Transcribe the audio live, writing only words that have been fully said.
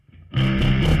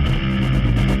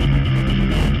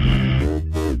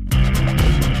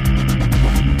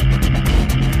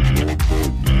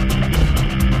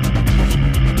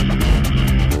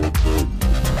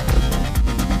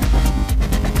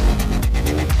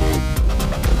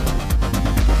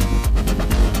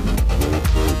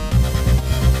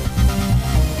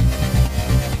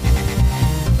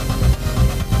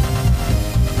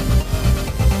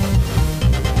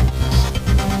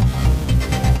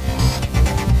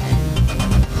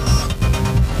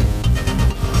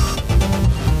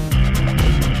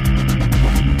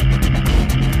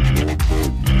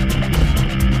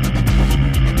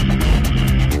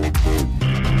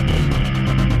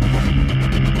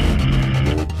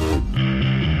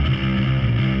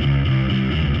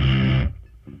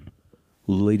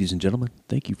ladies and gentlemen.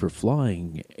 Thank you for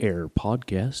flying Air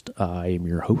Podcast. I am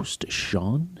your host,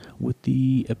 Sean, with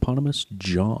the eponymous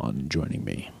John joining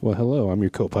me. Well, hello. I'm your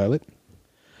co-pilot.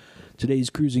 Today's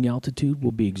cruising altitude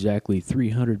will be exactly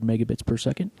 300 megabits per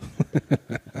second.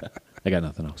 I got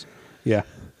nothing else. Yeah.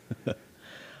 You are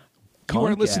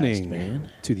Comcast, listening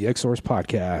to the X-Source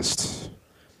Podcast.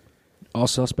 All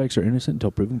suspects are innocent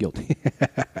until proven guilty.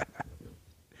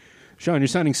 Sean, you're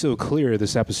sounding so clear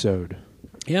this episode.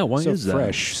 Yeah, why so is that?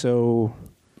 Fresh, so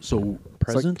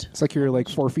present. It's like you're like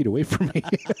 4 feet away from me.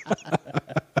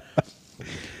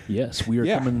 Yes, we are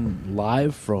coming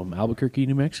live from Albuquerque,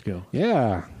 New Mexico.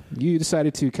 Yeah, you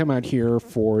decided to come out here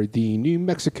for the New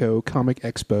Mexico Comic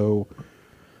Expo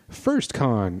first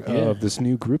con of this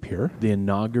new group here. The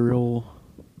inaugural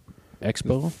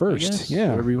expo, The first, I guess, yeah.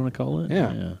 whatever you want to call it.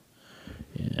 Yeah.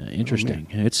 Yeah, interesting.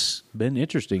 It's been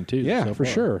interesting, too. Yeah, so for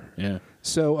far. sure. Yeah.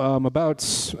 So about,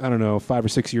 5 or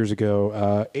 6 years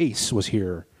ago, Ace was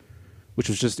here, which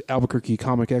was just Albuquerque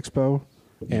Comic Expo,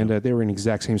 and they were in the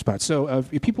exact same spot. So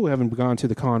if people who haven't gone to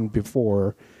the con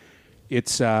before,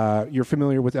 it's you're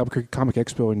familiar with Albuquerque Comic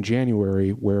Expo in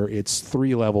January, where it's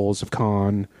 3 levels of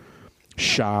con,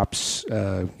 shops,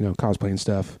 cosplay and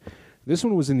stuff. This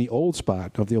one was in the old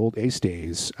spot of the old Ace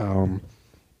days.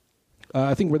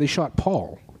 I think where they shot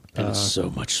Paul. And it's so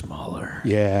much smaller.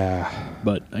 Yeah.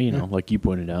 But, like you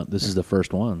pointed out, this is the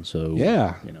first one, so...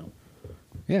 Yeah.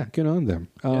 Yeah, good on them.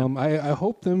 I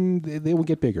hope they will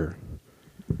get bigger.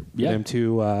 For them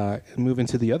to move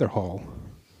into the other hall.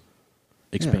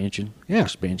 Expansion. Yeah.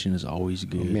 Expansion is always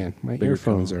good. Oh, man, my Bigger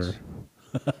earphones cones.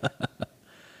 are...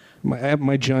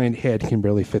 my giant head can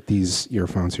barely fit these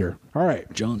earphones here. All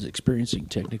right. John's experiencing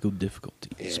technical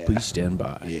difficulties. Yeah. Please stand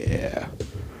by. Yeah.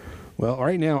 Well,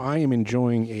 right now I am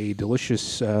enjoying a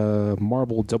delicious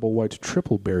marble double white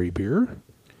triple berry beer.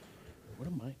 What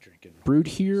am I drinking? Brewed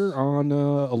here on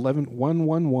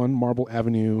 111 Marble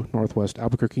Avenue, Northwest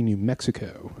Albuquerque, New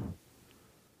Mexico.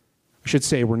 I should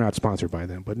say we're not sponsored by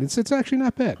them, but it's actually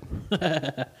not bad.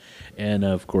 And,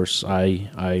 of course,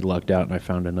 I lucked out and I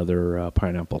found another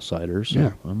pineapple cider, so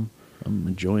Yeah. I'm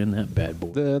enjoying that bad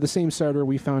boy. The same cider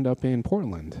we found up in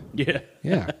Portland. Yeah.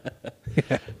 Yeah.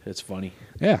 It's funny.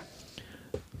 Yeah.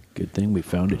 Good thing we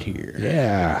found it here.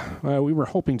 Yeah. We were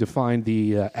hoping to find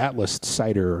the Atlas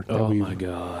cider. Oh, my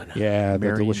God. Yeah, the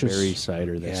Marion delicious berry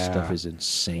cider. That Yeah. stuff is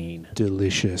insane.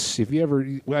 Delicious. If you ever...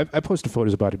 I posted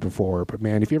photos about it before, but,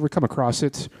 man, if you ever come across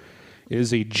it, it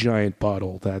is a giant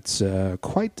bottle that's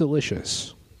quite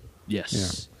delicious.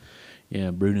 Yes.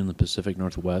 Yeah, brewed in the Pacific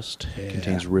Northwest. Yeah.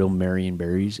 Contains real Marion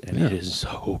berries, and it is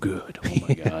so good. Oh,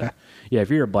 my God. Yeah, if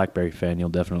you're a blackberry fan, you'll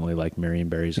definitely like Marion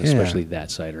berries, especially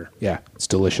that cider. Yeah, it's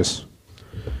delicious.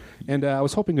 And I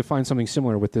was hoping to find something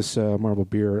similar with this marble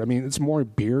beer. I mean, it's more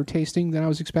beer tasting than I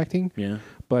was expecting. Yeah.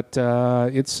 But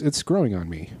it's growing on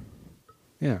me.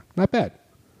 Yeah, not bad.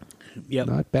 Yep.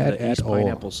 Not bad The at Ace all.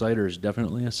 pineapple cider is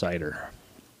definitely a cider.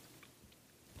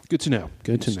 Good to know.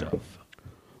 Good to know. Stuff.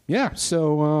 Yeah,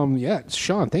 so,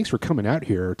 Sean, thanks for coming out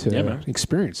here to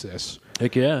experience this.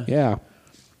 Heck yeah. Yeah.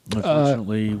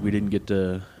 Unfortunately, we didn't get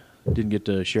to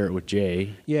share it with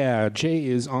Jay. Yeah, Jay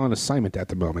is on assignment at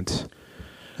the moment.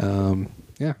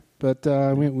 But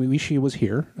we wish he was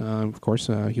here. Of course,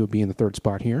 he would be in the third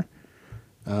spot here.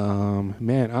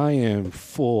 Man, I am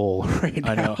full right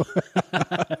now. I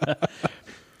know.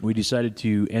 We decided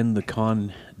to end the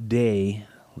con day,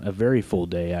 a very full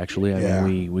day, actually. I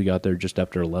mean, we got there just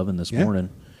after 11 this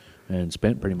morning and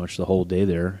spent pretty much the whole day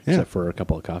there, except for a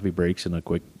couple of coffee breaks and a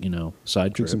quick,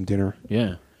 side trip. Some dinner.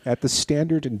 Yeah. At the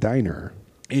Standard Diner.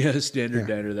 Yeah, Standard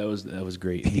Diner. That was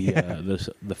great.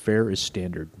 The fare is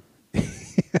standard.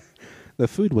 The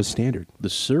food was standard. The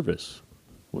service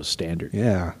was standard.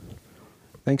 Yeah.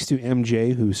 Thanks to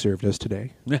MJ who served us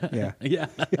today. Yeah. Yeah.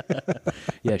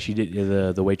 Yeah, she did.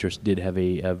 The waitress did have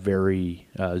a very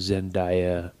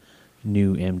Zendaya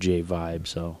new MJ vibe.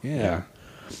 So Yeah.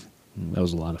 that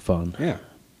was a lot of fun. Yeah.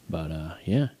 But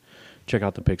check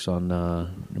out the pics on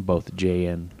both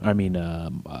John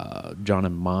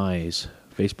and Mai's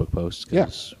Facebook posts.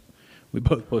 'Cause we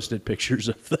both posted pictures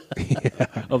of the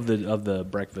of the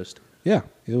breakfast. Yeah,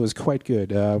 it was quite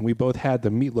good. We both had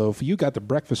the meatloaf. You got the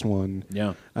breakfast one.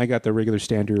 Yeah. I got the regular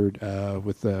standard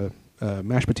with the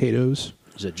mashed potatoes.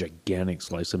 It was a gigantic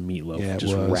slice of meatloaf, Yeah, it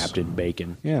just was. wrapped in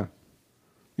bacon. Yeah.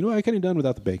 You know what? I could have done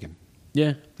without the bacon.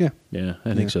 Yeah. Yeah. Yeah,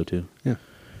 I think so too. Yeah.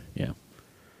 Yeah.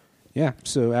 Yeah.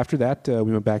 So after that,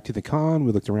 we went back to the con.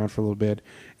 We looked around for a little bit,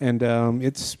 and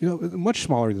it's much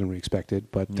smaller than we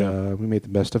expected, but we made the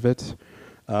best of it.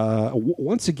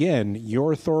 Once again,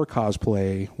 your Thor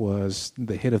cosplay was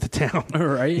the hit of the town.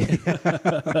 Right?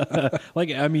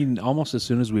 Like, I mean, almost as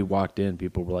soon as we walked in,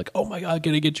 people were like, "Oh my God,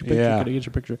 can I get your picture? Yeah. Can I get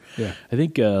your picture?" Yeah. I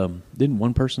think didn't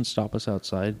one person stop us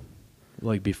outside,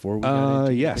 like before we got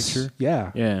into yes. the picture?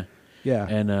 Yeah. Yeah. Yeah.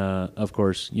 And of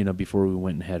course, before we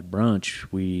went and had brunch,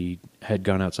 we had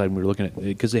gone outside and we were looking at,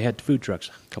 because they had food trucks,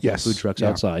 a couple of food trucks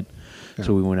outside. Yeah.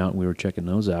 So we went out and we were checking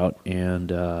those out,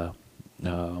 and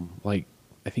like,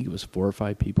 I think it was 4 or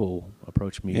 5 people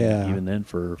approached me even then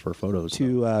for photos.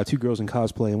 Two girls in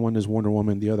cosplay, and one is Wonder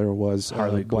Woman, the other was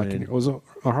Harley Quinn. Was it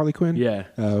Harley Quinn? Yeah.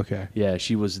 Okay. Yeah,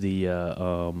 she was the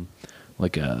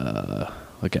like an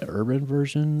urban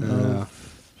version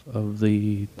of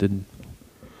the.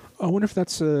 I wonder if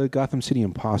that's Gotham City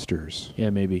Imposters. Yeah,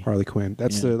 maybe Harley Quinn.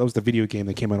 That was the video game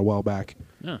that came out a while back.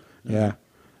 Yeah. Yeah.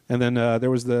 And then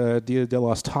there was the Dia de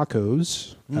los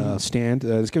Tacos stand.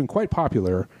 It's getting quite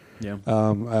popular. Yeah.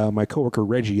 My coworker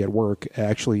Reggie at work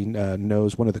actually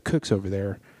knows one of the cooks over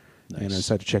there. Nice. And I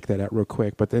decided to check that out real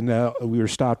quick. But then we were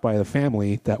stopped by the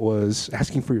family that was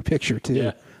asking for your picture, too.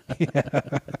 Yeah.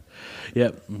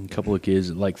 Yep. A couple of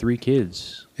kids, like 3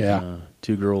 kids. Yeah.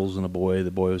 2 girls and a boy.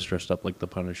 The boy was dressed up like the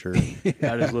Punisher.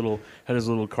 had his little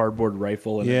cardboard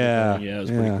rifle. And everything. Yeah, it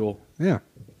was pretty cool. Yeah.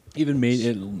 Even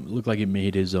looked like he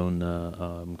made his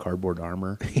own cardboard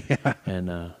armor. Yeah.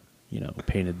 And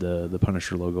painted the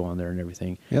Punisher logo on there and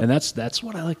everything. Yep. And that's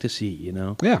what I like to see.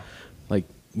 Yeah. Like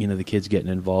the kids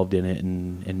getting involved in it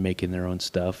and making their own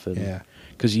stuff. And, Yeah.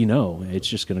 Because it's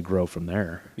just going to grow from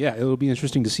there. Yeah, it'll be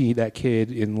interesting to see that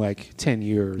kid in like 10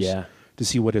 years. Yeah. To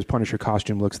see what his Punisher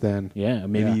costume looks then. Yeah,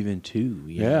 maybe even 2.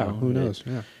 Who knows?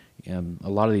 Yeah. A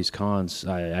lot of these cons,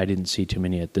 I didn't see too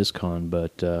many at this con,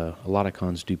 but a lot of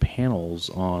cons do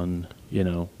panels on,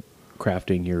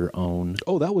 crafting your own.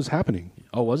 Oh, that was happening.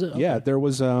 Oh, was it? Okay. Yeah, there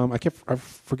was. I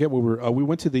forget what we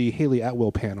went to the Hayley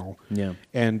Atwell panel. Yeah.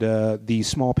 And the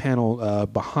small panel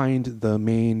behind the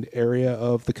main area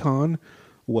of the con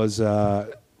was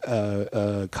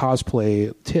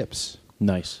cosplay tips.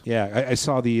 Nice. Yeah, I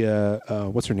saw the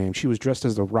what's her name? She was dressed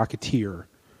as the Rocketeer.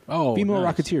 Oh, female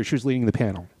nice. Rocketeer. She was leading the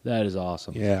panel. That is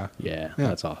awesome. Yeah.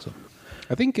 That's awesome.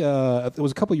 I think it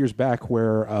was a couple years back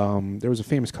where there was a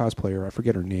famous cosplayer. I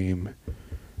forget her name.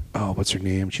 Oh, what's her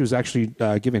name? She was actually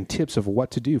given tips of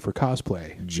what to do for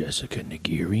cosplay. Jessica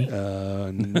Nagiri?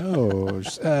 No.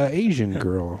 Asian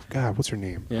girl. God, what's her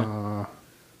name? Yeah.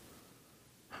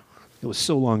 It was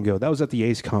so long ago. That was at the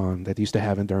Ace Con that they used to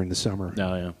have during the summer.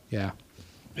 Oh, yeah. Yeah.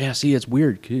 Yeah, see, it's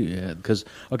weird, because,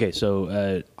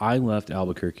 so I left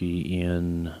Albuquerque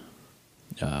in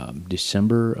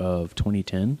December of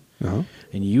 2010, and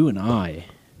you and I,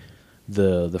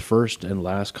 the first and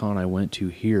last con I went to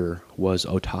here was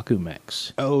Otaku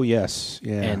Mex. Oh, yes.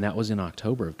 Yeah. And that was in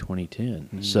October of 2010.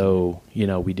 Mm. So,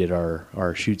 we did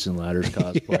our Chutes and Ladders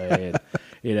cosplay, and,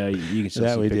 you can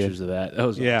still see pictures of that. That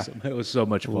was awesome. It was so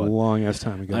much fun. A long-ass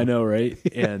time ago. I know, right?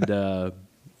 And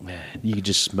man, you could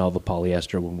just smell the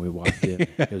polyester when we walked in.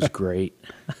 It was great.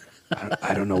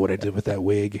 I don't know what I did with that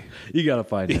wig. You got to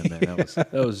find him, man.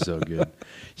 That was so good.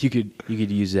 You could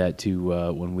use that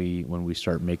to when we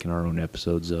start making our own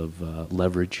episodes of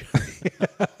Leverage.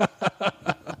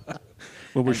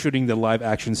 When we're shooting the live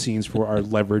action scenes for our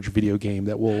Leverage video game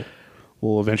that we'll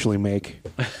eventually make.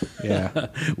 Yeah.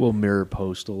 We'll mirror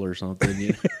Postal or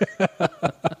something.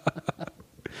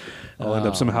 I'll end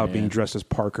up somehow being dressed as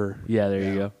Parker. Yeah, there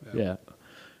you go.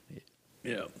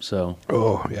 Yeah. So.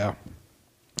 Oh, yeah.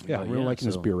 Yeah, I'm really liking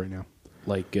this beer right now.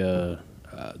 Like,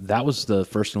 that was the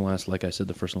first and last, like I said,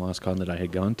 the first and last con that I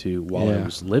had gone to while I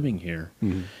was living here.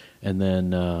 Mm-hmm. And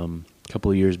then a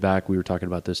couple of years back, we were talking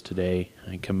about this today.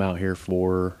 I come out here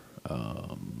for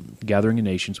Gathering of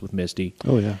Nations with Misty.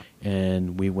 Oh, yeah.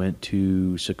 And we went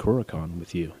to SakuraCon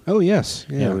with you. Oh, yes.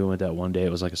 Yeah, we went that one day.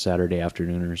 It was like a Saturday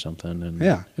afternoon or something. And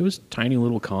it was a tiny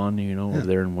little con, over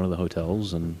there in one of the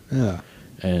hotels. And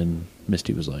and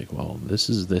Misty was like, "Well, this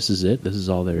is it. This is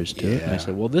all there is to it." And I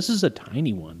said, "Well, this is a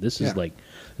tiny one. This is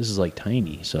like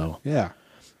tiny." So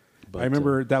but, I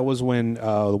remember that was when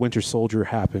the Winter Soldier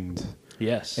happened.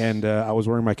 Yes. And I was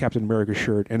wearing my Captain America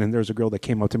shirt, and then there's a girl that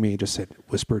came up to me and just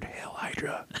whispered, "Hail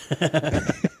Hydra."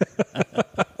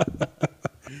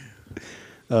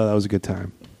 That was a good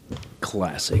time.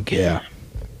 Classic. Yeah.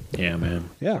 Yeah, man.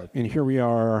 Yeah, and here we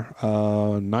are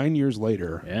 9 years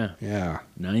later. Yeah.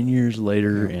 9 years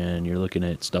later, and you're looking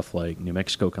at stuff like New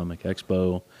Mexico Comic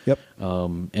Expo. Yep.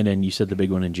 And then you said the big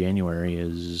one in January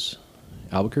is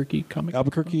Albuquerque Comic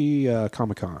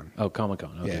Comic-Con. Oh,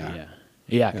 Comic-Con. Okay,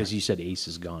 yeah, because you said Ace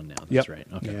is gone now. That's right.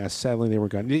 Okay. Yeah, sadly they were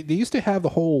gone. They used to have the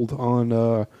hold on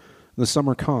the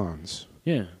summer cons.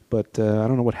 Yeah. But I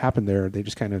don't know what happened there. They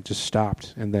just kind of just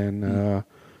stopped, and then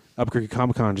Albuquerque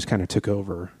Comic Con just kind of took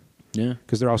over. Yeah.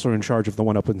 Because they're also in charge of the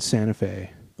one up in Santa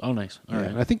Fe. Oh, nice. All right.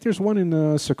 And I think there's one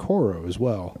in Socorro as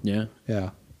well. Yeah. Yeah.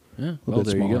 Yeah. A Well, bit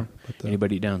there you smaller, go. but,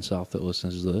 Anybody down south that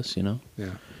listens to this, Yeah.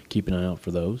 keep an eye out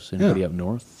for those. Anybody Yeah. up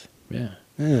north? Yeah.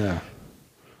 Yeah.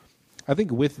 I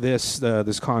think with this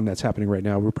this con that's happening right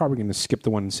now, we're probably going to skip the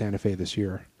one in Santa Fe this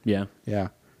year. Yeah. Yeah.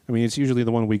 I mean, it's usually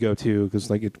the one we go to because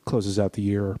like it closes out the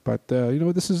year. But you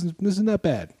know, this isn't that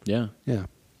bad. Yeah. Yeah.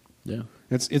 Yeah.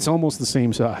 It's almost the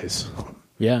same size.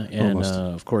 Yeah, and Almost.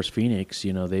 of course, Phoenix.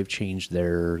 They've changed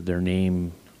their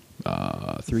name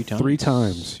 3 times. 3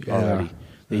 times yeah. already.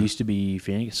 They used to be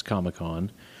Phoenix Comic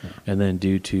Con, and then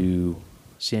due to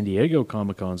San Diego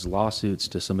Comic Con's lawsuits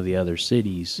to some of the other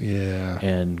cities Yeah.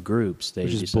 and groups, they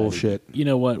Which is decided, bullshit. You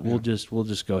know what? We'll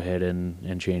just go ahead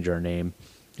and change our name,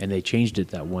 and they changed it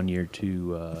that one year to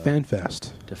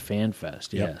FanFest. To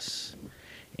FanFest, Yep. yes,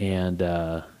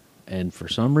 and for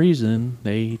some reason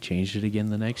they changed it again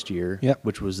the next year, Yep.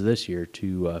 which was this year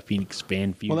to Phoenix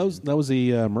Fan Fusion. Well, that was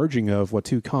the merging of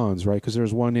 2 cons, right? Because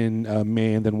there's one in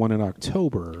May and then one in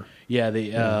October. Yeah,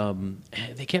 they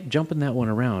kept jumping that one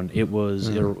around. It was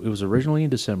originally in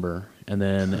December, and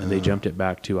then they jumped it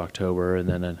back to October, and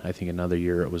then I think another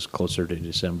year it was closer to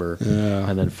December,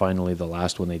 and then finally the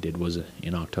last one they did was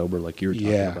in October, like you were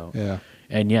talking about. Yeah.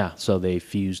 And so they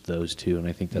fused those two, and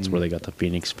I think that's where they got the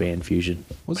Phoenix Fan Fusion.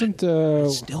 Wasn't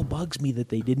It still bugs me that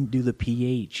they didn't do the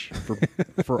PH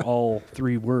for all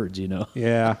 3 words.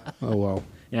 Yeah. Oh well.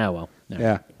 Yeah, well. No.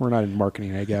 Yeah. We're not in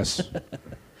marketing, I guess.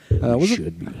 We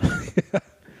should be.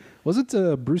 Was it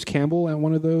Bruce Campbell at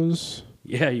one of those?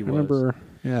 Yeah, he was. I remember.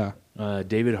 Yeah.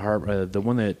 David Harbour, the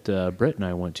one that Brett and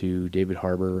I went to, David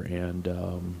Harbour and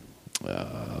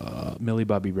Millie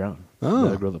Bobby Brown,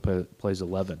 the girl that plays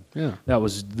 11. Yeah.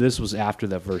 This was after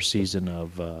the first season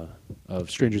of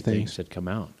Stranger Things had come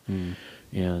out, and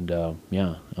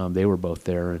they were both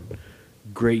there, and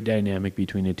great dynamic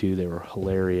between the two. They were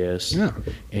hilarious. Yeah.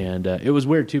 And it was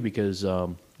weird too because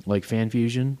like Fan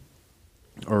Fusion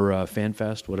or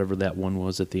FanFest, whatever that one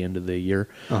was at the end of the year,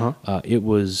 it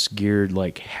was geared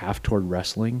like half toward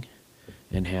wrestling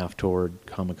and half toward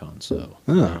Comic-Con. So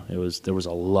there was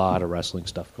a lot of wrestling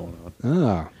stuff going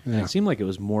on. And it seemed like it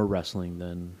was more wrestling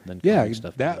than comic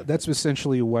stuff. That's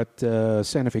essentially what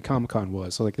Santa Fe Comic Con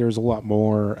was. So like there was a lot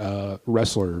more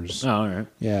wrestlers. Oh, all right.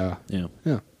 Yeah.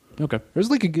 Okay. There's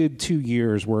like a good 2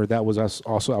 years where that was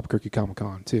also Albuquerque Comic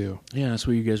Con too. Yeah, that's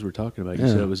what you guys were talking about. You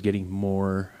said it was getting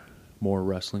more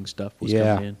wrestling stuff was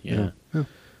coming in. Yeah.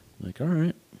 Like, all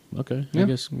right. Okay. I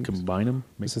guess combine them,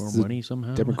 make more money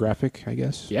somehow. Demographic, I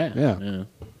guess. Yeah.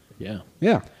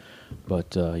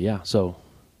 But so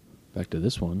back to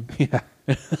this one.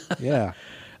 Yeah.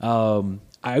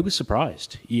 I was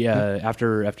surprised. Yeah,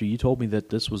 after you told me that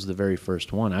this was the very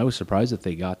first one, I was surprised that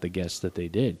they got the guests that they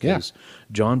did. Because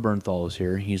John Bernthal is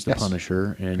here. He's the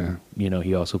Punisher, and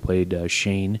he also played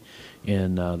Shane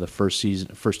in the first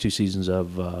 2 seasons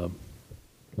of The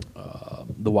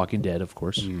Walking Dead, of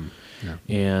course.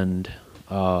 And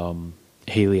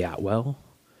Hayley Atwell.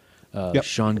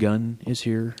 Sean Gunn is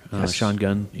here. Sean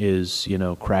Gunn is,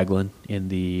 Kraglin in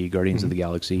the Guardians of the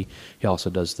Galaxy. He also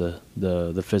does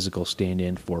the physical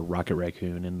stand-in for Rocket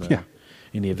Raccoon in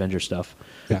the Avenger stuff.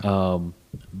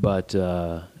 But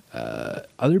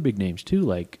other big names too,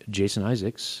 like Jason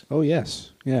Isaacs. Oh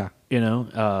yes, yeah.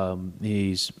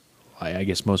 He's, I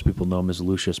guess most people know him as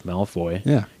Lucius Malfoy.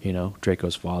 Yeah.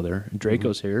 Draco's father.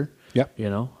 Draco's here. Yep.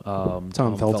 Tom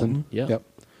Felton. Yep.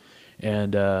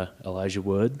 And Elijah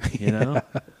Wood,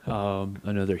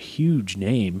 another huge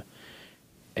name,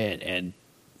 and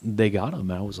they got him.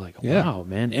 I was like, wow,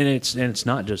 man! And it's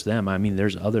not just them. I mean,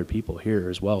 there's other people here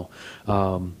as well.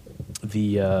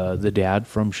 The dad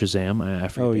from Shazam, I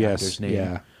forget the actor's name.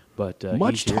 Yeah. But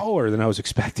much taller than I was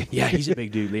expecting. Yeah, he's a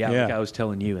big dude. Like I was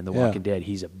telling you in The Walking Dead,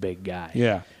 he's a big guy.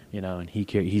 Yeah. And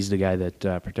he's the guy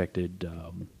that protected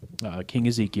King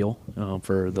Ezekiel,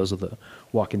 for those of the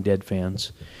Walking Dead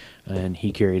fans. And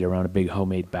he carried around a big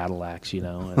homemade battle axe,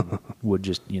 and would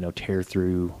just, tear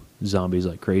through zombies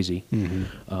like crazy. And,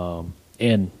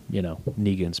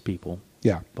 Negan's people.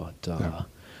 Yeah. But,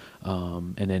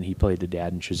 and then he played the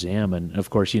dad in Shazam. And,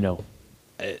 of course,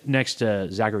 next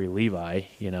to Zachary Levi,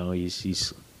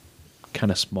 he's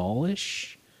kind of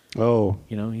smallish. Oh.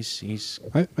 He's.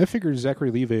 I figured Zachary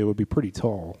Levi would be pretty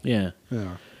tall. Yeah.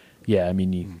 Yeah. Yeah, I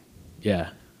mean,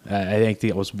 I think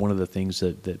that was one of the things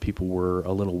that people were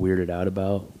a little weirded out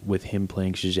about with him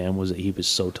playing Shazam was that he was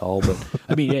so tall. But,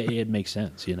 I mean, it makes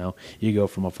sense, You go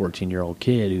from a 14-year-old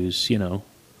kid who's, about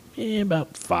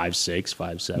 5'6",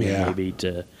 5'7", maybe,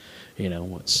 to,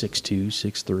 what, 6'2",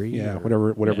 6'3"? Yeah,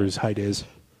 whatever his height is.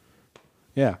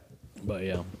 Yeah. But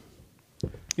yeah.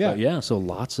 Yeah. But yeah, so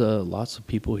lots of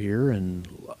people here and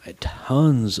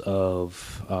tons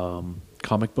of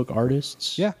comic book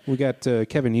artists. Yeah, we got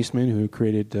Kevin Eastman, who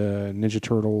created Ninja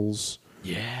Turtles.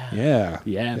 Yeah.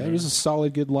 There was a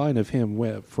solid, good line of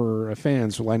him for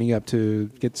fans lining up to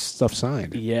get stuff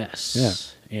signed.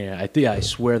 Yes. Yeah. I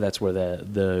swear that's where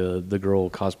the girl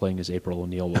cosplaying as April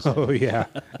O'Neil was. Oh yeah,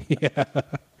 yeah.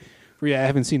 I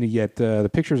haven't seen it yet. The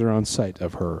pictures are on site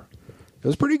of her. It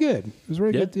was pretty good. It was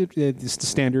very good. It's the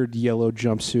standard yellow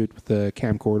jumpsuit with the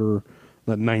camcorder,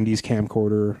 the '90s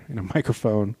camcorder, and a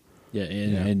microphone. Yeah,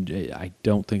 and I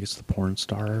don't think it's the porn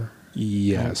star.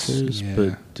 Yes,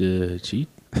 but she,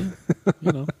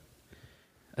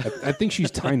 I think she's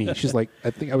tiny. She's like,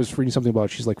 I think I was reading something about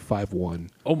she's like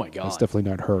 5'1". Oh my god, that's definitely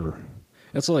not her.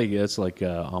 That's like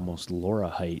almost Laura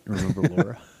height. Remember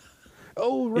Laura?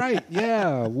 Oh right,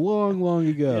 yeah, long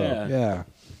ago. Yeah.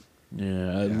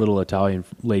 A little Italian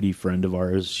lady friend of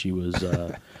ours. She was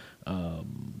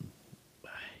like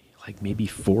maybe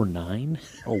 4'9".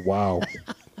 Oh wow.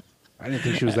 I didn't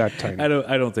think she was that tiny.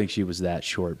 I don't think she was that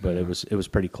short, but it was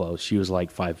pretty close. She was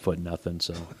like 5 foot nothing,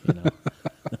 so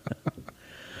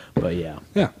But yeah.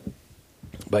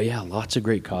 But yeah, lots of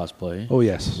great cosplay. Oh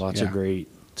yes, lots of great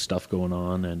stuff going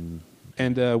on,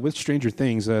 and with Stranger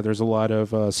Things, there's a lot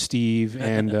of Steve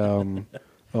and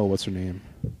what's her name?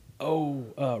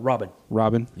 Robin.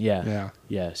 Robin. Yeah.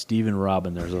 Steve and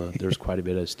Robin. There's quite a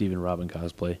bit of Steve and Robin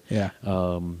cosplay. Yeah.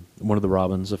 One of the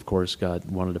Robins, of course,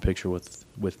 wanted a picture with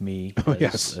me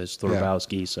as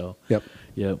Thorbowski. So yep,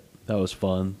 that was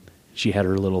fun. She had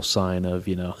her little sign of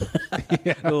a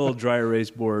little dry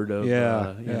erase board of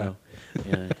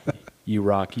you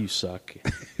rock, you suck.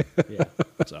 Yeah.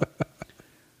 So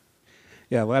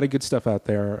yeah, a lot of good stuff out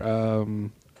there.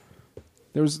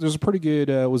 There's a pretty good,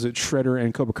 was it Shredder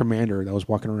and Cobra Commander that was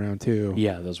walking around too?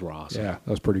 Yeah, those were awesome. Yeah, that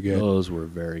was pretty good. Those were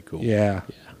very cool. Yeah,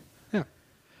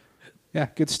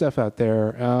 good stuff out there.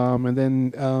 And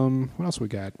then what else we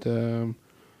got?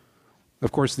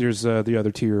 Of course, there's the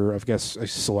other tier of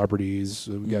celebrities.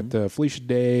 We got Felicia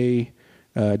Day,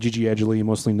 Gigi Edgley,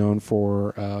 mostly known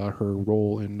for her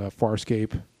role in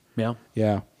Farscape. Yeah.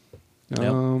 I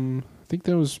think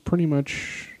that was pretty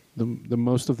much the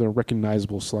most of the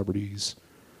recognizable celebrities.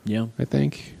 Yeah, I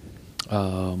think.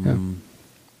 Oh, there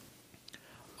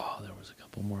was a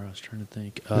couple more I was trying to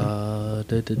think.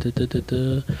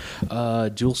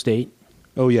 Jewel State.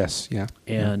 Oh yes, yeah.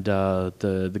 And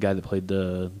the guy that played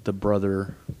the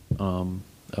brother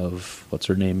of what's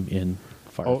her name in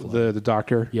Firefly. Oh, the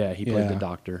doctor. Yeah, he played the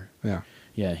doctor. Yeah,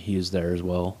 he is there as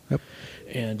well. Yep.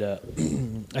 And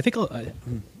I think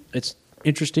it's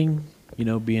interesting,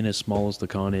 being as small as the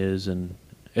con is and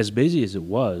as busy as it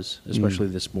was, especially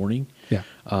this morning. Yeah.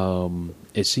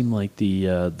 It seemed like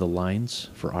the lines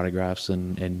for autographs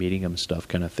and meeting them stuff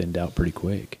kind of thinned out pretty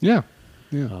quick. Yeah.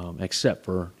 Except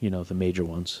for the major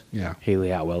ones. Yeah.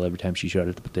 Hayley Atwell, every time she showed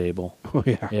up at the table. Oh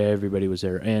yeah. Everybody was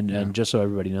there, and just so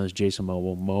everybody knows, Jason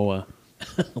Momoa.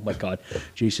 Oh my God,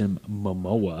 Jason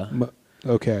Momoa.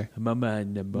 Okay.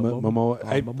 Momoa.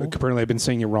 Apparently, I've been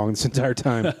saying it wrong this entire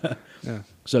time. Yeah.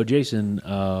 So Jason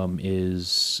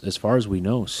is, as far as we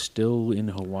know, still in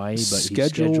Hawaii, but he's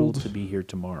scheduled to be here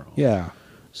tomorrow. Yeah.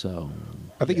 So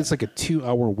I think it's like a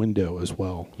 2-hour window as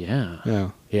well.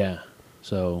 Yeah.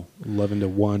 So 11 to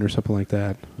 1 or something like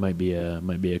that. Might be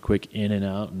a quick in and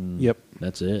out, and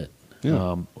that's it.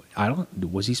 Yeah.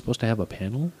 Was he supposed to have a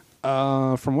panel?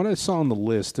 From what I saw on the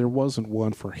list, there wasn't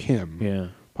one for him. Yeah.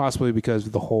 Possibly because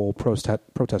of the whole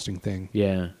protesting thing.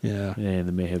 Yeah. Yeah. And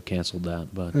they may have canceled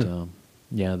that. But, the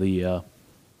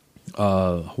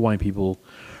Hawaiian people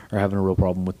are having a real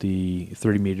problem with the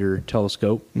 30-meter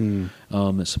telescope.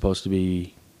 It's supposed to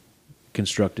be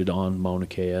constructed on Mauna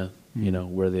Kea,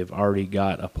 where they've already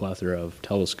got a plethora of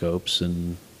telescopes.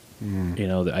 And,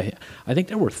 I think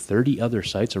there were 30 other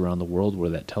sites around the world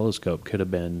where that telescope could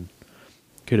have been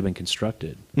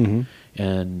constructed. Mm-hmm.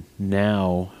 And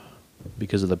now,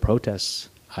 because of the protests,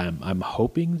 I'm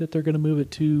hoping that they're going to move it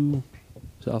to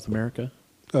South America.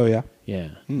 Oh yeah, yeah.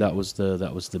 That was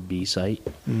the B site.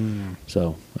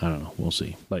 So I don't know. We'll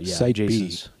see. But yeah, Site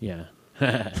Jason's, B. Yeah,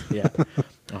 yeah.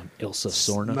 Ilsa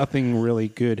Sorna. Nothing really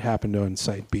good happened on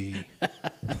Site B.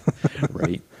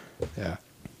 Right. Yeah.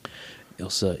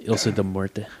 Ilsa de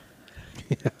Muerte.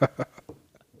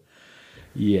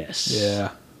 Yes. Yeah.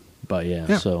 But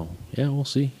yeah, so we'll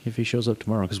see if he shows up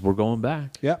tomorrow because we're going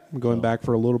back. Yeah, we're going back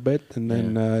for a little bit, and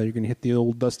then you're going to hit the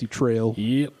old dusty trail.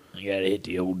 Yep, you got to hit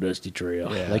the old dusty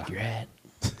trail. Yeah. Like your hat.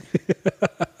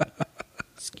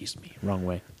 Excuse me, wrong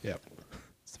way. Yep,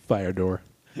 it's the fire door.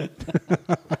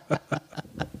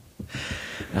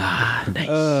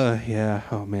 Nice. Yeah.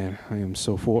 Oh man, I am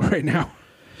so full right now.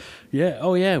 Yeah.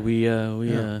 Oh yeah. We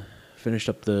finished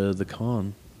up the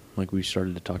con, like we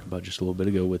started to talk about just a little bit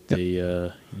ago, with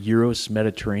the Euros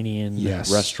Mediterranean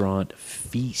restaurant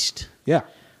feast. Yeah.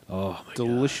 Oh my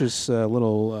delicious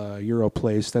little Euro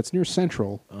place that's near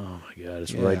Central. Oh my God,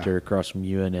 it's right there across from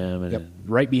UNM and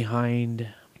right behind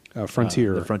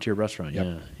Frontier. the Frontier restaurant.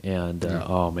 Yeah. And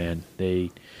oh man,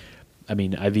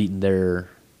 I've eaten there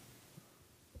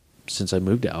since I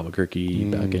moved to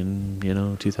Albuquerque back in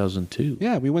 2002.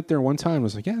 Yeah, we went there one time. I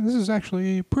was like, this is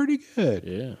actually pretty good.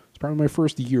 Yeah, it's probably my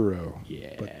first Euro.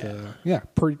 Yeah,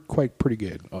 but quite pretty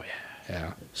good. Oh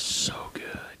yeah, so good.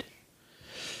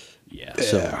 Yeah,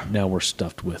 so now we're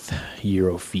stuffed with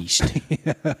Euro feast.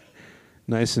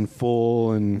 Nice and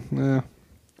full, and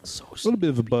so a little bit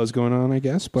of a buzz going on, I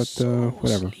guess. But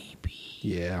whatever. Sleepy.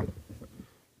 Yeah.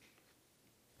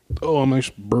 Oh, I'm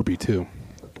actually burpy too.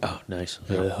 Oh, nice.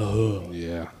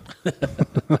 Yeah.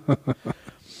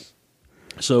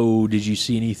 So, did you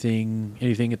see anything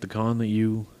at the con that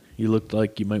you looked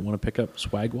like you might want to pick up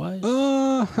swag wise?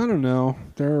 I don't know.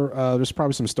 There's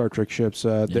probably some Star Trek ships.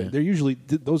 They're usually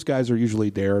those guys are usually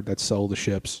there that sell the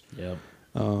ships. Yeah.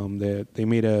 They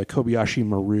made a Kobayashi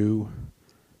Maru.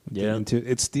 Yeah.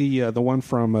 It's the one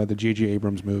from the J.J.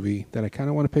 Abrams movie that I kind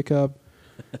of want to pick up.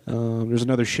 There's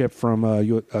another ship from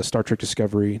Star Trek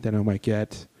Discovery that I might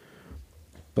get.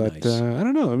 But nice. I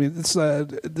don't know. I mean, it's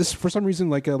this for some reason,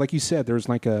 like you said, there's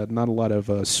not a lot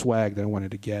of swag that I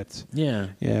wanted to get. Yeah,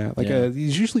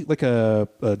 It's usually like a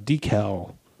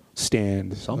decal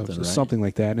stand, something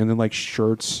like that, and then like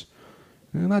shirts.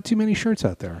 Not too many shirts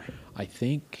out there. I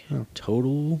think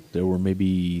total there were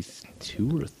maybe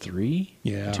 2 or 3.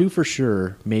 Yeah, 2 for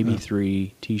sure, maybe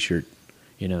 3 T-shirt,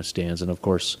 stands, and of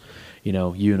course,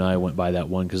 you and I went by that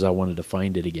one because I wanted to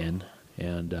find it again,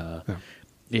 and.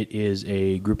 It is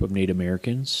a group of Native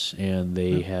Americans, and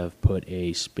they have put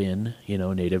a spin,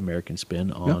 Native American spin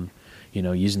on,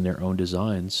 using their own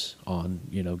designs on,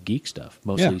 geek stuff,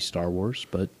 mostly Star Wars,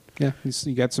 but... Yeah,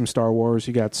 you got some Star Wars,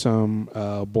 you got some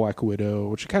Black Widow,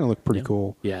 which kind of looked pretty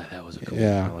cool. Yeah, that was a cool one.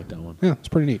 I like that one. Yeah, it's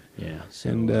pretty neat. Yeah. So,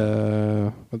 and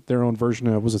their own version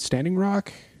of, was it Standing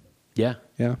Rock? Yeah.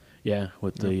 Yeah. Yeah,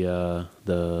 with the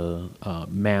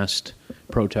masked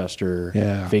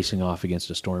protester facing off against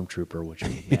a stormtrooper, which is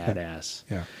badass.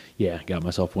 Yeah, got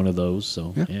myself one of those.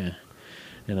 So yeah.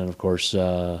 And then of course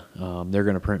they're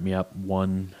going to print me up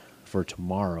one for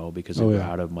tomorrow because they were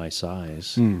out of my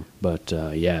size. But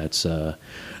it's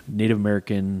Native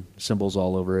American symbols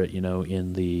all over it.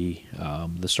 In the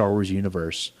Star Wars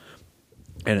universe.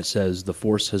 And it says the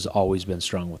Force has always been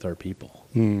strong with our people,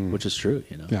 which is true.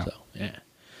 So yeah.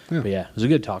 But it was a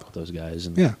good talk with those guys,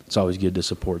 and it's always good to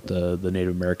support the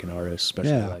Native American artists,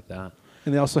 especially like that.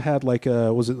 And they also had like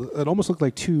it almost looked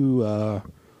like 2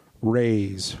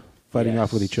 rays fighting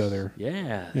off with each other.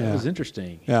 Yeah, that was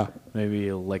interesting. Yeah,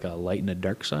 maybe like a light and a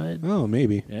dark side. Oh,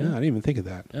 maybe. Yeah, I didn't even think of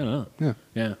that. I don't know.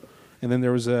 Yeah. And then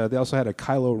there was they also had a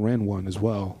Kylo Ren one as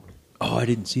well. Oh, I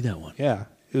didn't see that one. Yeah.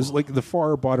 It was like the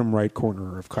far bottom right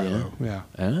corner of Kylo. Yeah.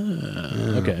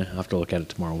 Okay. I'll have to look at it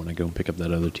tomorrow when I go and pick up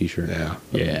that other T-shirt.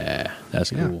 Yeah.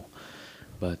 That's cool.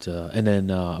 But and then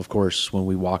of course when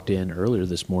we walked in earlier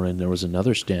this morning, there was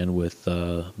another stand with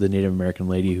the Native American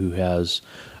lady who has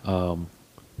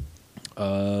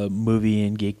movie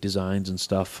and geek designs and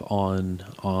stuff on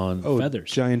feathers,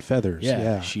 giant feathers.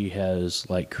 Yeah. She has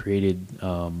like created.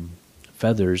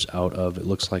 Feathers out of, it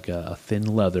looks like a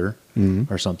thin leather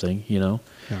or something,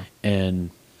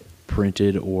 and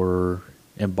printed or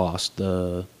embossed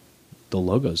the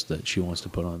logos that she wants to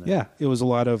put on there. Yeah, it was a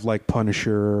lot of like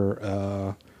Punisher,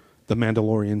 the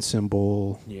Mandalorian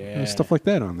symbol, stuff like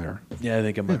that on there. Yeah, I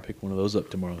think I might pick one of those up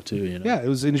tomorrow too. Yeah, it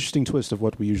was an interesting twist of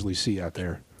what we usually see out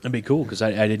there. It'd be cool because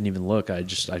I didn't even look. I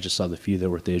just saw the few that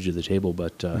were at the edge of the table.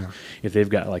 But if they've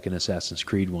got like an Assassin's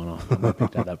Creed one, I'm gonna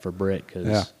pick that up for Britt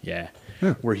because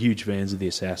we're huge fans of the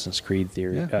Assassin's Creed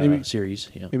series.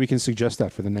 Yeah. Maybe we can suggest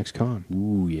that for the next con.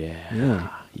 Ooh, yeah.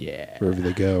 Wherever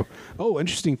they go. Oh,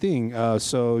 interesting thing.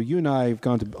 So you and I have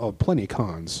gone to plenty of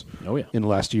cons. Oh yeah. In the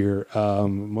last year,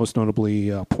 most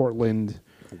notably Portland.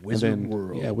 Wizard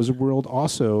World. Yeah, Wizard World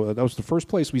also. That was the first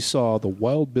place we saw the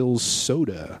Wild Bill's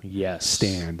Soda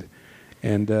stand.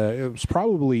 And it was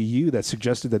probably you that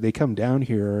suggested that they come down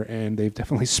here, and they've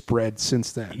definitely spread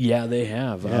since then. Yeah, they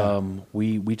have. Yeah.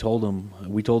 We told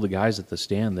the guys at the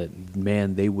stand that,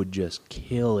 man, they would just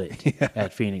kill it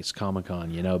at Phoenix Comic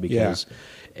Con, because...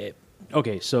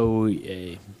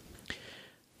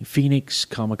 Phoenix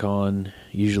Comic Con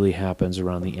usually happens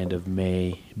around the end of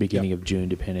May, beginning of June,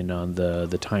 depending on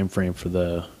the time frame for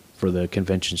the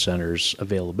convention center's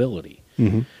availability.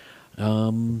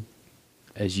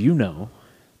 As you know,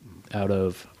 out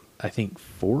of I think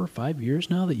 4 or 5 years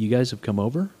now that you guys have come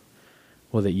over,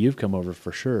 well, that you've come over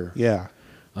for sure. Yeah.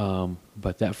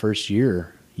 But that first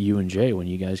year, you and Jay, when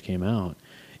you guys came out,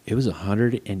 it was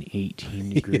 118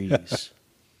 degrees,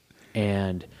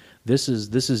 and this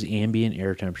is ambient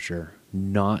air temperature,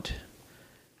 not.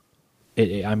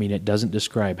 I mean, it doesn't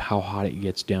describe how hot it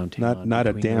gets downtown. Not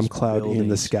a damn cloud in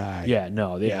the sky. Yeah,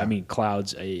 no. I mean,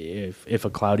 clouds. If a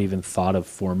cloud even thought of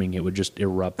forming, it would just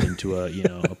erupt into a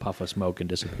a puff of smoke and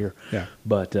disappear. Yeah.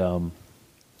 But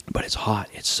it's hot.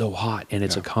 It's so hot, and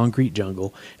it's a concrete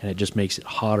jungle, and it just makes it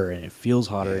hotter, and it feels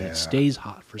hotter, and it stays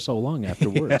hot for so long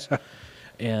afterwards.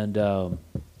 And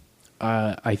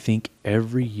I think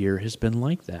every year has been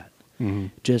like that.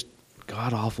 Just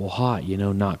god awful hot,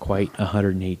 not quite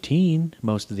 118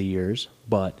 most of the years,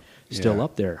 but still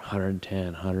up there,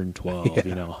 110, 112,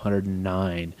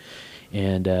 109,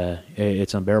 and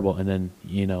it's unbearable. And then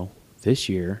this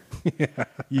year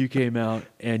you came out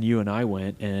and you and I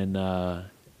went, and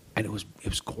it was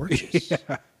gorgeous.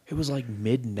 It was like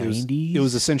mid 90s. It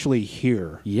was essentially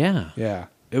here. Yeah.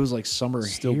 It was like summer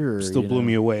here. Still blew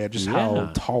me away at just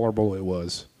how tolerable it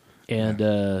was. And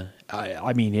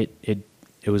I mean,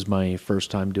 it was my first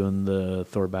time doing the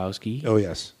Thorbowski. Oh,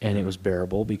 yes. And it was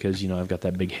bearable because, I've got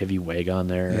that big heavy wig on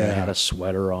there. Yeah. I had a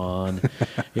sweater on,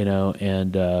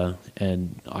 and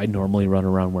I normally run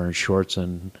around wearing shorts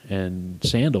and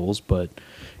sandals, but,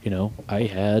 I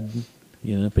had,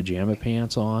 pajama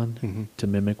pants on to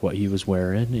mimic what he was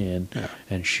wearing,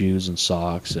 and shoes and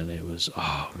socks. And it was,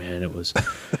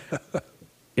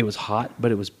 it was hot,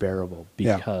 but it was bearable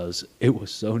because it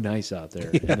was so nice out there.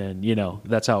 Yeah. And then,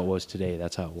 that's how it was today.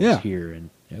 That's how it was here. And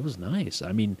it was nice.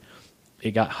 I mean,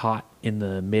 it got hot in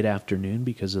the mid-afternoon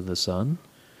because of the sun.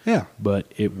 Yeah.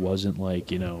 But it wasn't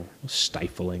like,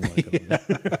 stifling. Like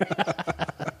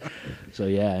So,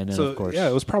 and then, of course. Yeah,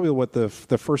 it was probably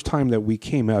the first time that we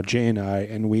came out, Jay and I,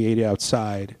 and we ate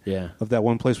outside of that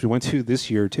one place we went to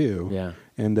this year, too. Yeah.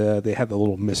 And they had the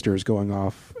little misters going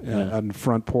off on the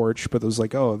front porch, but it was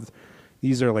like,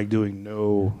 these are like doing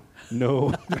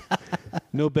no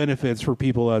benefits for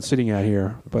people sitting out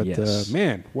here. But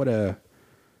man, what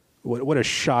a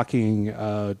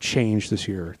shocking change this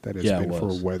year that has been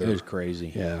for weather. It was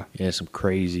crazy. Yeah, some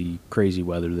crazy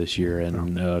weather this year,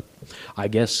 and I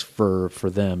guess for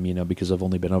them, because I've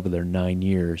only been over there 9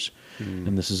 years,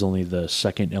 and this is only the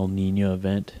second El Nino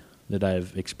event that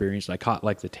I've experienced. I caught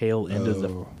like the tail end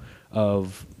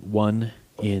of one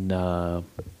in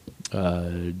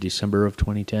December of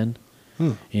 2010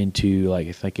 into like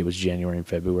I think it was January and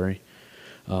February.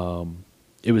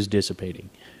 It was dissipating,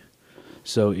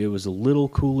 so it was a little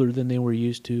cooler than they were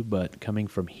used to. But coming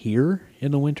from here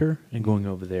in the winter and going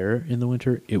over there in the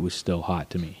winter, it was still hot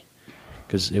to me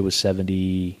because it was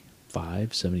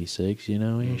 75, 76.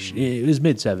 It was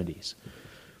mid 70s.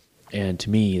 And to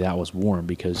me, that was warm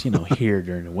because, here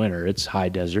during the winter, it's high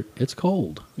desert. It's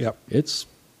cold. Yep. It's,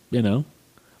 a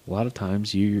lot of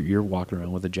times you're walking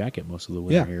around with a jacket most of the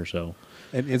winter here. So,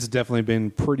 and it's definitely been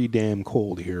pretty damn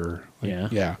cold here.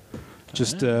 Yeah.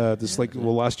 Just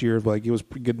last year, like it was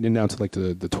getting down to like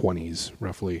the 20s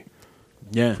roughly.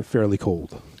 Yeah. Fairly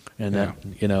cold. And that,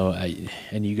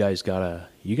 and you guys got a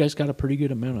pretty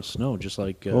good amount of snow, just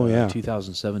like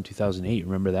 2007, 2008.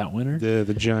 Remember that winter?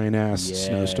 The giant ass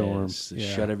snowstorm.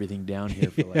 Shut everything down here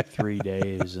for like 3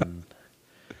 days, and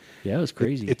it was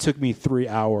crazy. It took me 3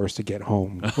 hours to get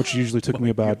home, which usually took me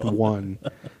about 1.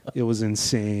 It was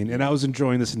insane, and I was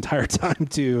enjoying this entire time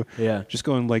too. Yeah, just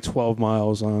going like 12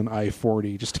 miles on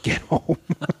I-40 just to get home.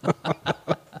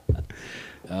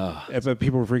 If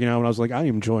people were freaking out, and I was like, I'm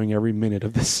enjoying every minute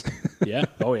of this. Yeah.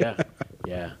 Oh, yeah.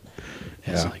 Yeah.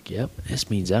 It's like, yep, this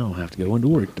means I don't have to go into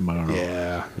work tomorrow.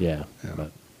 Yeah. Yeah.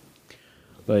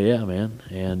 But yeah, man.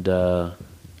 And,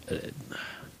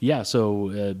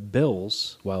 so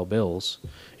Bills,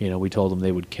 we told them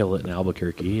they would kill it in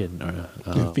Albuquerque and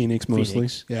Phoenix mostly.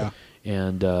 Yeah.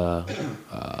 And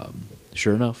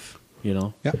sure enough,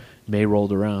 May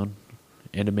rolled around.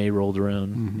 End of May rolled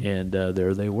around, and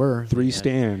there they were. 3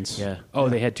 stands. Yeah. Oh,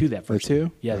 they had 2 that first year.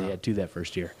 2? Yeah, they had 2 that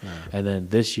first year. And then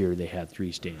this year they had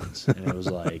 3 stands. And it was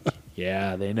like,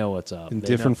 they know what's up. And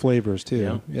different flavors,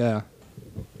 too. Yeah.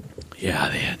 Yeah,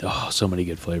 they had so many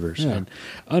good flavors. Yeah. And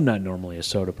I'm not normally a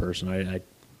soda person.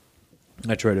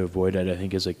 I try to avoid it. I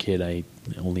think as a kid I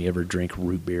only ever drink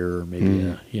root beer or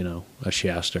maybe a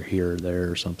Shasta here or there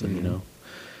or something,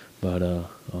 But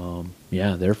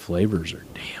yeah, their flavors are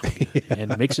damn good.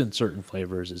 And mixing certain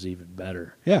flavors is even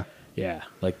better. Yeah. Yeah,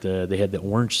 like they had the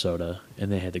orange soda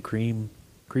and they had the cream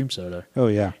soda. Oh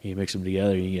yeah. You mix them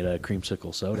together, you get a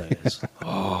creamsicle soda. It's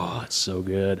so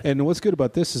good. And what's good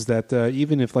about this is that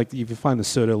even if you find the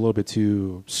soda a little bit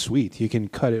too sweet, you can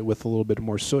cut it with a little bit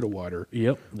more soda water.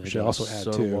 Yep, which I also add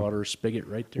soda water spigot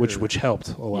right there, which helped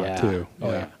a lot too.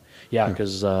 Yeah,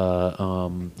 because a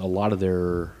lot of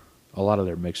their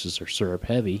mixes are syrup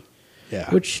heavy. Yeah.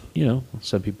 Which,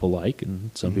 some people like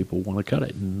and some people want to cut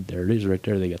it. And there it is right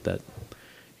there. They got that.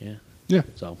 Yeah. Yeah.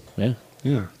 So, yeah.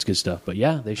 Yeah. It's good stuff. But,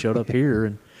 yeah, they showed up here.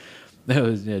 And that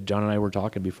was, John and I were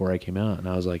talking before I came out. And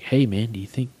I was like, hey, man, do you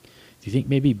think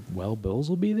maybe Wild Bill's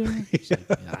will be there? He's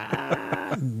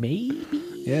like, maybe.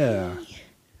 Yeah.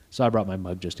 So I brought my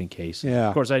mug just in case. Yeah.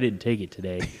 Of course, I didn't take it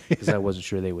today because I wasn't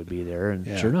sure they would be there. And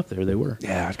sure enough, there they were.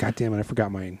 Yeah. God damn it. I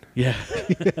forgot mine. Yeah.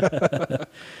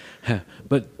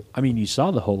 But, I mean, you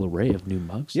saw the whole array of new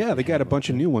mugs. Yeah, they got a bunch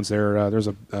of new ones there. There's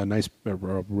a nice,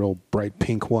 real bright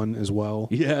pink one as well.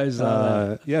 Yeah, I saw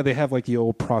that. Yeah, they have like the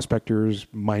old Prospector's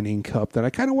mining cup that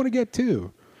I kind of want to get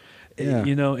too. Yeah.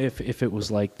 If it was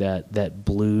like that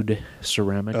blued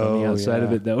ceramic on the outside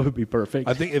of it, that would be perfect.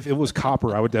 I think if it was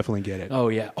copper, I would definitely get it. Oh,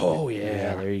 yeah.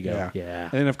 There you go. Yeah.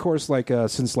 And of course,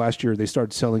 since last year, they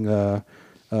started selling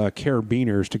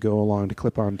carabiners to go along to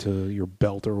clip onto your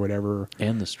belt or whatever,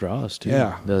 and the straws too.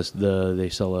 Yeah, they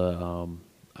sell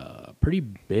a pretty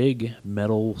big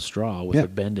metal straw with a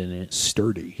bend in it,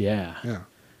 sturdy. Yeah.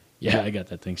 I got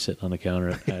that thing sitting on the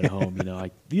counter at home.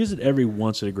 I use it every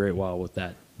once in a great while with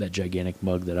that gigantic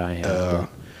mug that I have.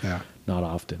 Not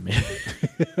often, man.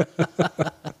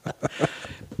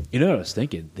 What I was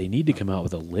thinking? They need to come out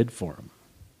with a lid for them.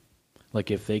 Like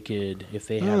if they had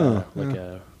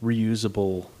a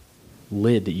reusable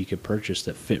lid that you could purchase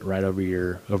that fit right over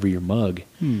your mug,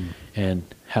 and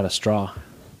had a straw,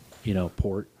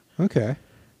 port. Okay.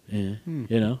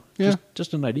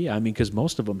 Just an idea. I mean, because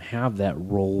most of them have that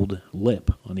rolled lip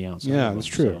on the outside. Yeah, that's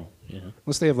true. So,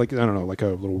 unless they have like a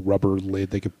little rubber lid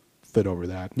they could fit over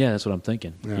that. Yeah, that's what I'm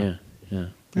thinking. Yeah.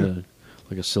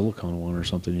 Like a silicone one or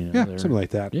something. Something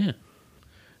like that. Yeah.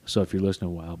 So if you're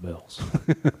listening to Wild Bills.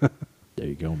 There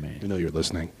you go, man. I know you're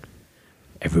listening.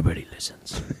 Everybody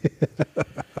listens.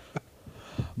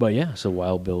 But yeah, so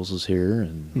Wild Bills is here,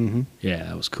 and yeah,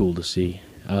 that was cool to see.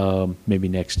 Maybe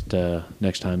next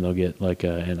time they'll get like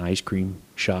an ice cream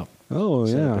shop. Oh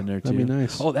yeah, in there too. That'd be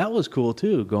nice. Oh, that was cool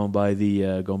too. Going by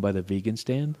the vegan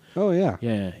stand. Oh yeah,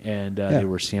 yeah, and they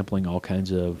were sampling all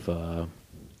kinds of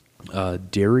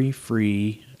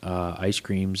dairy-free ice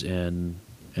creams and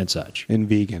such. And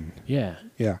vegan. Yeah.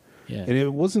 Yeah. And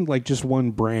it wasn't like just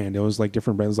one brand. It was like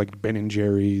different brands, like Ben and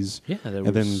Jerry's. Yeah, and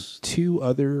then two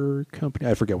other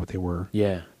companies. I forget what they were.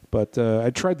 Yeah. But I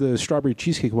tried the strawberry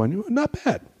cheesecake one. Not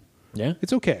bad. Yeah.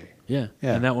 It's okay. Yeah.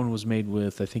 And that one was made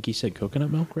with, I think he said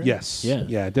coconut milk, right? Yes. Yeah.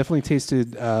 Yeah. It definitely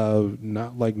tasted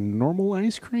not like normal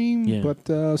ice cream,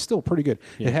 but still pretty good.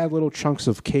 Yeah. It had little chunks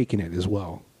of cake in it as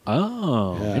well.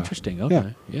 Oh, interesting.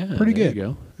 Okay. Yeah. Pretty good. There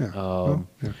you go.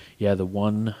 Yeah. The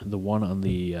one on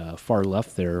the far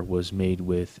left there was made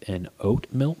with an oat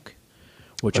milk,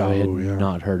 which I had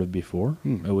not heard of before.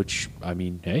 Which, I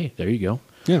mean, hey, there you go.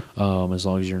 Yeah. As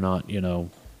long as you're not,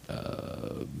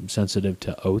 sensitive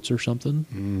to oats or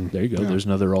something, there you go. There's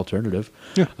another alternative.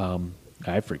 Yeah.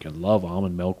 I freaking love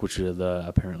almond milk, which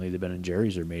apparently the Ben and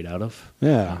Jerry's are made out of.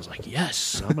 Yeah. I was like,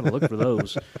 yes, I'm going to look for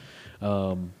those.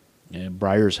 And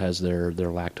Breyers has their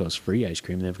lactose-free ice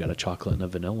cream. They've got a chocolate and a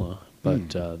vanilla.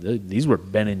 But these were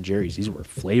Ben and Jerry's. These were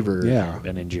flavored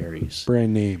Ben and Jerry's.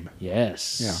 Brand name.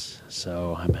 Yes. Yeah.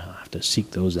 So I have to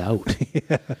seek those out.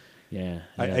 Yeah.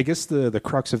 I guess the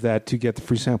crux of that to get the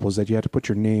free sample is that you have to put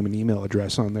your name and email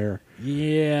address on there.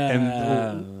 Yeah.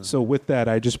 And so with that,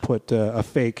 I just put a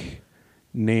fake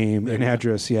name and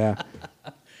address. Yeah.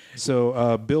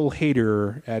 So Bill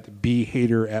Hader at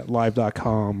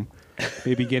bhader@live.com.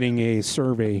 Maybe getting a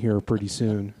survey here pretty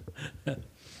soon.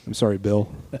 I'm sorry,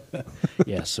 Bill.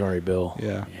 Yeah, sorry, Bill.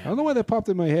 Yeah. I don't know why that popped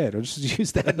in my head. I just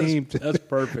used that name. That's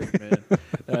perfect, man.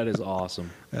 That is awesome.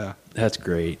 Yeah. That's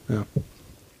great. Yeah.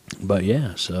 But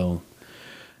yeah, so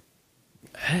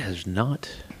there's not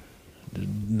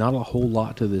a whole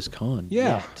lot to this con.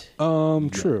 Yeah.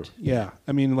 Yet. True. Yeah.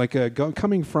 I mean, like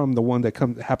coming from the one that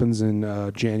happens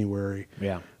in January.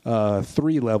 Yeah.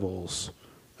 3 levels.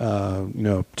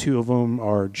 2 of them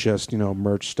are just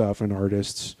merch stuff and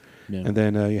artists, and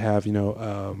then you have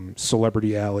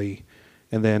Celebrity Alley,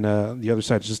 and then the other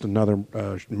side is just another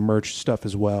merch stuff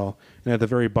as well. And at the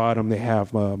very bottom they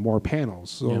have more panels.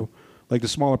 So like the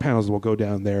smaller panels will go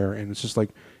down there, and it's just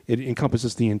like it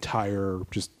encompasses the entire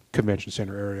just convention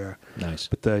center area. Nice.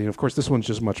 But of course, this one's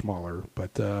just much smaller.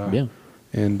 But yeah.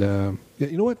 And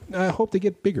you know what? I hope they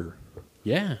get bigger.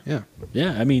 Yeah. Yeah.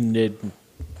 Yeah. I mean,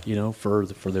 for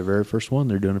their very first one,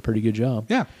 they're doing a pretty good job.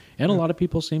 Yeah. And a lot of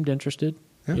people seemed interested.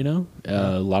 Yeah.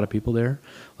 A lot of people there.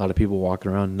 A lot of people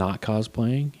walking around not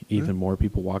cosplaying. Even more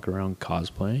people walking around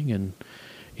cosplaying, and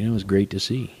it was great to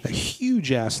see. A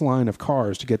huge ass line of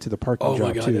cars to get to the parking Oh drop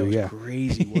my God, too. that was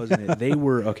crazy, wasn't it? They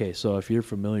were okay. So if you're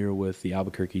familiar with the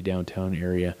Albuquerque downtown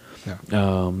area,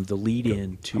 the lead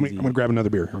in to I'm gonna grab another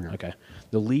beer. Okay,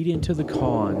 the lead into the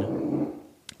con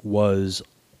was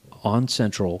on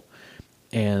Central,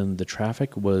 and the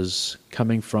traffic was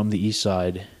coming from the east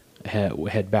side.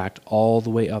 Had backed all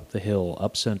the way up the hill,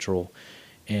 up Central,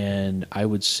 and I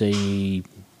would say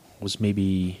was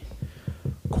maybe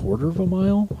quarter of a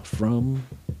mile from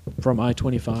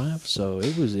I-25. So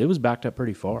it was backed up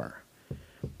pretty far.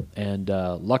 And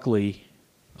luckily,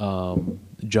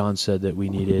 John said that we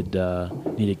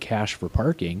needed cash for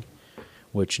parking,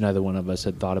 which neither one of us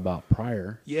had thought about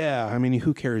prior. Yeah, I mean,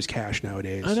 who carries cash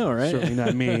nowadays? I know, right? Certainly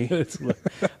not me. It's like,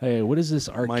 hey, what is this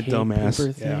arcade My dumbass.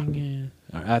 paper thing? Yeah.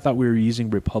 I thought we were using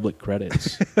Republic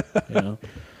credits.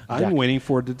 I'm waiting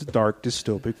for the dark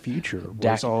dystopic future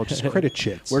where it's all just credit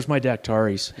chits. Where's my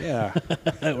Dactaris? Yeah.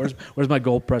 where's my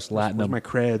gold pressed Latinum? Where's my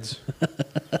creds?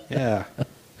 Yeah.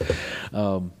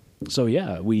 So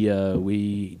yeah,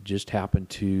 we just happened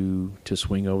to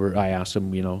swing over. I asked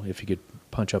him, if he could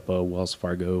punch up a Wells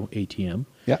Fargo ATM.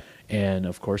 Yeah. And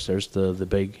of course, there's the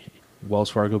big Wells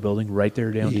Fargo building right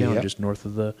there downtown, just north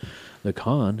of the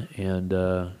con, and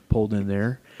pulled in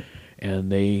there,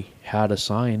 and they had a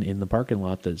sign in the parking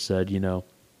lot that said,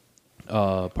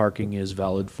 parking is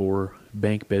valid for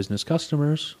bank business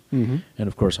customers. Mm-hmm. And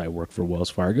of course, I work for Wells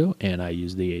Fargo, and I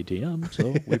use the ATM,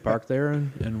 so we parked there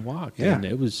and walked. Yeah. And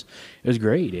it was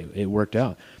great. It worked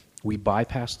out. We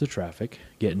bypassed the traffic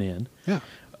getting in. Yeah.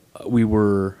 We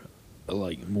were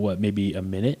maybe a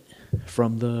minute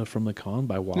from the con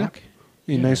by walk.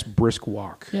 A nice brisk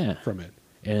walk from it.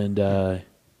 And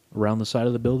around the side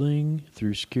of the building,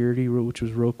 through security, which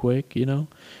was real quick,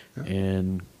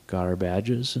 and got our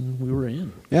badges, and we were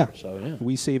in. Yeah. So, yeah.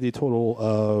 We saved a total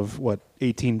of,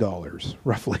 $18,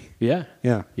 roughly. Yeah.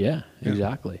 Yeah. Yeah,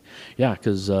 exactly. Yeah,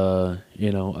 because,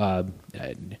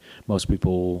 most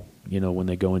people, when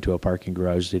they go into a parking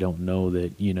garage, they don't know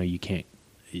that, you can't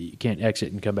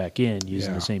exit and come back in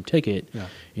using the same ticket. Yeah.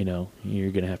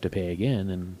 You're going to have to pay again,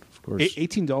 and of course,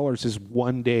 $18 is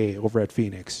one day over at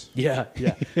Phoenix. Yeah,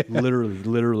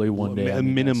 literally one day. A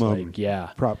minimum.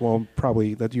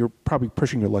 Probably that you're probably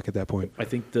pushing your luck at that point. I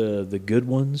think the good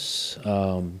ones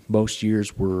most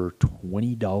years were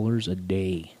 $20 a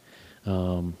day.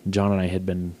 John and I had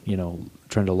been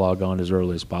trying to log on as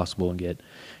early as possible and get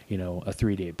a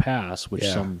 3-day pass, which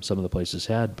some of the places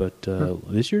had, but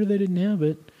this year they didn't have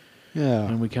it. Yeah,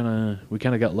 and we kind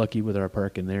of got lucky with our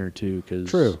parking there too.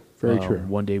 Cause, very true.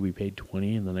 One day we paid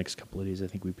 $20, and the next couple of days I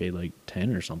think we paid like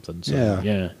 $10 or something.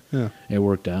 So it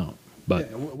worked out. But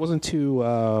it wasn't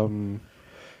too.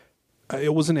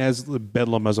 It wasn't as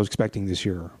bedlam as I was expecting this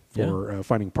year for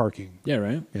finding parking. Yeah,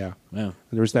 right? Yeah. Yeah.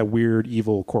 There was that weird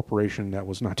evil corporation that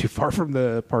was not too far from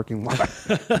the parking lot.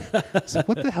 So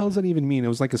what the hell does that even mean? It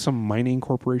was like some mining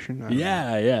corporation?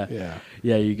 Yeah.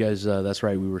 Yeah, you guys, that's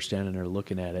right. We were standing there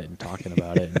looking at it and talking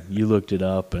about it. And you looked it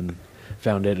up and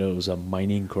found out it was a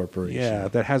mining corporation. Yeah,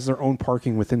 that has their own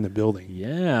parking within the building.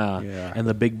 Yeah. And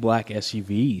the big black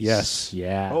SUVs. Yes.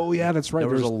 Yeah. Oh, yeah, that's right. There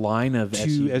was a line of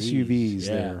two SUVs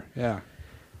there. Yeah.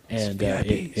 And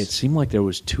it seemed like there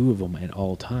was two of them at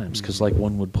all times, because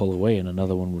one would pull away and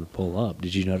another one would pull up.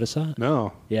 Did you notice that?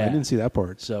 No. Yeah. I didn't see that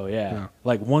part. So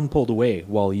like one pulled away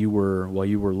while you were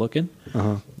looking,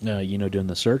 doing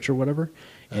the search or whatever,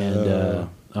 and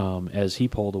as he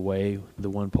pulled away, the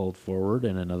one pulled forward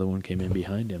and another one came in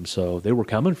behind him. So they were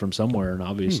coming from somewhere, and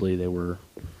obviously they were,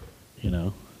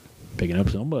 picking up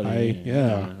somebody,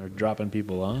 or dropping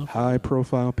people off. High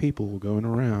profile people going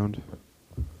around.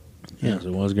 Yeah,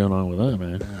 so what's going on with that,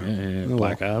 man? Yeah.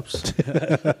 Black Ops.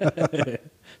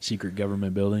 Secret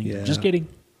government building. Yeah. Just kidding.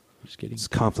 It's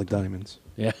conflict diamonds.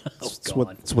 Yeah. It's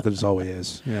what it always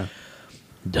is. Yeah.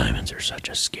 Diamonds are such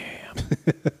a scam.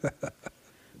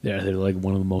 They're like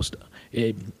one of the most...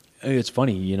 It's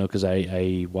funny, because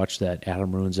I watched that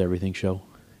Adam Ruins Everything show.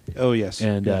 Oh, yes.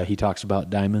 And he talks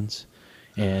about diamonds.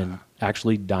 And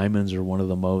actually, diamonds are one of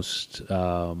the most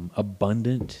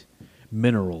abundant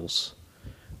minerals,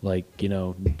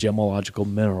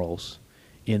 gemological minerals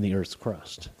in the Earth's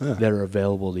crust that are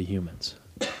available to humans.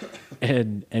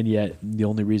 And yet the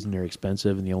only reason they're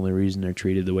expensive and the only reason they're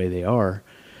treated the way they are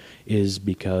is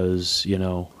because,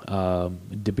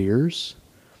 De Beers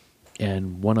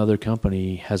and one other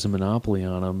company has a monopoly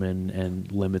on them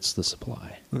and limits the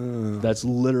supply. That's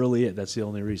literally it. That's the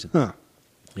only reason. Huh.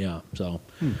 Yeah, so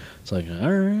it's like, all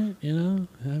right, you know.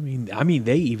 I mean,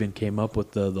 they even came up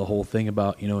with the whole thing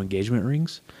about, you know, engagement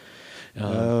rings.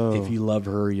 If you love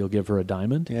her, you'll give her a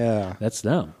diamond. Yeah, that's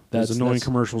them. Those annoying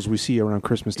commercials we see around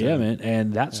Christmas time. Yeah, man,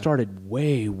 and that started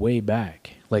way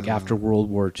back, like after World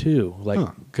War II. Like,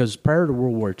 because prior to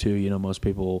World War II, you know, most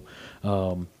people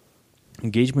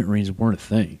engagement rings weren't a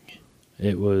thing.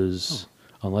 It was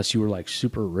unless you were like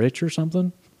super rich or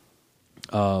something.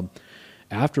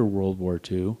 After World War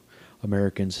II,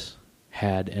 Americans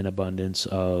had an abundance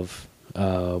of,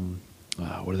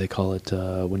 what do they call it,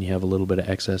 when you have a little bit of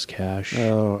excess cash?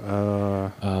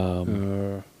 Oh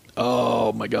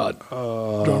my God!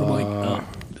 Drawing a blank.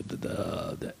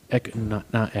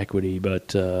 Not equity,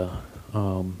 but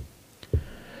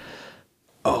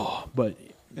but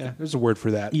yeah, there's a word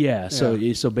for that. Yeah, so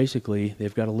basically,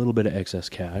 they've got a little bit of excess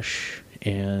cash,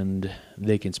 and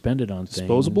they can spend it on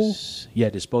disposable? Things. Yeah,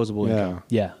 disposable income.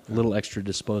 Yeah, a little extra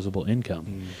disposable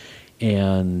income.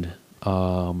 And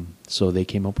so they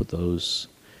came up with those,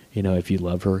 you know, if you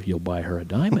love her, you'll buy her a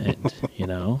diamond, you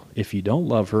know. If you don't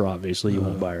love her, obviously, you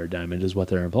won't buy her a diamond, is what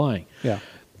they're implying. Yeah.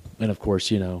 And, of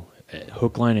course, you know,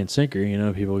 hook, line, and sinker, you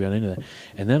know, people got into that.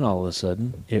 And then all of a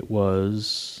sudden, it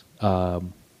was...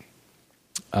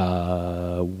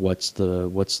 what's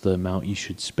the amount you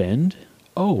should spend?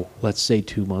 Oh, let's say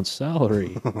 2 months'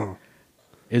 salary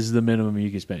is the minimum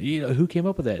you can spend. You know, who came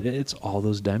up with that? It's all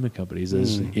those diamond companies.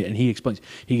 And he explains,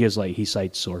 he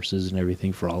cites sources and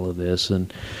everything for all of this.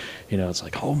 And, you know, it's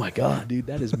like, oh my God, dude,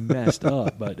 that is messed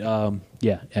up. But,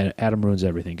 yeah, Adam Ruins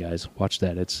Everything, guys. Watch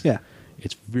that. It's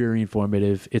very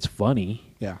informative. It's funny.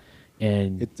 Yeah.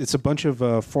 And it's a bunch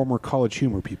of former College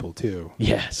Humor people too.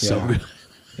 Yeah. So good.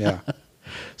 Yeah.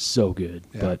 So good.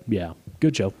 Yeah. But yeah,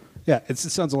 good show. Yeah, it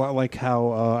sounds a lot like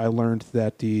how I learned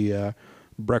that the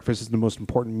breakfast is the most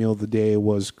important meal of the day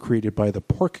was created by the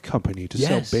pork company to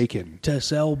sell bacon. To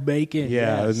sell bacon.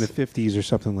 Yeah, in the 50s or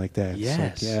something like that.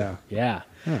 Yes. Like, yeah.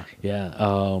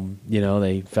 You know,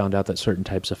 they found out that certain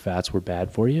types of fats were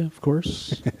bad for you, of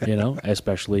course. You know,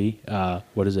 especially,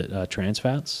 trans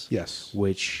fats? Yes.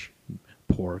 Which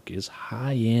pork is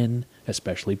high in,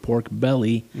 especially pork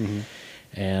belly. Mm-hmm.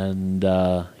 And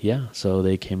so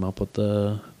they came up with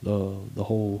the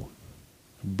whole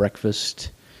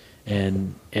breakfast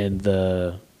and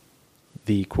the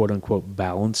quote unquote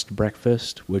balanced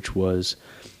breakfast, which was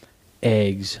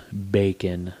eggs,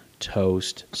 bacon,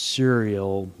 toast,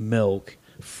 cereal, milk,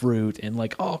 fruit, and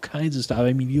like all kinds of stuff.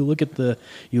 I mean, you look at the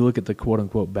quote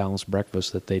unquote balanced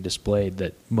breakfast that they displayed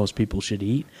that most people should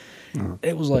eat.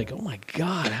 It was like, oh my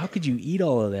God, how could you eat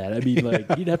all of that? I mean, like,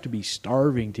 you'd have to be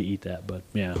starving to eat that, but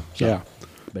yeah.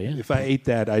 But yeah. If I ate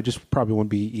that, I just probably wouldn't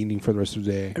be eating for the rest of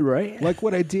the day. Right? Like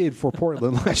what I did for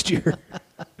Portland last year.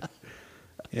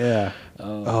 Yeah.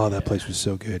 Oh, that place was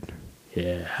so good.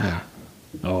 Yeah.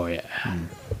 Oh, yeah.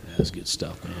 That's good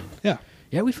stuff, man. Yeah.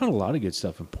 Yeah, we found a lot of good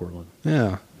stuff in Portland.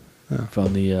 Yeah.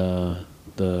 Found the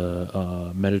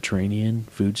Mediterranean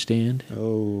food stand.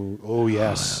 Oh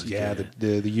yes,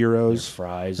 the gyros,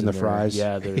 fries, and the fries.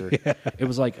 Yeah, it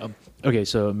was like okay.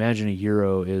 So imagine a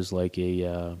gyro is like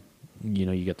a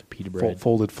you got the pita bread,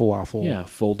 folded falafel. Yeah,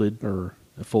 folded or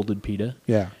a folded pita.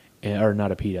 Yeah, or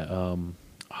not a pita.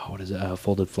 What is it?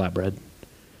 Folded flatbread.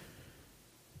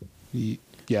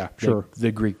 Yeah, sure.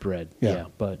 The Greek bread. Yeah,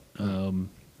 but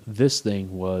this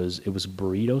thing was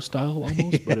burrito style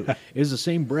almost, but it was the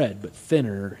same bread but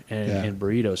thinner and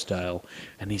burrito style.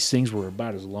 And these things were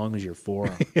about as long as your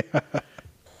forearm. But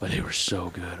they were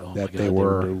so good. Oh my God, they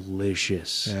were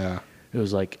delicious. Yeah, it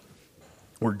was like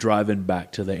we're driving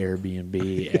back to the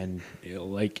Airbnb and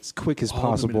like as quick as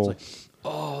possible. Like,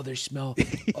 oh, they smell.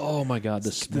 Oh my God,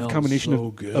 the smell. The combination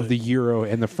so good. of the gyro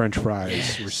and the French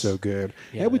fries were so good.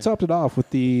 Yeah, we topped it off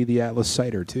with the Atlas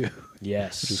cider too.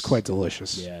 Yes. Which is quite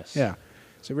delicious. Yes. Yeah.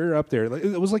 So we were up there.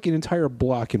 It was like an entire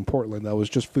block in Portland that was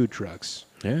just food trucks.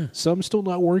 Yeah. Some still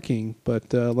not working,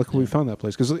 but luckily we found that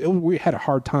place because we had a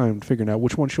hard time figuring out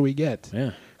which one should we get.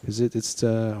 Yeah. Because it's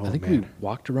I think we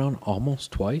walked around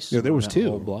almost twice. Yeah, there was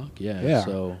two. Whole block. Yeah. Yeah.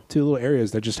 So 2 little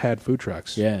areas that just had food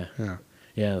trucks. Yeah. Yeah.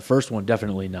 Yeah. The first one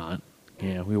definitely not.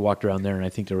 Yeah. We walked around there and I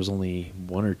think there was only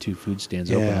 1 or 2 food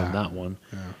stands open on that one.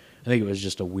 Yeah. I think it was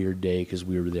just a weird day because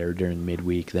we were there during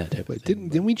midweek, that type of thing.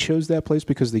 Didn't we chose that place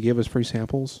because they gave us free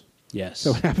samples? Yes.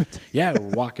 So what happened? Yeah, we're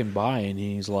walking by and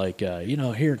he's like,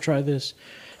 here, try this,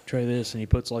 and he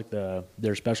puts like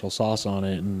their special sauce on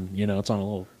it, and it's on a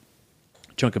little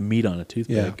chunk of meat on a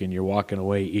toothpick, and you're walking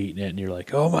away eating it, and you're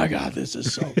like, oh my God, this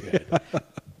is so good.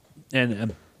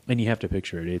 and you have to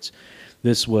picture it.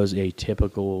 This was a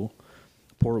typical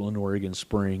Portland, Oregon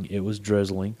spring. It was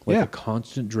drizzling, like a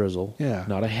constant drizzle. Yeah.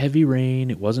 Not a heavy rain.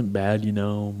 It wasn't bad,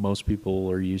 Most people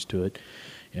are used to it.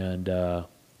 And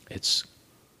it's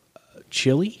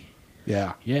chilly.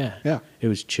 Yeah. Yeah. Yeah. It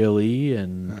was chilly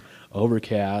and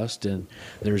overcast, and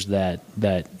there's that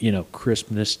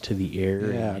crispness to the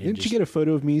air. Yeah. Didn't you get a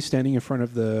photo of me standing in front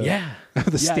of the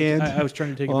the stand? I was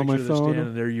trying to take a picture of the stand,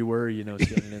 and there you were,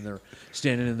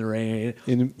 standing in the rain.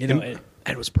 And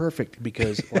it was perfect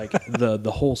because like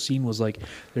the whole scene was like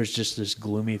there's just this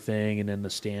gloomy thing, and then the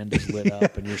stand is lit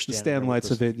up, and you're standing the stand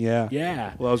lights of it. Yeah.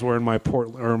 Yeah. Well, I was wearing my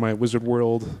my Wizard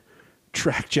World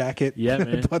track jacket. Yeah,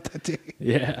 man. I bought that day.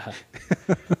 Yeah.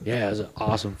 Yeah, it was an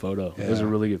awesome photo. Yeah. It was a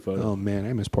really good photo. Oh man,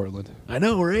 I miss Portland. I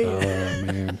know, right? Oh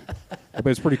man. But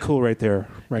it's pretty cool right there,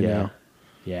 now.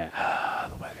 Yeah.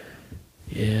 The weather.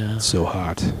 Yeah. It's so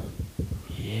hot.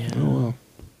 Yeah. Oh well.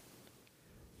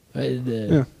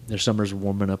 Their summers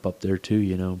warming up there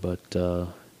too, but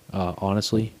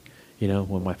honestly,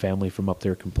 when my family from up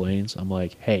there complains, I'm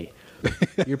like, hey,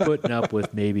 you're putting up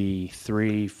with maybe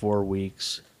 3-4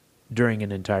 weeks during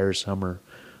an entire summer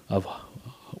of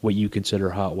what you consider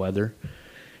hot weather,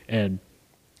 and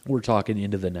we're talking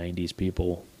into the 90s,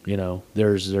 people.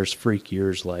 There's freak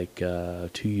years like 2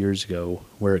 years ago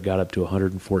where it got up to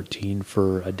 114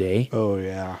 for a day. Oh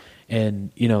yeah.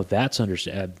 And, that's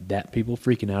understand that people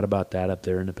freaking out about that up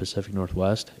there in the Pacific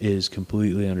Northwest is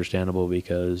completely understandable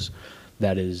because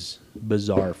that is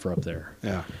bizarre for up there.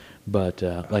 Yeah. But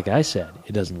like I said,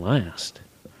 it doesn't last.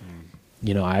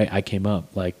 I came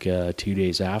up like 2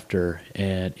 days after,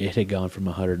 and it had gone from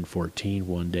 114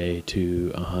 one day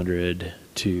to 100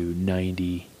 to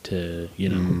 90 to,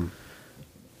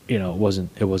 it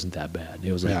wasn't that bad.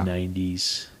 It was like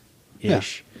 90s.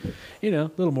 Ish. A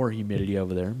little more humidity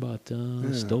over there, but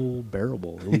still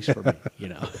bearable, at least for me,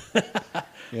 Yeah.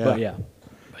 But yeah.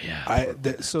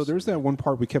 So there's that one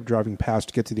part we kept driving past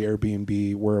to get to the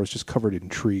Airbnb where it was just covered in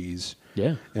trees.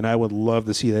 Yeah. And I would love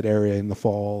to see that area in the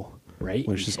fall. Right.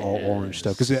 When it's just all orange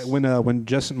stuff. Because when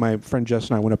my friend Jess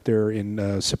and I went up there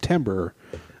in September,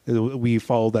 we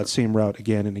followed that same route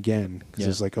again and again. Because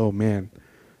it's like, oh man.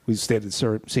 We stayed at the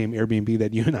same Airbnb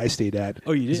that you and I stayed at.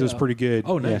 Oh, you did? It was pretty good.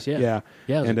 Oh, nice, yeah.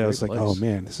 And I was like, oh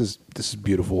man, this is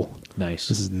beautiful. Nice.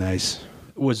 This is nice.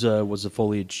 Was the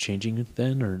foliage changing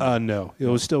then, or no? It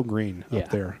was still green up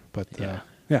there, but yeah.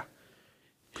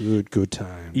 Good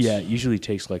times. Yeah, it usually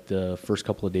takes like the first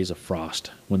couple of days of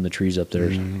frost when the trees up there.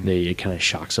 It kind of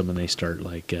shocks them, and they start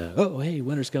like, oh hey,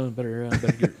 winter's coming.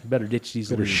 Better ditch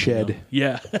these. Better shed.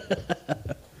 Yeah.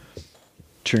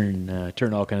 Turn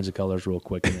all kinds of colors real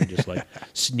quick, and then just like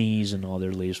sneeze and all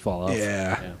their leaves fall off.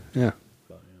 Yeah.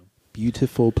 But,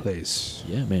 beautiful place.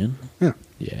 Yeah, man.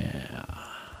 Yeah.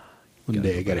 One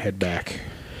day I gotta head back.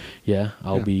 Yeah,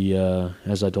 I'll be,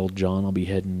 as I told John, I'll be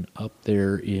heading up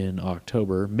there in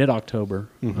mid-October,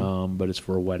 but it's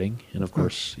for a wedding. And, of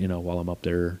course, while I'm up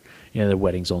there, the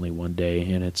wedding's only one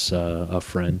day, and it's a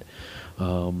friend.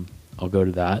 I'll go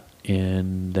to that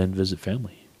and then visit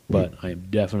family. But I'm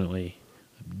definitely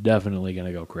going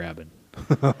to go crabbing.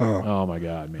 Oh, my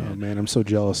God, man. Oh, man, I'm so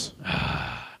jealous.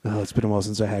 It's been a while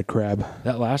since I had crab.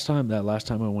 That last time I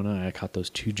went on, I caught those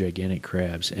 2 gigantic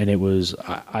crabs, and it was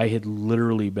I had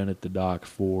literally been at the dock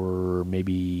for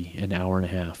maybe an hour and a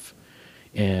half,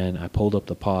 and I pulled up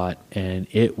the pot, and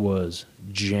it was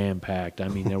jam packed. I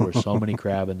mean, there were so many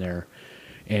crab in there,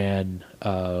 and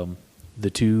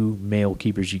the 2 male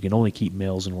keepers, you can only keep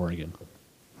males in Oregon,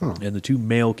 and the 2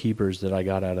 male keepers that I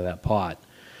got out of that pot,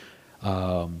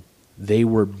 they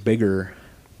were bigger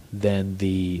than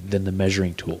the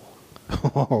measuring tool.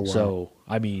 Oh, wow. So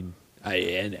I mean,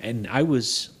 I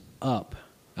was up.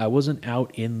 I wasn't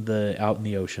out in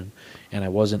the ocean, and I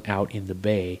wasn't out in the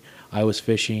bay. I was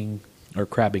fishing or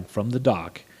crabbing from the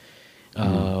dock,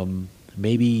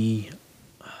 maybe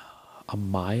a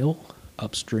mile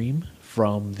upstream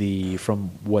from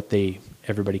what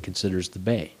everybody considers the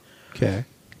bay. Okay.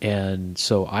 And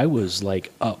so I was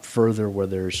like up further where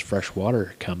there's fresh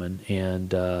water coming,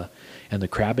 and the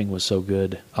crabbing was so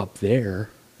good up there.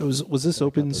 Was this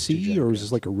open sea, or was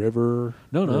this like a river?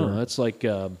 No. That's like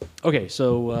okay.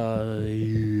 So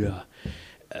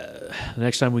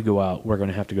next time we go out, we're going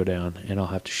to have to go down, and I'll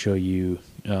have to show you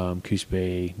Coos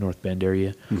Bay, North Bend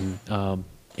area.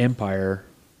 Empire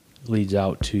leads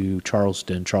out to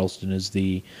Charleston. Charleston is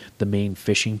the main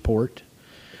fishing port.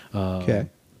 Okay.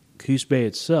 Coos Bay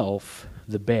itself,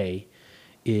 the bay,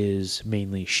 is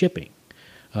mainly shipping.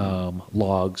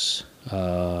 Logs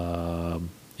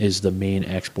is the main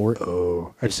export.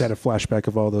 Oh, I just had a flashback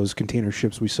of all those container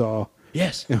ships we saw.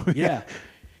 Yes. Yeah.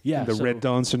 Yeah, the Red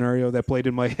Dawn scenario that played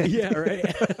in my head. Yeah,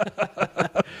 right.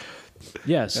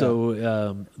 Yeah,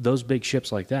 so those big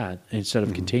ships like that, instead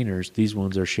of containers, these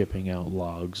ones are shipping out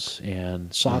logs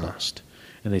and sawdust.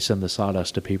 And they send the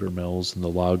sawdust to paper mills and the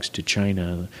logs to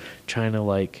China. China,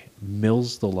 like,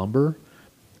 mills the lumber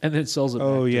and then sells it back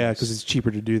Oh, to yeah, us. because it's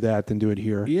cheaper to do that than do it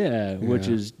here. Yeah, which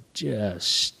is just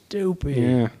stupid.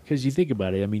 Yeah. Because you think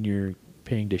about it, I mean, you're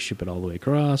paying to ship it all the way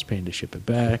across, paying to ship it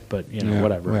back, but, you know,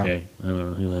 whatever. Yeah. Okay, I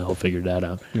don't know. I'll figure that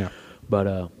out. Yeah.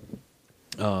 But,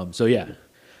 so, yeah.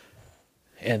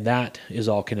 And that is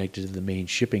all connected to the main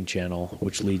shipping channel,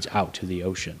 which leads out to the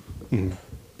ocean. Mm-hmm.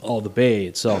 All the bay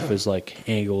itself is like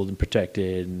angled and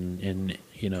protected, and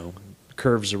you know,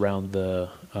 curves around the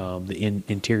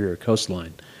interior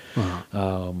coastline.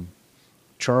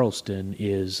 Charleston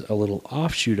is a little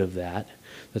offshoot of that.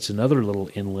 That's another little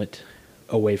inlet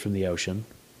away from the ocean,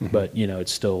 but you know,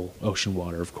 it's still ocean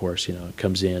water. Of course, you know, it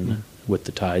comes in with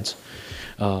the tides,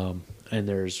 and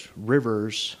there's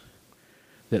rivers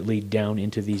that lead down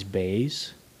into these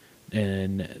bays.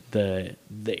 And the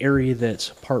area that's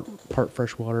part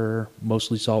freshwater,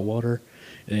 mostly saltwater,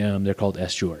 they're called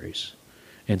estuaries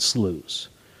and sloughs.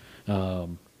 So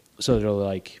they're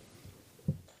like,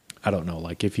 I don't know,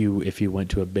 like if you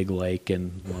went to a big lake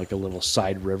and like a little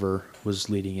side river was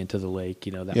leading into the lake,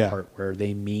 you know, that part where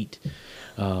they meet,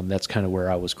 that's kind of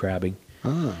where I was crabbing.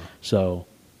 Oh. So,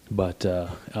 but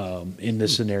in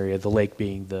this scenario, the lake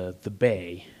being the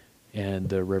bay and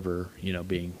the river, you know,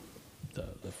 being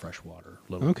the freshwater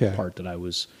little part that I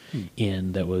was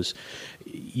in, that was,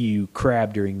 you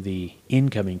crab during the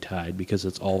incoming tide because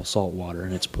it's all salt water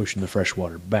and it's pushing the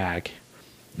freshwater back,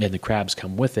 and the crabs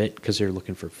come with it because they're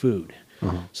looking for food.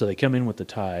 So they come in with the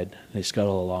tide, they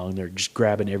scuttle along, they're just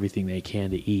grabbing everything they can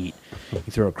to eat. You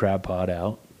throw a crab pot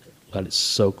out, let it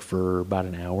soak for about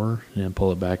an hour, and then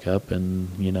pull it back up, and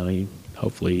you know,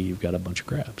 hopefully you've got a bunch of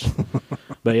crabs.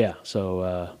 But yeah,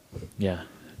 so yeah.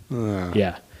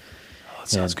 That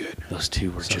sounds good. Those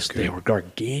two were they were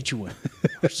gargantuan.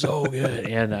 They're so good.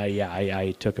 And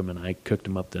I took them and I cooked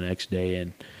them up the next day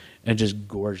and just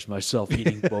gorged myself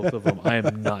eating both of them. I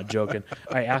am not joking.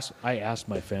 I asked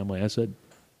my family, I said,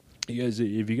 you guys,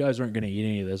 if you guys aren't going to eat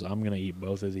any of this, I'm going to eat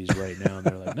both of these right now. And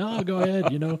they're like, no, go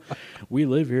ahead. You know, we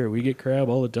live here. We get crab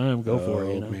all the time. Go for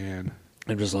it. You know? Man.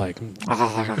 I'm just like,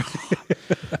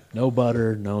 no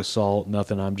butter, no salt,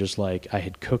 nothing. I'm just like, I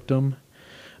had cooked them.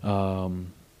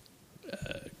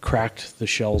 Cracked the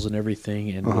shells and everything,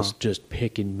 and was just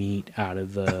picking meat out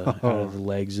of the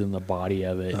legs and the body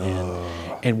of it,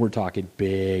 and we're talking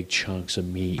big chunks of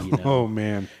meat, you know. Oh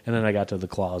man! And then I got to the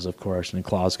claws, of course, and the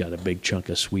claws got a big chunk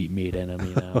of sweet meat in them,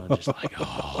 you know, and just like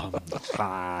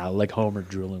like Homer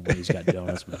drooling when he's got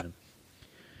donuts, man.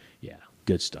 Yeah,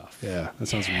 good stuff. Yeah, that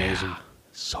sounds amazing.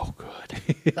 So good.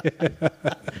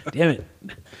 Damn it!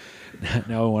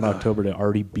 Now I want October to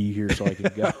already be here so I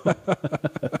can go.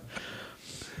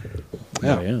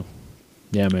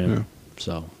 Yeah, man. Yeah.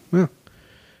 So, what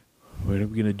are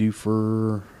we gonna do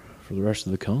for the rest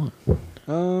of the con?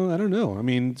 I don't know. I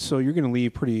mean, so you're gonna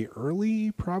leave pretty early,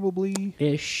 probably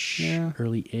ish. Yeah,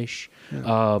 early-ish.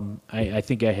 Yeah. I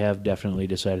think I have definitely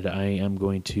decided I am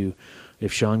going to.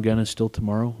 If Sean Gunn is still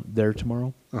there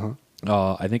tomorrow,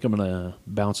 I think I'm gonna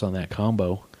bounce on that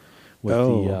combo with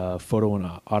the photo and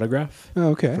autograph. Oh,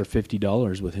 okay. For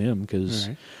 $50 with him, because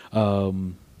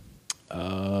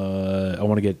I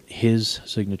want to get his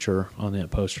signature on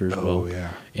that poster as well.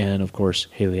 Yeah. And of course,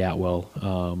 Hayley Atwell.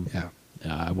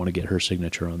 I want to get her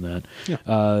signature on that.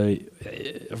 Yeah.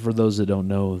 For those that don't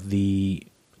know, the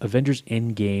Avengers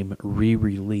Endgame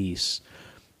re-release,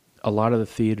 a lot of the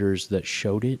theaters that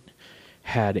showed it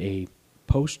had a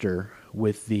poster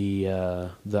with the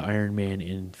Iron Man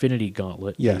Infinity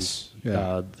Gauntlet. Yes.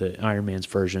 The Iron Man's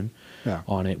version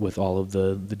on it with all of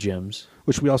the gems.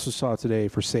 Which we also saw today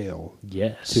for sale.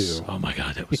 Yes. Too. Oh my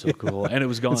God, that was so cool. And it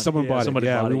was gone. And someone bought it.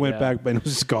 Yeah, we went back, but it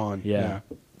was gone. Yeah.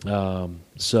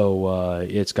 So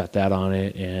it's got that on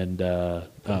it, and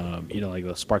you know, like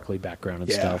the sparkly background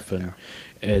and stuff, and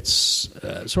it's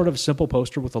sort of a simple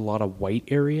poster with a lot of white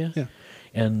area. Yeah.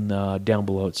 And down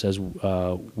below it says,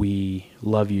 "We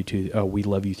love you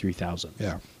 3000."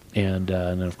 Yeah. And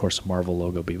then of course the Marvel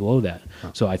logo below that.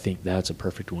 So I think that's a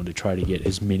perfect one to try to get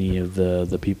as many of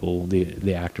the people,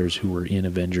 the actors who were in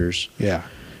Avengers. Yeah.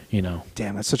 You know.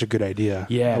 Damn, that's such a good idea.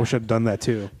 Yeah. I wish I'd done that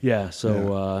too. Yeah.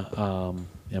 So I'm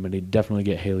going to definitely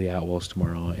get Hayley Atwell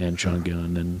tomorrow and Sean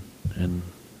Gunn and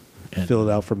fill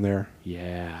it out from there.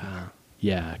 Yeah.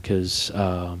 Yeah. Because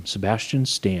Sebastian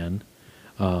Stan,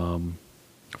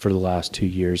 for the last 2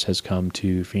 years, has come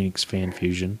to Phoenix Fan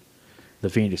Fusion, the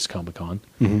Phoenix Comic Con.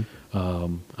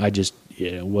 Mm-hmm.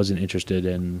 wasn't interested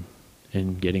in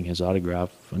getting his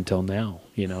autograph until now.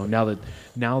 Now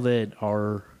that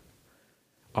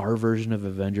our version of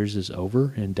Avengers is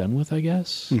over and done with, I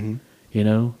guess.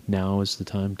 Mm-hmm. Now is the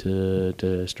time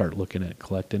to start looking at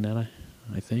collecting it.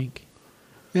 I think.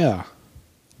 Yeah.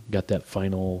 Got that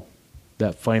final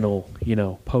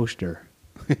poster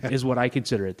is what I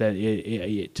consider it. That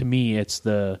it to me it's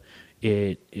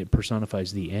it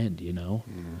personifies the end,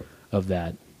 of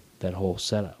that whole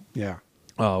setup. Yeah.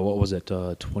 What was it?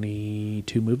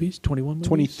 22 movies? 21 movies?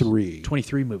 23.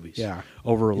 23 movies. Yeah.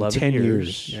 Over 11 10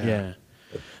 years. Yeah.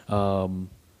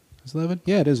 Is 11?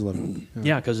 Yeah, it is 11.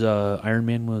 Yeah, because Iron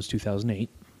Man was 2008.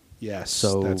 Yes,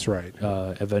 so that's right.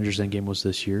 Avengers Endgame was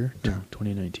this year,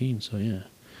 2019. So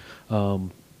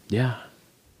yeah,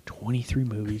 23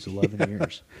 movies, 11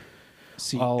 years.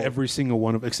 See every single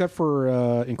one of, except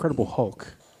for Incredible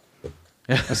Hulk.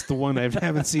 That's the one I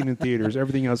haven't seen in theaters.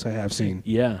 Everything else I have seen.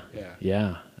 Yeah.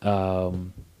 I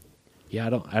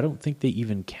don't think they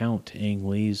even count Ang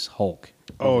Lee's Hulk.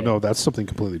 Oh no, that's something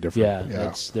completely different.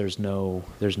 Yeah. There's no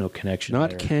connection. Not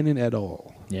there. canon at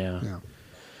all.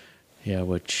 Yeah,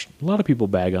 which a lot of people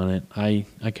bag on it. I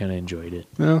kind of enjoyed it.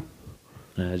 Yeah.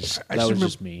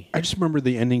 Just me. I just remember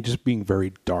the ending just being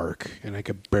very dark, and I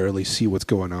could barely see what's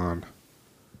going on.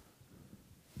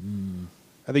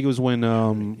 I think it was when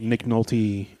Nick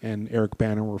Nolte and Eric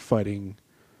Banner were fighting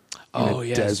in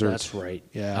a desert. That's right.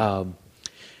 Yeah.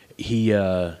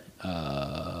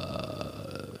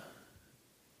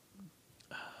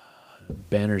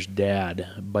 Banner's dad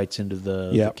bites into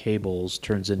the cables,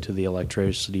 turns into the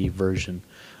electricity version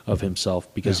of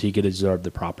himself because he could absorb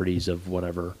the properties of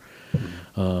whatever.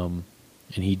 And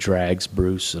he drags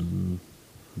Bruce, and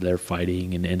they're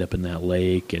fighting and end up in that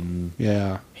lake, and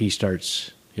he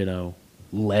starts,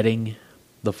 letting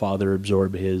the father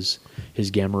absorb his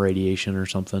gamma radiation or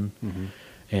something,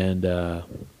 and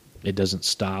it doesn't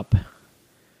stop.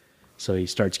 So he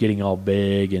starts getting all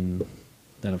big, and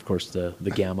then of course the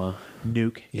gamma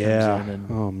nuke comes in.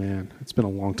 And, oh man, it's been a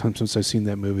long time since I've seen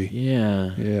that movie.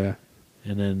 Yeah.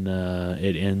 And then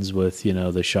it ends with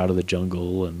the shot of the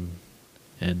jungle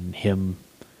and him.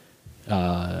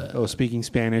 Speaking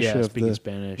Spanish.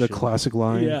 Spanish. The classic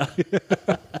line. Yeah.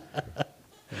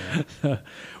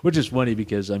 Which is funny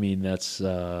because that's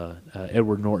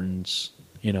Edward Norton's.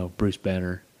 Bruce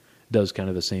Banner does kind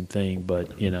of the same thing,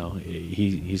 but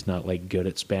he's not like good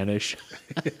at Spanish.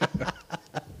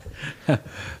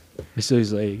 So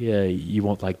he's like, "Yeah, you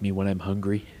won't like me when I'm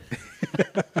hungry."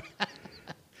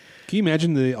 Can you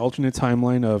imagine the alternate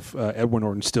timeline of Edward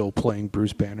Norton still playing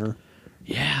Bruce Banner?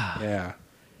 Yeah.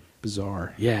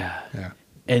 Bizarre. Yeah.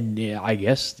 And I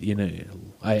guess,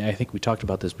 I think we talked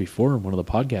about this before in one of the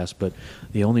podcasts, but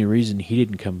the only reason he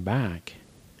didn't come back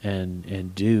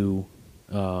and do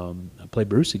play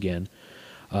Bruce again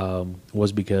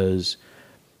was because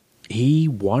he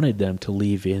wanted them to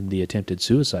leave in the attempted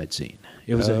suicide scene.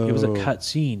 It was a cut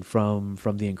scene from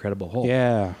The Incredible Hulk.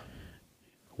 Yeah.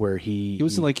 Where he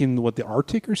was like in the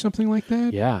Arctic or something like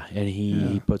that. Yeah, and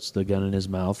he puts the gun in his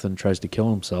mouth and tries to kill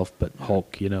himself, but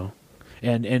Hulk,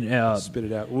 and spit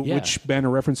it out. Which Banner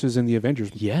references in the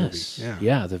Avengers movie.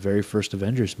 Yeah, the very first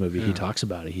Avengers movie. He talks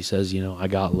about it. He says, I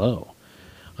got low.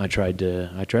 I tried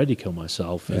to kill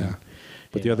myself.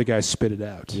 But the other guy spit it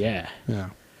out. Yeah.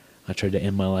 I tried to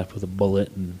end my life with a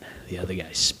bullet, and the other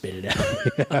guy spit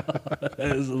it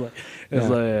out.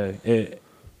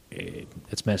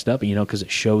 It's messed up, because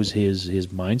it shows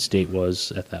his mind state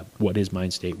was at that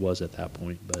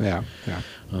point. But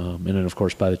and then of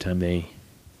course by the time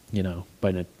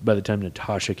by the time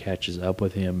Natasha catches up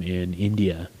with him in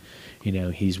India,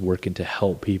 he's working to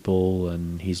help people,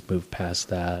 and he's moved past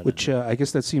that. Which I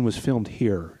guess that scene was filmed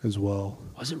here as well.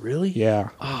 Was it really?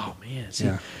 Yeah. Oh man,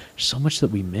 there's so much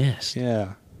that we missed.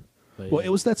 Yeah. But, it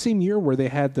was that same year where they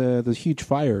had the huge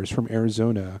fires from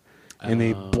Arizona. And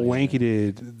they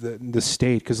blanketed the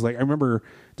state because, I remember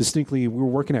distinctly, we were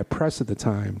working at press at the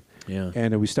time,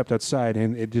 and we stepped outside,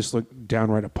 and it just looked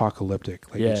downright apocalyptic,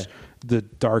 it's the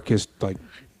darkest,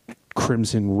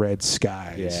 crimson red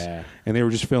skies, and they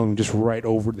were just filming just right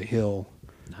over the hill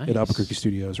at Albuquerque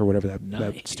Studios or whatever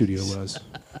that studio was.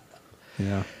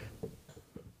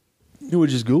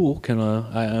 Which is cool.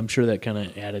 I'm sure that kind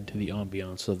of added to the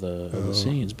ambiance of the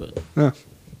scenes, but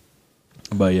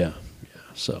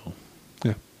so.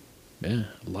 Yeah,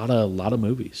 a lot of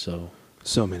movies.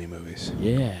 So many movies.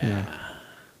 Yeah.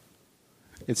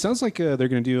 It sounds like they're going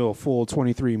to do a full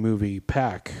 23 movie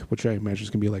pack, which I imagine is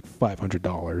going to be like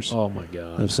 $500. Oh my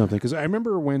god, of something. Because I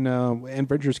remember when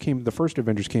the first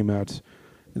Avengers came out,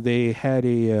 they had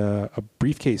a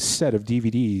briefcase set of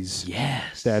DVDs.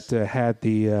 Yes, that had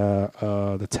the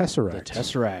Tesseract. The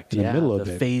Tesseract, in the middle of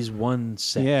the it. Phase 1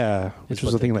 set. Yeah, which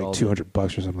was I think like $200 or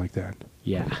something like that.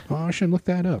 Yeah. Oh, I should look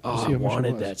that up. Oh, See I how much it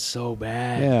wanted was. that so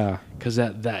bad. Yeah, because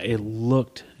that it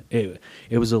looked it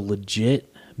was a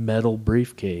legit metal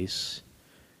briefcase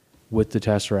with the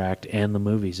Tesseract and the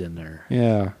movies in there.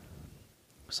 Yeah.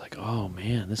 It's like, oh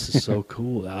man, this is so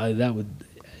cool. That would,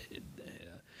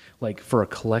 like, for a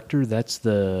collector, that's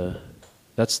the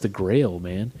grail,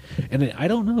 man. And I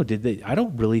don't know, did they? I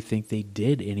don't really think they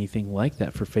did anything like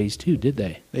that for Phase 2, did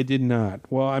they? They did not.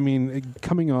 Well, I mean,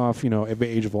 coming off, of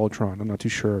Age of Ultron, I'm not too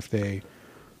sure if they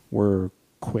were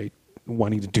quite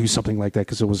wanting to do something like that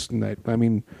because it was. I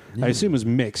mean, I assume it was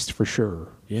mixed for sure.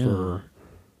 Yeah. For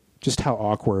just how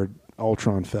awkward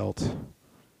Ultron felt.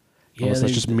 Yeah, Unless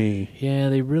that's just me. Yeah,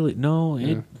 they really no.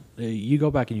 Yeah. You go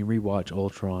back and you rewatch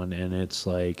Ultron, and it's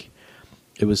like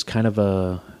it was kind of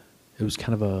a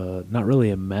not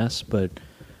really a mess, but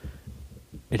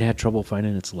it had trouble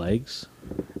finding its legs.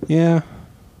 Yeah.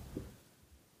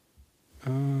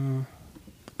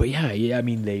 But yeah. I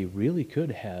mean, they really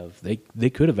could have. They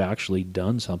could have actually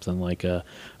done something like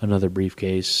another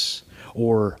briefcase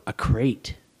or a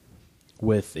crate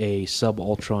with a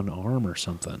sub-Ultron arm or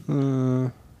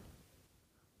something.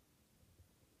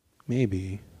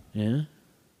 Maybe. Yeah.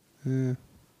 I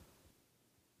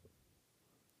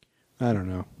don't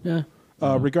know. Yeah.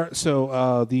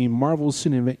 The Marvel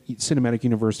Cinematic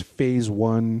Universe Phase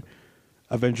 1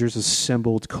 Avengers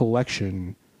Assembled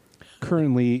Collection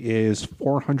currently is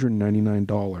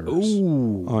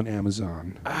 $499 on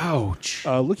Amazon. Ouch.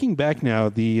 Looking back now,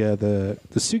 the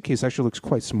suitcase actually looks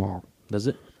quite small. Does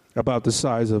it? About the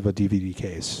size of a DVD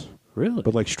case. Really?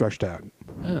 But like stretched out.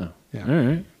 Oh. Yeah. All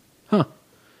right. Huh.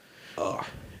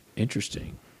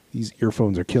 Interesting. These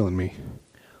earphones are killing me.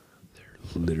 They're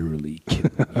literally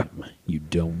killing him. You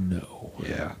don't know.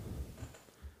 Yeah.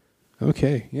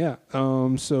 Okay. Yeah.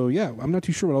 So yeah, I'm not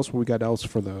too sure what else we got else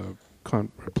for the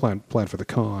plan for the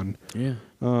con. Yeah.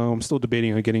 I'm still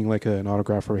debating on getting like an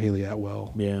autograph for Hayley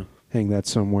Atwell. Yeah. Hang that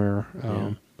somewhere.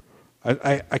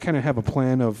 I kind of have a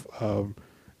plan of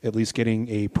at least getting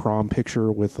a prom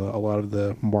picture with a lot of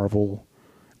the Marvel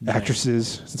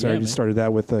actresses. Since I already started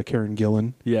that with Karen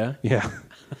Gillan. Yeah. Yeah.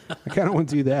 I kind of want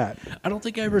to do that. I don't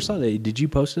think I ever saw that. Did you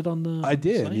post it on the? I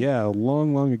did. site? Yeah,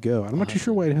 long ago. I'm not too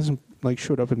sure why it hasn't like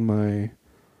showed up in my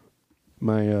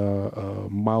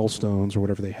milestones or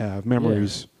whatever they have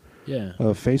memories. Yeah.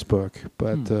 Of Facebook,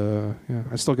 but yeah,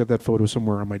 I still got that photo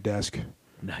somewhere on my desk.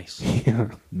 Nice. Yeah.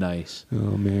 Nice. Oh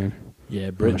man. Yeah,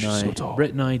 Britt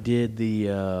and I did the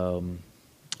John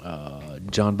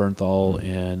Bernthal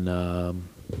and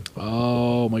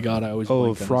oh my God, I always blank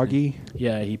on his Froggy. name.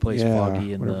 Yeah, he plays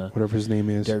Froggy in whatever his name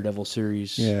is. Daredevil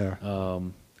series. Yeah.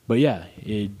 But yeah,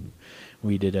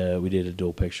 we did a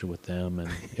dual picture with them,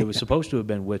 and it was supposed to have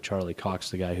been with Charlie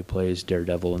Cox, the guy who plays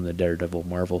Daredevil in the Daredevil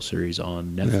Marvel series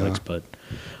on Netflix, but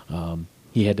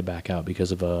he had to back out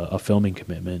because of a filming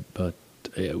commitment. But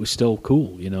it was still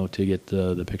cool, to get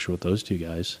the picture with those two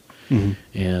guys. Mm-hmm.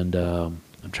 And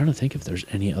I'm trying to think if there's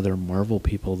any other Marvel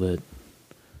people that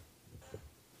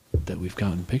we've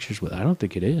gotten pictures with. I don't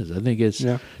think it is. I think it's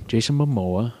Jason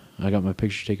Momoa. I got my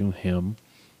picture taken with him.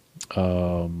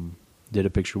 Did a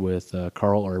picture with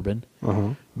Carl Urban.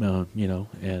 And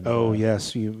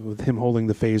yes, with him holding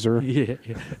the phaser. Yeah.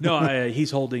 No,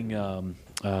 he's holding.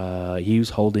 He was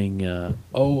holding. God,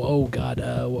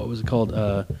 what was it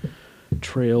called?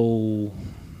 Trail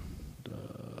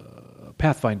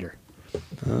Pathfinder.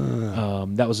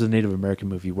 That was a Native American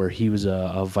movie where he was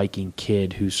a Viking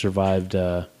kid who survived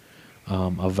a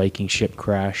Viking ship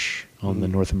crash on the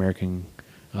North American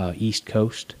East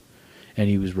Coast, and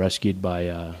he was rescued by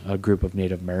a group of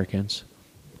Native Americans,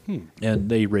 and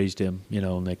they raised him,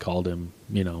 and they called him,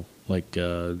 like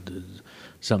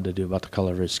something to do about the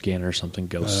color of his skin or something,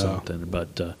 ghost something.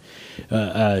 But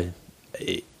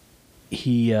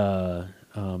he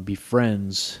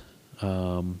befriends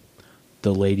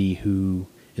the lady who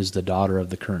is the daughter of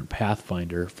the current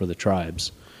Pathfinder for the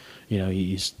tribes.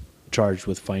 He's charged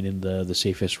with finding the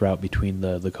safest route between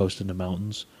the coast and the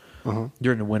mountains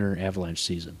during the winter avalanche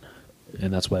season,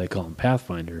 and that's why they call him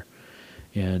Pathfinder.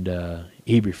 And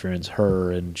he befriends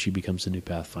her, and she becomes the new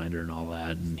Pathfinder and all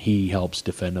that, and he helps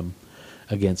defend them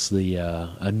against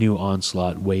a new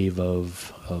onslaught wave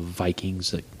of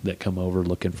Vikings that come over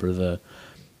looking for the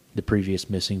previous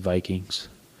missing Vikings.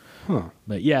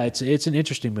 But yeah, it's an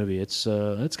interesting movie. It's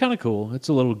kind of cool. It's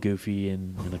a little goofy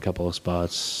in a couple of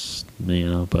spots,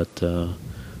 but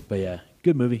yeah,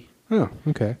 good movie. Oh,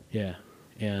 okay. Yeah,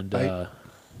 and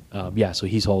So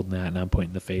he's holding that, and I'm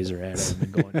pointing the phaser at him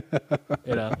and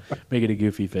going, making a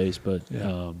goofy face. But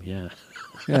yeah.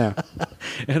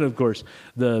 And of course,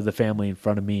 the family in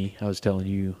front of me, I was telling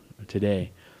you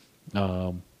today,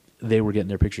 they were getting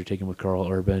their picture taken with Carl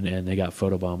Urban, and they got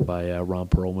photobombed by Ron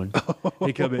Perlman.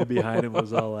 He come in behind him,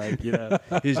 was all like,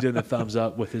 he's doing a thumbs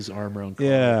up with his arm around Carl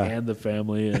and the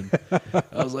family, and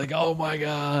I was like, oh my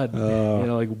God,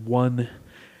 one,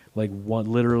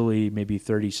 literally maybe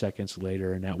 30 seconds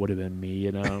later, and that would have been me.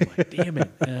 I'm like, damn it,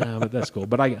 but that's cool.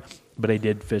 But I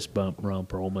did fist bump Ron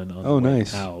Perlman on the way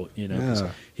out. 'Cause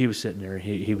he was sitting there.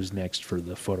 He was next for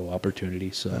the photo opportunity.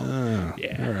 So all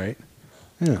right.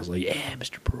 Yeah. I was like, yeah,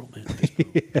 Mr. Perlman.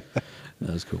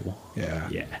 That was cool. Yeah.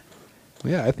 Yeah.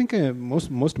 Yeah, I think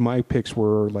most of my picks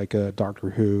were like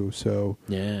Doctor Who. So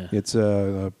it's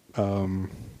what's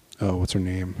her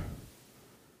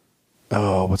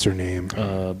name?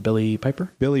 Billy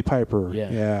Piper. Billy Piper. Yeah.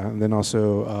 Yeah, and then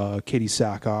also Katie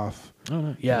Sackhoff. Oh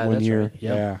no. Yeah, one that's year. right.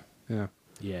 Yep.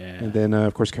 Yeah. And then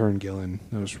of course Karen Gillan.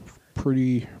 That was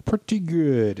pretty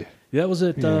good. That was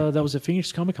at that was at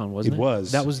Phoenix Comic Con, wasn't it? It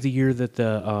was. That was the year that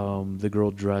the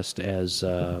girl dressed as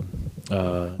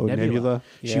Nebula.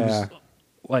 She was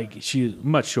she was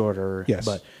much shorter,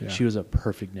 but she was a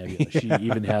perfect Nebula. She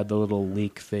even had the little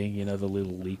leek thing, the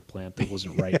little leek plant that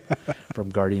wasn't right from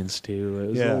Guardians 2. It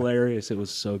was hilarious. It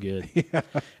was so good.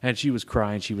 And she was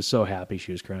crying. She was so happy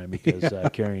she was crying because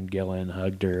Karen Gillan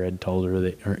hugged her and told her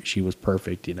that she was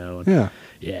perfect, And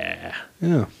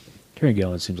Karen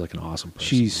Gillan seems like an awesome person.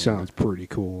 She sounds pretty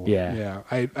cool. Yeah.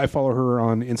 I follow her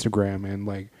on Instagram,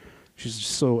 and she's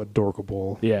just so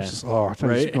adorable. Yeah. Just,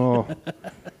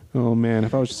 oh man,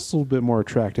 if I was just a little bit more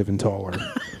attractive and taller.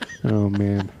 Oh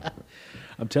man.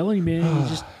 I'm telling you, man, you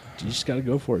just got to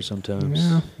go for it sometimes.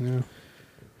 Yeah.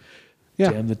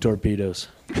 Damn the torpedoes.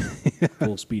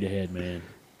 Full speed ahead, man.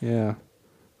 Yeah.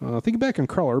 Thinking back on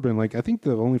Carl Urban, I think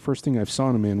the only first thing I've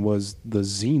saw him in was the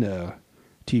Xena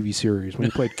TV series when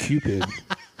he played Cupid.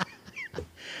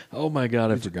 Oh my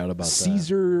God, I forgot about that.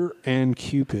 Caesar and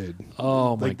Cupid.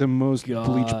 Oh my God. The most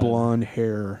bleach blonde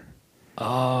hair.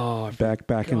 Oh, back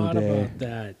in the day. About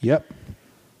that. Yep.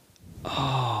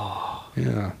 Oh.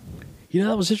 Yeah.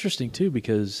 That was interesting too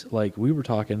because we were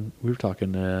talking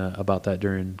about that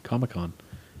during Comic-Con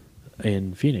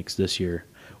in Phoenix this year.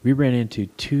 We ran into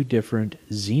two different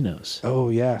Xenos. Oh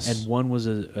yes, and one was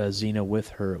a Xena with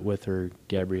her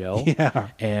Gabrielle. Yeah,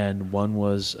 and one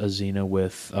was a Xena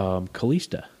with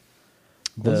Callista,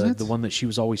 the one that she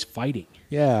was always fighting.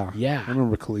 Yeah, yeah, I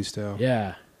remember Callisto.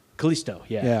 Yeah, Callisto.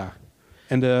 Yeah, yeah.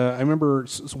 And I remember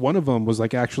one of them was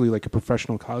actually a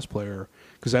professional cosplayer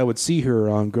because I would see her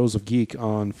on Girls of Geek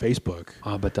on Facebook.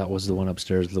 Oh, but that was the one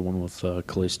upstairs, the one with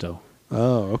Callisto.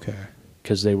 Oh, okay.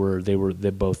 Because they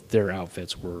both their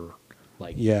outfits were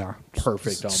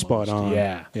perfect, almost. Spot on.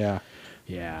 Yeah.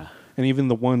 And even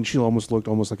the one, she almost looked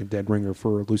like a dead ringer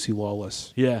for Lucy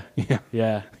Lawless. Yeah.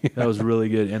 That was really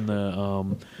good. And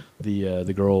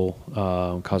the girl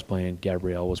cosplaying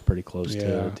Gabrielle was pretty close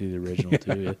to the original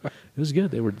too. It was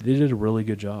good. They did a really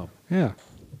good job. Yeah.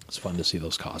 It's fun to see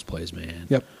those cosplays, man.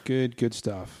 Yep. Good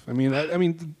stuff. I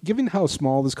mean, given how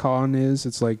small this con is,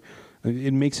 it's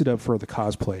it makes it up for the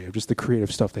cosplay of just the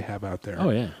creative stuff they have out there. Oh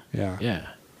yeah. Yeah.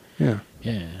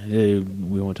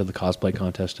 We went to the cosplay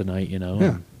contest tonight.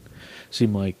 Yeah.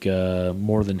 Seemed like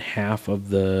more than half of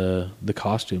the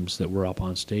costumes that were up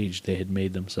on stage they had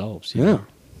made themselves. You know?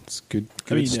 It's good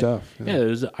stuff. There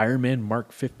was the Iron Man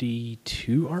Mark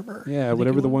 52 armor. Yeah,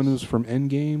 whatever the one was from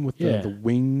Endgame with the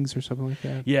wings or something like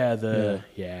that. Yeah, the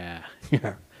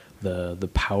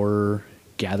power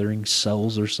gathering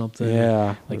cells or something.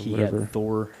 Yeah, he had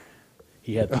Thor.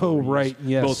 He had right,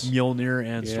 yes, both Mjolnir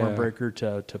and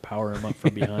Stormbreaker to power him up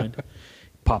from behind.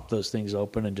 Popped those things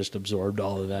open and just absorbed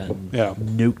all of that and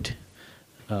nuked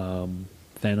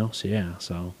Thanos. Yeah,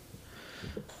 so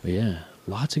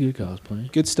lots of good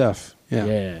cosplay. Good stuff.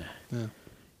 Yeah.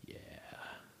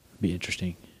 Be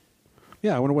interesting.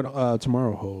 Yeah, I wonder what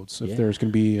tomorrow holds. If there's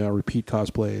going to be repeat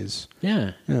cosplays.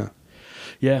 Yeah.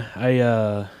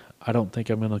 I don't think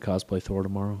I'm going to cosplay Thor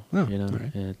tomorrow. Oh,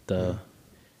 right. A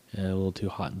little too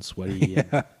hot and sweaty.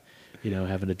 And,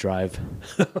 having to drive.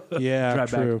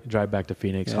 Drive back to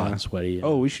Phoenix, hot and sweaty.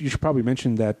 Oh, you should probably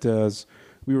mention that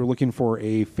we were looking for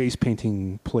a face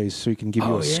painting place so you can give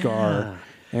you a scar.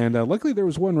 And luckily there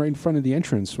was one right in front of the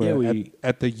entrance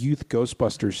at the Youth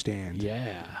Ghostbusters stand.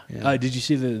 Yeah. Did you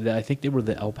see I think they were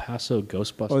the El Paso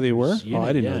Ghostbusters. Oh, they were? Unit.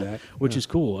 I didn't know that. Which is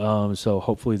cool. So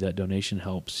hopefully that donation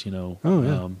helps,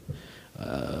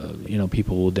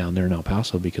 people down there in El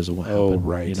Paso because of what happened. Oh,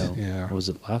 right. Was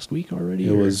it last week already?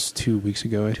 It was 2 weeks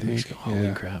ago, I think.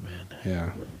 Holy crap, man.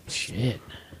 Yeah. Shit.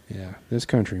 Yeah, this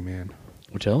country, man.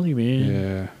 I'm telling you,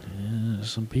 man. Yeah.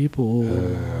 Some people.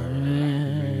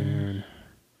 Man.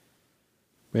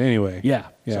 But anyway. Yeah.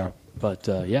 Yeah.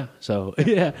 So,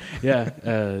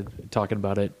 talking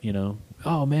about it,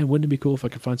 oh man, wouldn't it be cool if I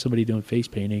could find somebody doing face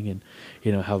painting and,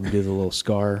 have them do the little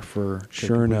scar for.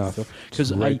 Sure enough. Because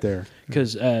there.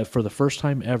 Because for the first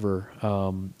time ever,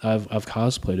 I've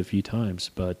cosplayed a few times,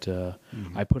 but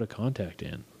I put a contact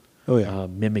in. Oh yeah.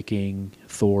 Mimicking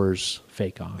Thor's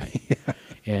fake eye. Yeah.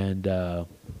 And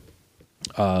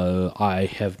I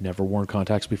have never worn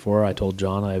contacts before. I told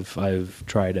John I've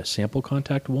tried a sample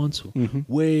contact once,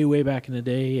 way back in the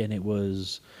day, and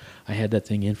I had that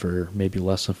thing in for maybe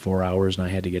less than 4 hours, and I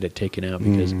had to get it taken out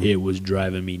because it was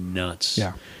driving me nuts.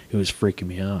 Yeah, it was freaking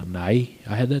me out, and I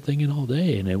had that thing in all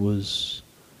day, and it was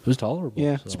tolerable.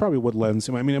 Yeah, so. It's probably what lends.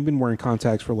 I mean, I've been wearing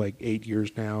contacts for like 8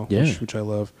 years now, which I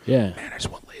love. Yeah, man, I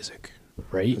just want LASIK.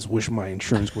 Right. I just wish my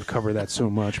insurance would cover that so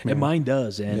much, man. And mine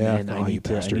does, and I need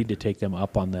to take them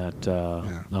up on that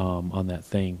on that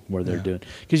thing where they're doing,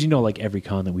 because like every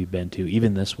con that we've been to,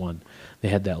 even this one, they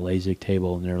had that LASIK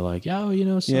table, and they're like,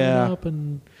 sign up,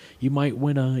 and you might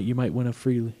win a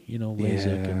free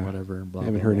LASIK and whatever. And blah, I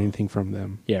haven't heard anything from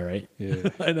them. Yeah, right. Yeah,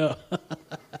 I know.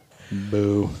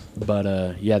 Boo. But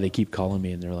they keep calling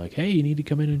me, and they're like, hey, you need to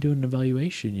come in and do an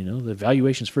evaluation. The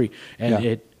evaluation's free,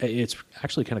 and it's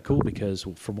actually kind of cool because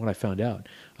from what I found out,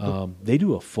 they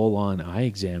do a full-on eye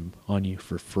exam on you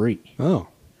for free. Oh,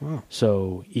 wow.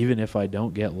 So even if I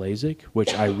don't get LASIK,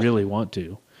 which I really want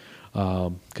to,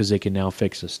 because they can now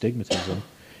fix astigmatism,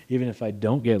 even if I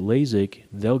don't get LASIK,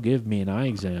 they'll give me an eye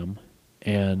exam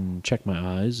and check my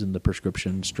eyes and the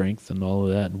prescription strength and all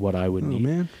of that and what I would need.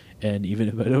 Man. And even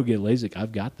if I don't get LASIK,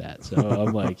 I've got that. So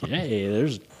I'm like, hey,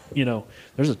 there's a $20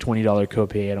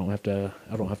 copay I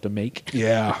don't have to make.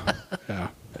 Yeah. Yeah.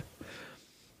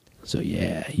 So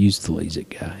use the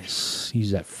LASIK, guys. Use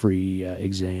that free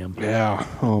exam. Yeah.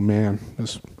 Oh man,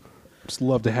 just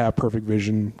love to have perfect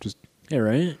vision. Just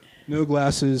right. No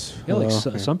glasses. Yeah,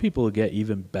 some people get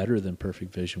even better than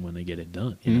perfect vision when they get it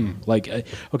done.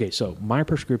 Okay, so my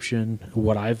prescription,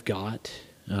 what I've got,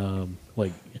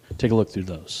 take a look through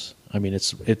those. I mean,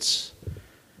 it's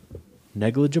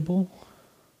negligible.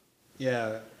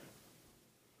 Yeah.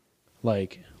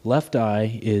 Like, left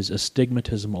eye is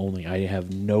astigmatism only. I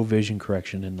have no vision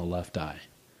correction in the left eye.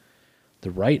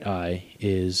 The right eye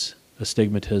is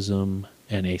astigmatism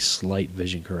and a slight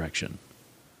vision correction.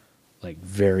 Like,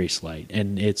 very slight.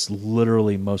 And it's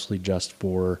literally mostly just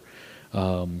for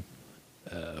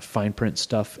fine print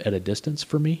stuff at a distance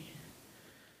for me.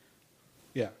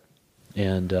 Yeah.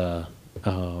 And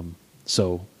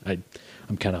so I'm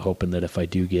kind of hoping that if I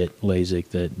do get LASIK,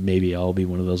 that maybe I'll be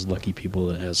one of those lucky people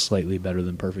that has slightly better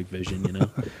than perfect vision,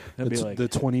 The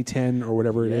 2010 or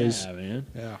whatever it is. Yeah, man.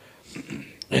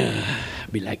 Yeah.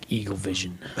 Be like Eagle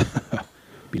Vision.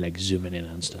 Be like zooming in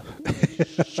on stuff.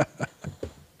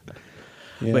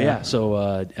 Yeah. But so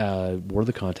wore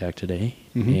the contact today,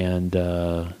 and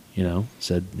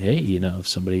said, hey,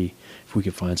 if we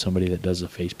could find somebody that does the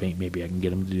face paint, maybe I can get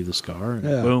them to do the scar. And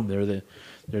boom, there the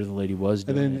lady was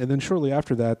doing it. And then shortly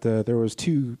after that, there was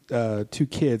two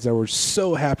kids that were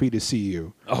so happy to see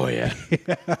you. Oh yeah,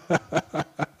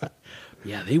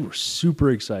 yeah, they were super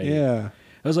excited. Yeah.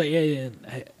 I was like, I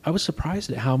was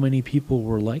surprised at how many people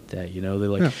were like that. They're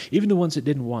like, even the ones that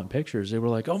didn't want pictures, they were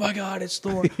like, oh my God, it's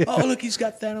Thor. Oh, look, he's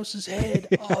got Thanos' head.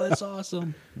 Oh, that's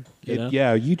awesome.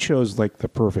 You chose like the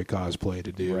perfect cosplay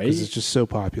to do. Right? Because it's just so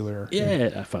popular. Yeah,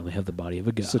 I finally have the body of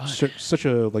a god. Such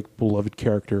a like beloved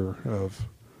character of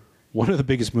one of the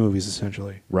biggest movies,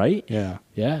 essentially. Right? Yeah.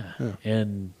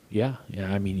 And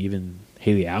I mean, even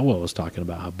Hayley Atwell was talking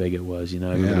about how big it was.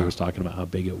 Everybody was talking about how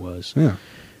big it was. Yeah.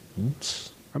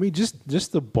 I mean,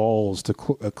 just the balls to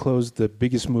close the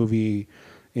biggest movie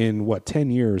in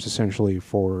 10 years, essentially,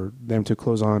 for them to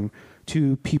close on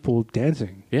two people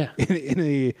dancing. Yeah,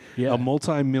 in a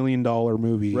multi-million-dollar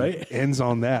movie, right? Ends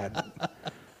on that,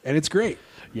 and it's great.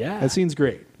 Yeah, that scene's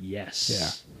great. Yes, yeah,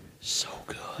 so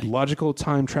good. Logical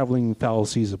time traveling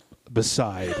fallacies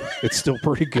beside, it's still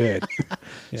pretty good.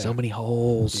 So many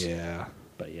holes. Yeah,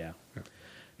 but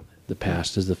the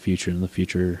past is the future, and the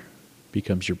future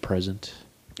becomes your present.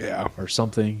 Yeah. Or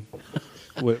something.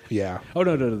 Yeah. Oh,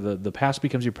 no. The past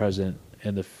becomes your present,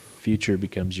 and the future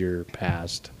becomes your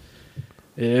past.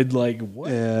 It, like,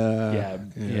 what?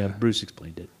 Yeah, Bruce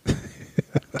explained it.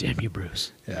 Damn you,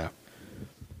 Bruce. Yeah.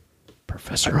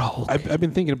 Professor Hulk. I've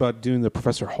been thinking about doing the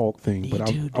Professor Hulk thing,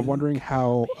 but I'm wondering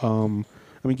how,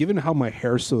 given how my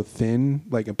hair's so thin,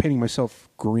 like I'm painting myself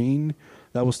green,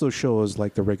 that will still show as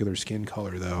like the regular skin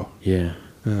color, though. Yeah.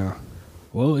 Yeah.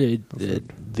 Well,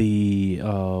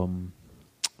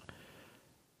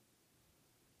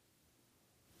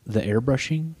 the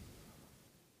airbrushing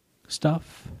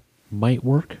stuff might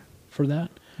work for that.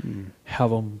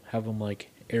 Have them like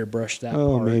airbrush that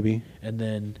part. Maybe. And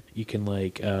then you can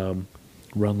like run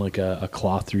like a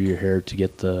cloth through your hair to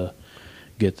get the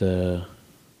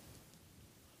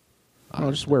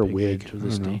I'll just wear a wig. To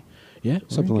this day. Yeah,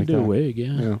 something like do that. A wig,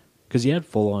 yeah. Because you had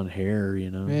full on hair,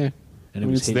 you know. Yeah. And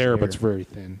it's there, hair, but it's very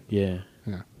thin. Yeah.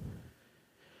 Yeah.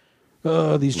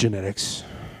 Oh, these genetics.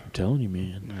 I'm telling you,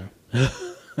 man. Yeah.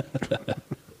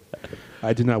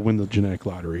 I did not win the genetic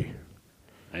lottery.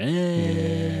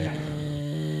 Yeah.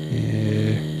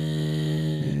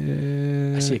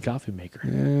 I see a coffee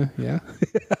maker. Yeah.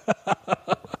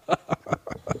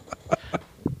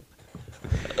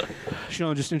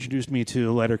 Sean just introduced me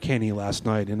to Letterkenny last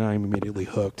night, and I'm immediately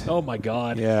hooked. Oh, my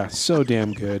God. Yeah, so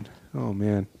damn good. Oh,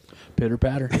 man. Pitter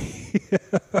patter.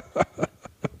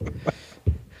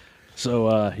 So,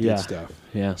 yeah. Good stuff.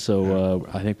 Yeah, so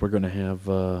I think we're going to have...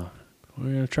 we're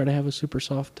going to try to have a super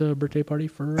soft birthday party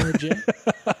for Jay.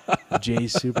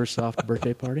 Jay's super soft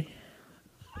birthday party.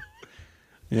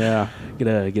 Yeah. Get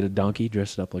a donkey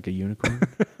dressed up like a unicorn.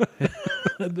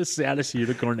 The saddest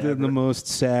unicorn ever. The most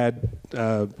sad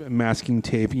masking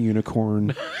tape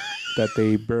unicorn that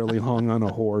they barely hung on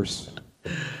a horse.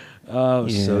 Oh,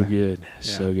 Yeah. so good.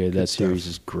 So good. That series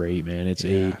is great, man.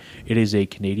 It is a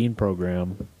Canadian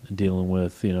program dealing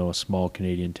with, a small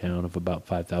Canadian town of about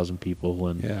 5,000 people,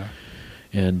 and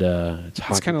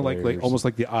it's kind of like almost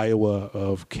like the Iowa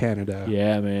of Canada.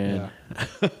 Yeah, man.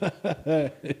 Yeah.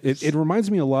 It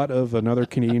reminds me a lot of another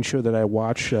Canadian show that I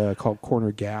watch called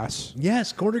Corner Gas.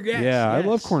 Yes, Corner Gas. Yeah, yes. I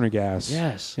love Corner Gas.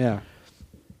 Yes. Yeah.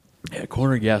 Yeah,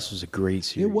 Corner Gas was a great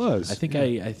series. It was. I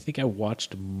think I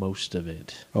watched most of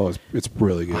it. Oh, it's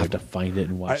really good. I'll have to find it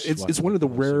and watch. It's one of the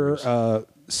rare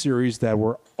series that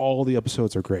where all the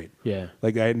episodes are great. Yeah.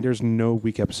 Like there's no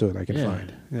weak episode I can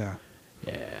find. Yeah.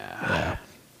 Yeah.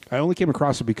 I only came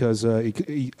across it because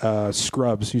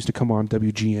Scrubs used to come on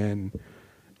WGN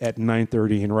at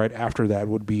 9:30, and right after that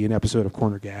would be an episode of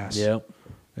Corner Gas. Yep.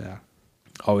 Yeah.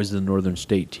 Always the northern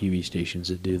state TV stations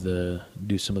that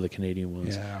do some of the Canadian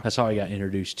ones. Yeah. That's how I got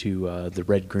introduced to the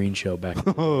Red Green Show back.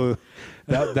 Oh,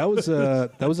 that was a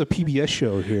PBS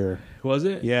show here. Was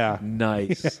it? Yeah.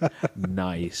 Nice.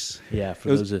 Nice. Yeah.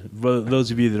 For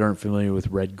those of you that aren't familiar with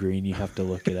Red Green, you have to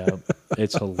look it up.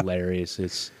 It's hilarious.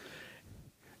 It's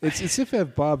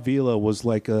if Bob Vila was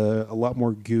like a lot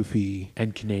more goofy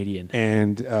and Canadian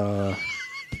and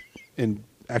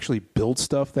actually built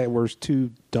stuff that was too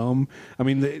dumb. I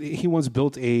mean, he once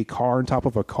built a car on top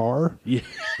of a car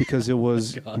because it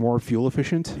was more fuel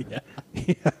efficient. Yeah.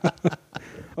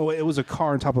 Oh, it was a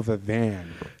car on top of a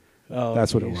van. Oh,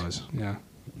 that's what it was. Yeah.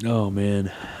 Oh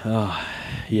man.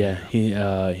 Yeah.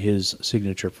 His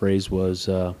signature phrase was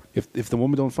if the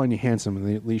woman don't find you handsome,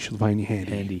 then at least she'll find you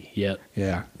handy. Handy. Yep.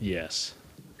 Yeah. Yes.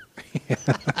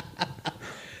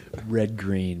 Red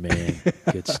Green, man.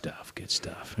 Good stuff. Good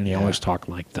stuff. And he always talked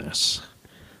like this.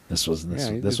 This was his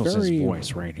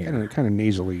voice right here. Kind of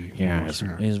nasally. Yeah,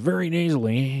 he's very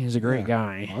nasally. He's a great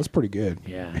guy. Well, that's pretty good.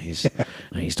 Yeah,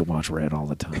 I used to watch Red all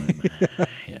the time.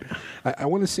 Yeah. I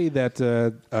want to say that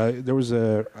there was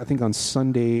I think on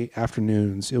Sunday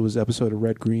afternoons, it was an episode of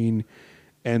Red Green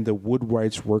and the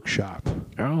Woodwright's Workshop.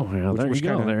 Oh, well, there you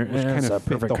go. That's a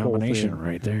perfect combination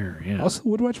right there. Yeah. Also,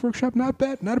 Woodwright's Workshop, not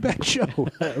a bad show.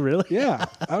 Really? Yeah.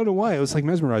 I don't know why. It was like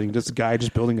mesmerizing. Just a guy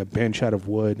just building a bench out of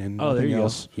wood and nothing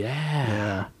else. Go.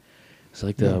 Yeah. It's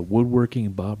like the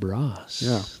woodworking Bob Ross.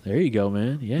 Yeah. There you go,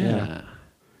 man. Yeah.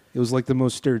 It was like the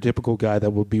most stereotypical guy that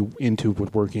would be into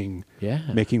woodworking,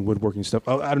 making woodworking stuff.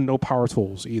 Oh, I don't know power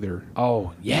tools either.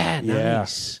 Oh, yeah,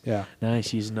 nice. Yeah.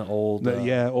 Nice, using the old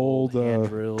old hand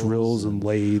drills and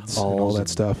lathes and all that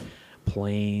stuff.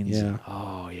 Planes. Yeah.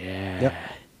 Oh, yeah. Yep.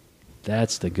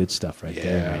 That's the good stuff right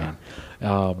there,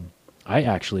 man. I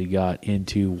actually got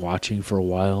into watching for a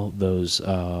while those,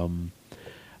 not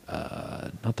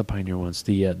the Pioneer ones,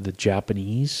 the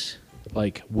Japanese,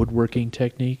 like, woodworking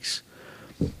techniques.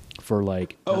 For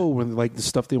like like the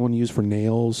stuff they want to use for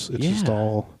nails, it's just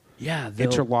all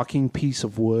interlocking piece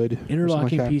of wood,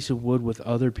 piece of wood with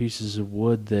other pieces of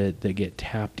wood that get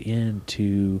tapped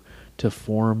into to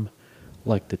form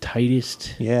like the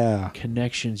tightest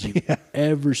connections you've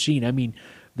ever seen. I mean,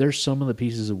 there's some of the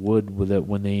pieces of wood that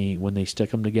when they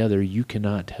stick them together, you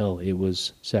cannot tell it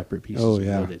was separate pieces of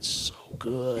wood. It's so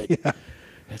good. Yeah.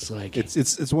 It's like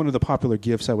it's one of the popular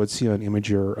gifts I would see on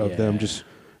Imager of them just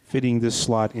fitting this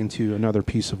slot into another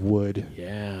piece of wood.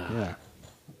 Yeah.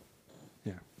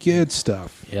 Good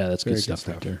stuff. Yeah, that's good stuff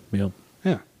right there.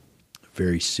 Yeah.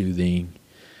 Very soothing,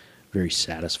 very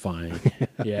satisfying.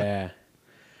 Yeah.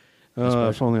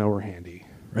 If only I were handy.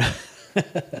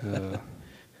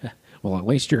 Well, at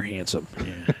least you're handsome.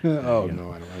 Yeah. Oh,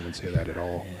 no, I wouldn't say that at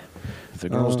all. Yeah. If the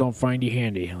girls don't find you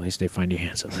handy, at least they find you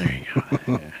handsome. There you go.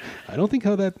 Yeah. I don't think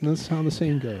that's how the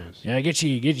saying goes. Yeah, get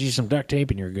you some duct tape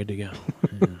and you're good to go.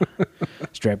 Yeah.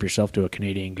 Strap yourself to a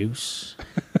Canadian goose.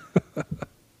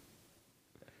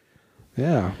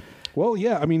 Yeah. Well,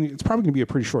 yeah, I mean, it's probably going to be a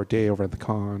pretty short day over at the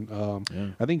con.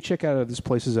 I think check out this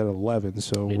place is at 11,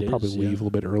 so we'll probably leave a little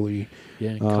bit early.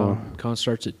 Yeah, con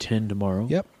starts at 10 tomorrow.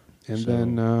 Yep. And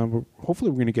then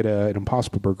hopefully we're going to get an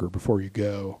Impossible Burger before you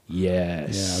go.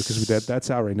 Yes. Yeah, because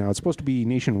that's out right now. It's supposed to be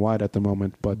nationwide at the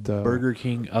moment, but Burger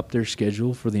King upped their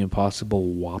schedule for the Impossible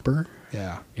Whopper.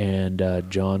 Yeah. And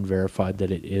John verified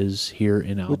that it is here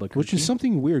in Albuquerque. Which is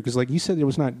something weird, because like you said, it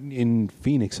was not in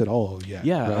Phoenix at all yet.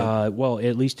 Yeah, right? well,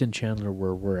 at least in Chandler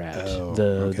where we're at. Oh,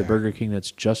 the Burger King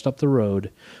that's just up the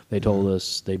road, they told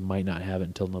us they might not have it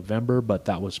until November, but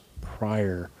that was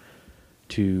prior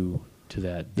to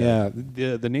that. Yeah,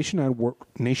 the nationwide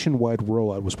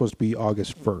rollout was supposed to be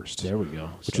August 1st. There we go.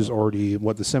 Which is already, the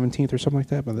 17th or something like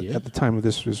that? But at the time of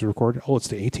this was recorded. Oh, it's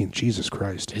the 18th. Jesus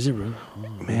Christ. Is it really?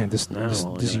 Oh, man, this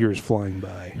year is flying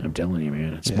by. I'm telling you,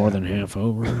 man. It's more than half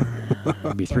over.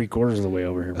 It'll be 3/4 of the way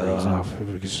over here, bro. If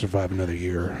we could survive another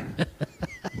year.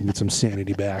 Get some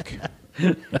sanity back.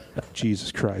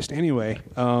 Jesus Christ. Anyway,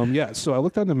 so I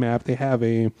looked on the map. They have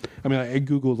I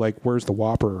Googled, where's the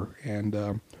Whopper?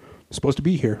 And it's supposed to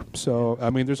be here. So, I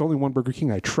mean, there's only one Burger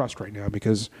King I trust right now,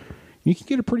 because you can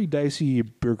get a pretty dicey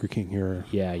Burger King here.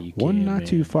 Yeah, you can. One not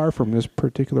too far from this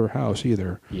particular house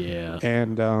either. Yeah.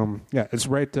 And, it's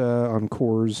right on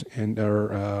Coors and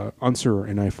Unser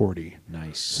and I-40.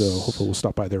 Nice. So hopefully we'll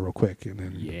stop by there real quick and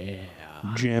then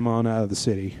jam on out of the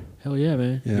city. Hell yeah,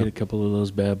 man. Yeah. Get a couple of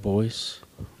those bad boys.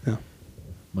 Yeah.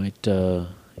 Might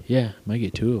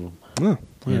get 2 of them. Oh,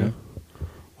 you know?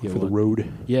 For the road.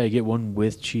 Yeah, get one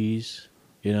with cheese,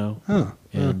 and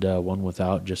one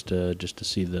without, just to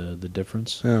see the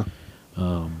difference. Yeah.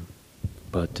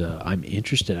 But I'm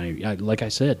interested. I like I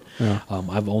said, Yeah.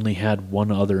 I've only had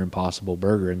one other Impossible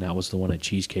Burger, and that was the one at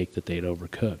Cheesecake that they'd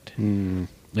overcooked. Mm.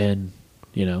 And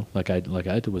like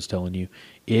I was telling you,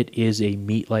 it is a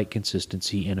meat-like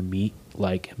consistency and a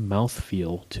meat-like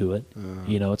mouthfeel to it.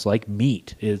 It's like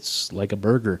meat. It's like a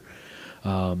burger.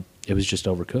 It was just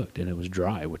overcooked, and it was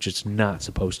dry, which it's not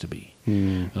supposed to be.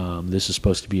 Mm. This is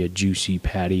supposed to be a juicy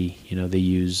patty. They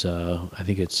use, I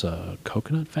think it's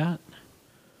coconut fat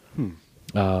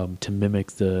to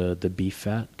mimic the beef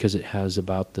fat, because it has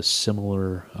about the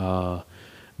similar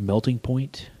melting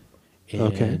point.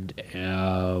 And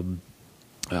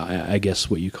I guess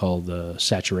what you call the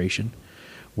saturation,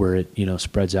 where it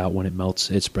spreads out when it melts.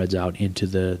 It spreads out into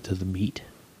the meat.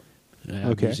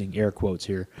 I'm using air quotes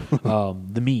here.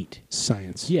 The meat.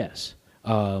 Science. Yes.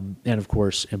 And of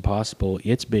course, Impossible,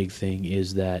 its big thing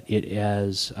is that it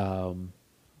has some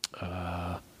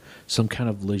kind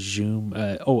of legume.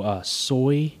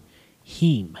 Soy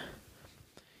heme.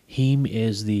 Heme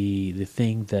is the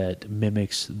thing that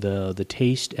mimics the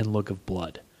taste and look of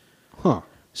blood. Huh.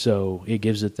 So it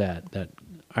gives it that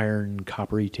iron,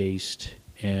 coppery taste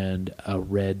and a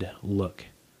red look.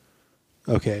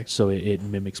 Okay. So it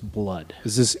mimics blood.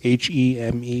 Is this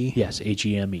H-E-M-E? Yes,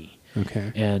 H-E-M-E.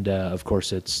 Okay. And, of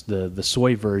course, it's the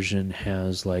soy version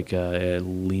has like a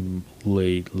legumo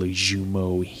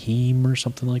heme or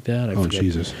something like that.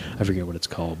 Jesus. I forget what it's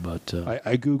called, but...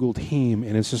 I Googled heme,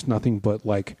 and it's just nothing but,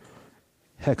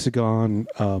 hexagon,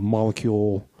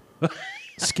 molecule,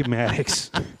 schematics.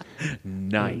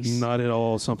 Nice. Not at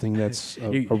all something that's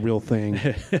a real thing.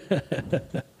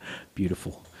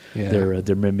 Beautiful. Yeah.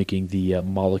 They're mimicking the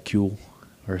molecule,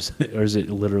 or is it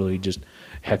literally just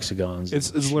hexagons?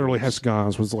 It's literally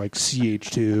hexagons with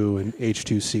CH2 and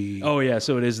H2C. Oh yeah,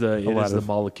 so it is the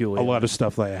molecule. A lot of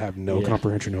stuff that I have no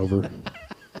comprehension over.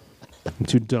 I'm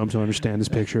too dumb to understand this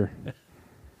picture.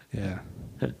 Yeah.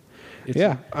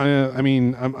 I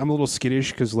mean, I'm a little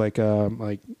skittish because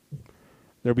there'll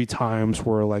be times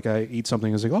where I eat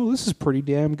something and it's oh, this is pretty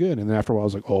damn good, and then after a while I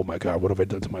was oh my god, what have I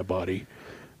done to my body?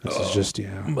 This is just,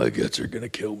 my guts are going to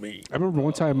kill me. I remember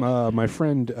one time my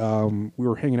friend, we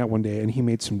were hanging out one day, and he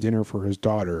made some dinner for his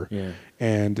daughter. Yeah.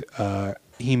 And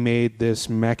he made this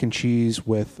mac and cheese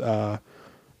with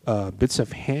bits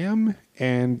of ham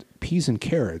and peas and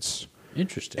carrots.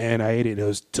 Interesting. And I ate it. It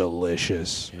was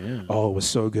delicious. Yeah. Oh, it was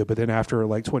so good. But then after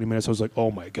 20 minutes, I was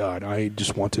oh my god, I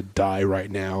just want to die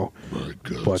right now. My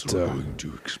guts are going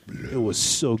to explode. It was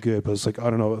so good. But it was I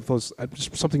don't know, it was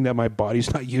just something that my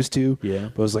body's not used to.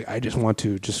 Yeah. But I was I just want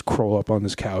to just curl up on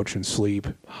this couch and sleep.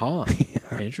 Huh.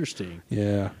 Yeah. Interesting.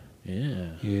 Yeah.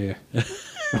 Yeah.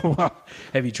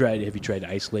 Have you tried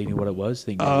isolating what it was?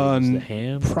 Think maybe it was the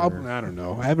ham? Probably. I don't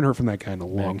know. I haven't heard from that guy in a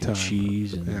long time.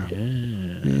 Cheese and I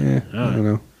don't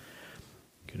know.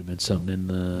 Could have been something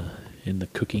in the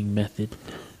cooking method.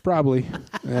 Probably.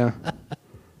 Yeah.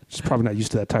 Just probably not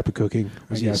used to that type of cooking.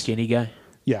 Was he a skinny guy?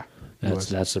 Yeah.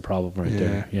 That's the problem right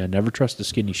there. Yeah, never trust a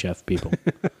skinny chef, people.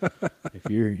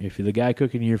 if the guy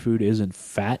cooking your food isn't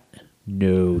fat,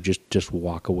 no, just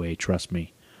walk away. Trust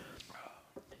me.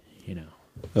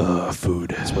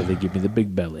 Food. That's why they give me the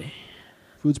big belly.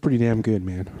 Food's pretty damn good,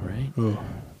 man. Right? Oh.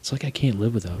 It's like I can't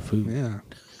live without food. Yeah.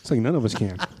 It's like none of us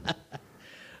can.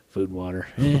 Food, water.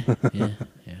 Yeah.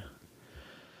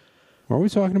 What are we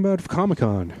talking about?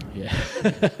 Comic-Con. Yeah.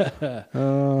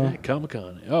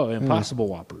 Comic-Con. Oh, Impossible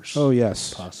Whoppers. Oh,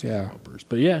 yes. Possible Whoppers.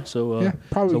 But yeah, so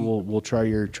probably. So we'll try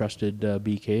your trusted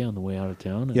BK on the way out of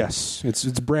town. Yes, it's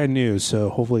brand new, so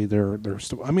hopefully they're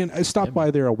still. I mean, I stopped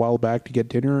by there a while back to get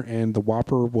dinner, and the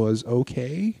Whopper was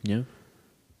okay. Yeah.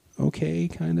 Okay,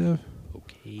 kind of.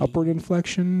 Okay. Upward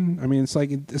inflection. I mean, it's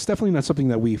definitely not something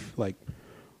that we've like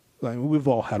we've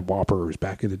all had Whoppers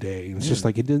back in the day. And it's just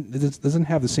like it doesn't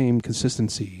have the same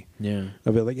consistency. Yeah.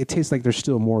 Of it, like it tastes like there's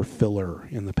still more filler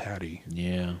in the patty.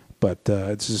 Yeah. But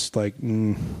it's just like.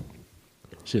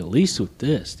 See, at least with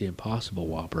this, the Impossible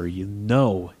Whopper,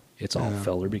 it's all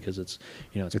filler because it's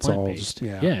it's plant based.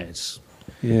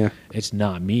 It's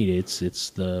not meat. It's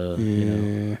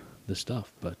the the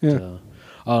stuff. But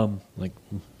like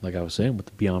I was saying with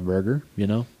the Beyond Burger,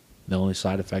 the only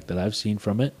side effect that I've seen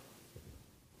from it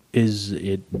is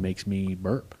it makes me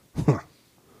burp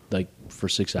like for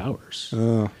 6 hours.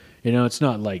 It's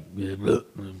not like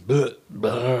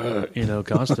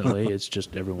constantly. It's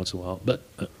just every once in a while. But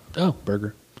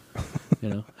burger,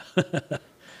 Yeah.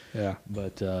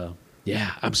 But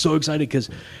I'm so excited because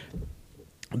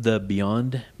the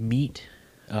Beyond Meat.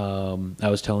 I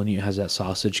was telling you, it has that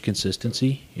sausage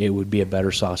consistency. It would be a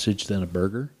better sausage than a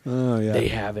burger. Oh, yeah. They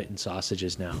have it in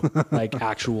sausages now, like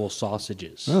actual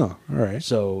sausages. Oh, all right.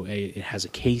 So it has a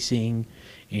casing.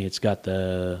 And it's got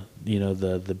the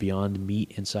Beyond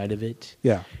Meat inside of it.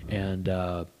 Yeah. And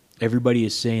everybody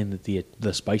is saying that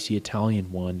the spicy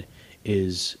Italian one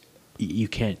is you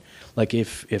can't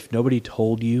if nobody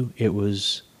told you it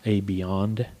was a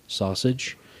Beyond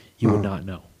sausage, you would not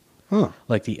know. Huh.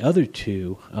 Like the other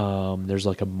two, there's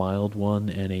like a mild one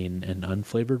and an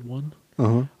unflavored one.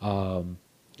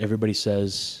 Everybody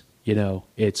says,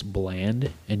 it's bland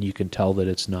and you can tell that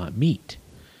it's not meat,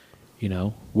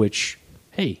 which,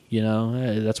 hey,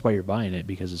 that's why you're buying it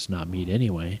because it's not meat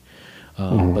anyway.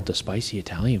 But the spicy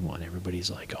Italian one, everybody's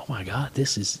like, oh my God,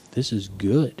 this is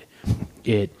good.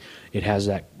 It has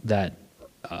that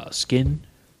skin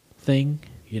thing,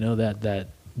 that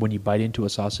when you bite into a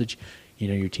sausage,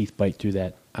 your teeth bite through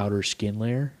that outer skin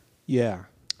layer. Yeah.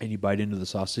 And you bite into the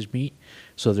sausage meat.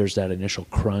 So there's that initial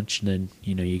crunch, and then,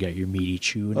 you got your meaty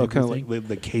chew and everything. Kind of like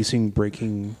the casing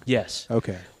breaking. Yes.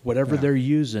 Okay. Whatever they're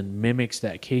using mimics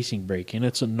that casing breaking.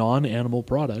 It's a non-animal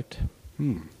product,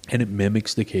 and it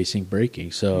mimics the casing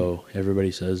breaking. So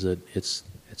everybody says that it's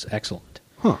excellent.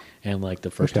 Huh. And like the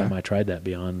first time I tried that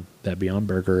Beyond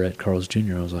Burger at Carl's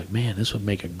Jr., I was like, man, this would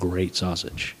make a great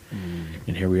sausage.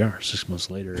 And here we are, 6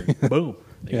 months later, boom,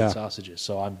 they got sausages.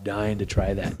 So I'm dying to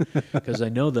try that because I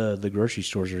know the grocery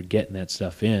stores are getting that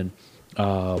stuff in.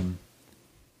 Walmart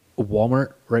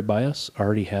right by us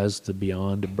already has the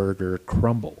Beyond Burger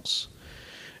crumbles.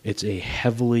 It's a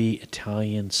heavily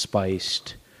Italian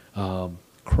spiced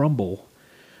crumble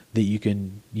that you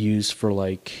can use for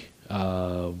like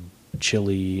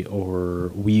chili, or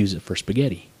we use it for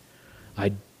spaghetti.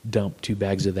 I dump 2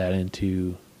 bags of that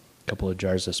into a couple of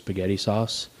jars of spaghetti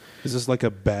sauce. Is this like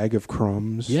a bag of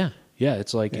crumbs? Yeah.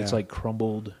 It's like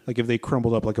crumbled. Like if they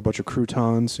crumbled up like a bunch of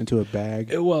croutons into a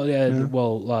bag.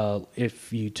 Well,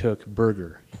 if you took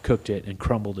burger, you cooked it and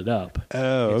crumbled it up.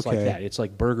 Oh, it's okay. like that. It's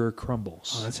like burger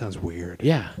crumbles. Oh, that sounds weird.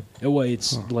 Yeah. Well,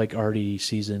 it's like already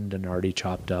seasoned and already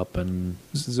chopped up, and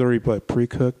is this already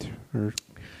pre-cooked or?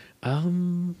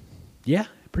 Yeah,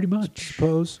 pretty much. I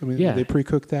suppose. I mean, they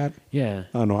pre-cook that? Yeah.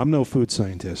 I don't know. I'm no food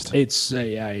scientist. It's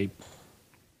it's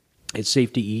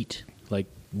safe to eat. Like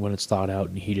when it's thawed out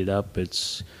and heated up,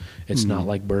 it's not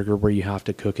like burger where you have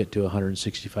to cook it to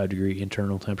 165 degree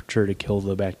internal temperature to kill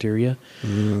the bacteria.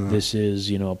 This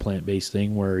is a plant-based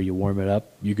thing where you warm it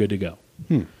up, you're good to go.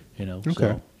 Okay.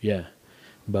 So, yeah.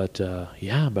 But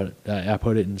I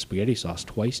put it in spaghetti sauce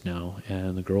twice now,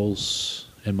 and the girls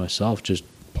and myself just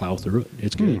plow through it.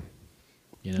 It's good.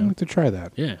 I'd like to try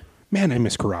that. Yeah. Man, I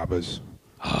miss Carrabba's.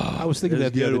 I was thinking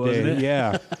that the other day.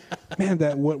 Yeah.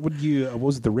 Man, what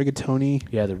was it, the rigatoni?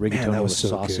 Yeah, the rigatoni Man, that with was so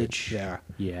sausage. Good. Yeah.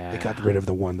 Yeah. They got rid of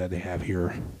the one that they have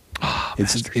here. Oh,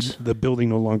 the building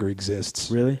no longer exists.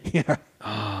 Really? Yeah.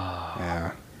 Oh.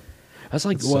 Yeah. That's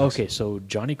like, well, okay, so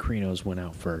Johnny Carino's went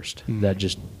out first. That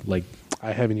just, like...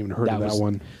 I haven't even heard of that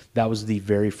one. That was the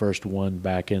very first one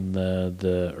back in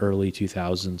the early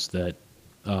 2000s that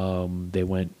they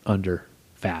went under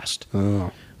fast.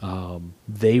 Oh.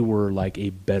 They were like a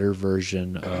better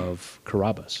version of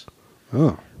Carrabba's.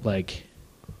 Oh. Like,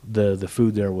 the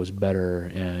food there was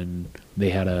better, and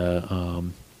they had a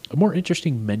more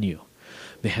interesting menu.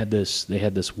 They had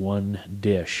this one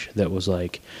dish that was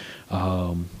like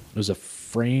it was a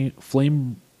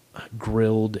flame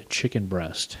grilled chicken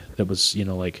breast that was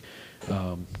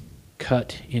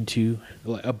cut into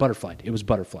a butterflied. It was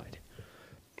butterflied.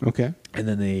 Okay. And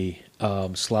then they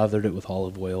slathered it with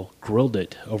olive oil, grilled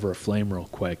it over a flame real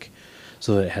quick,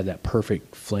 so that it had that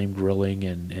perfect flame grilling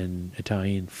and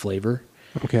Italian flavor.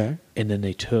 Okay. And then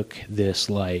they took this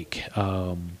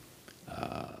lemon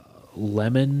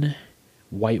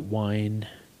white wine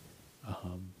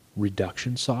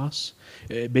reduction sauce.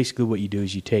 Basically what you do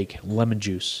is you take lemon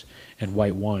juice and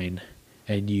white wine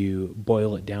and you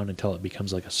boil it down until it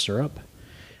becomes like a syrup.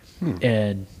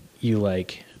 And you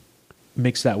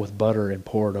mix that with butter and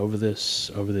pour it over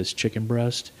this chicken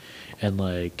breast, and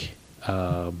a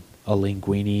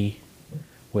linguine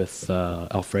with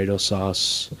Alfredo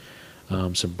sauce,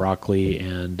 some broccoli,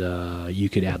 and you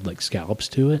could add scallops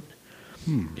to it.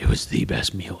 It was the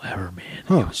best meal ever, man.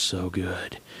 It was so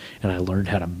good. And I learned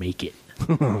how to make it.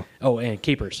 Oh, and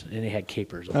capers. And they had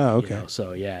capers. Oh, okay.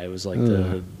 So, yeah, it was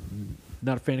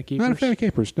not a fan of capers? Not a fan of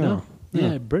capers, no.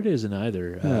 Yeah, Britta isn't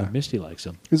either. Yeah. Misty likes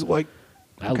them. It's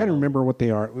I kind of remember what they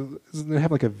are. Does they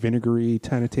have a vinegary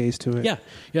kind of taste to it? Yeah.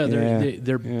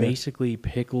 They're basically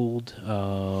pickled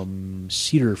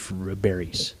cedar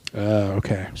berries. Oh,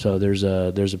 okay. So there's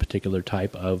a particular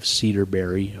type of cedar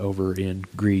berry over in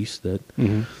Greece that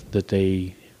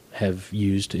they have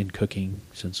used in cooking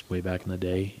since way back in the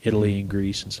day. Italy and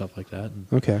Greece and stuff like that. And,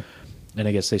 okay. And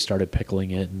I guess they started pickling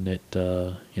it, and it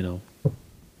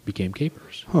became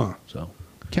capers. Huh. So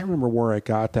can't remember where I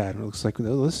got that. It looks like,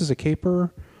 oh, this is a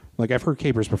caper. I've heard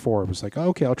capers before. It was like, oh,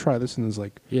 okay, I'll try this, and it's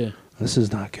like, yeah, this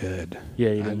is not good. Yeah,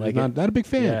 you didn't like it? Not a big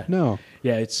fan. Yeah. No.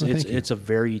 Yeah, it's a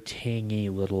very tangy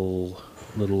little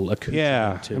accoutrement.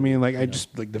 Yeah, too, I mean, I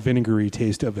just the vinegary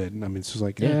taste of it. And I mean, it's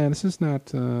just this is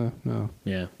not. No.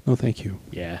 Yeah. No, thank you.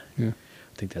 Yeah. Yeah.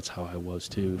 I think that's how I was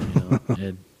too.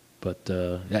 But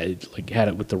I had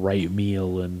it with the right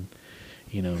meal, and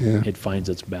it finds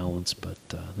its balance. But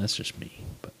that's just me.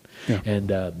 But and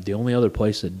the only other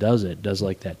place that does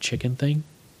that chicken thing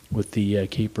with the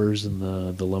capers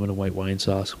and the lemon and white wine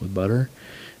sauce with butter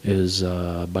is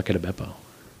Bucket of Beppo.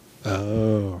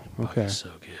 Oh, okay.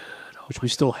 So good. Which we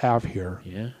still have here.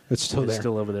 Yeah, it's still there.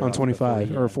 Still over there on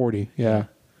 25 or 40. Yeah.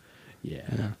 Yeah,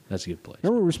 that's a good place.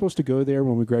 Remember we were supposed to go there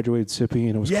when we graduated SIPI,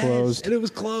 and it was closed. And it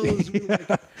was closed.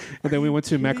 And then we went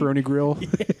to Macaroni Grill.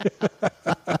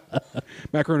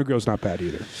 Macaroni Grill's not bad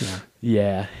either.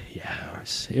 Yeah.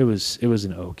 It was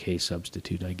an okay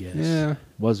substitute, I guess. Yeah,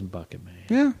 wasn't Bucket, man.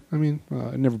 Yeah, I mean,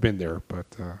 I've never been there, but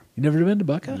you never been to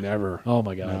Bucket? Never. Oh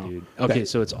my god, dude. Okay,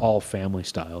 so it's all family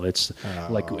style. It's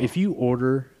if you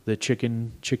order the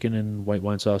chicken and white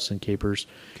wine sauce and capers,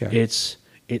 it's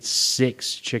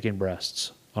 6 chicken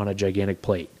breasts on a gigantic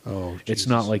plate. Oh, Jesus. It's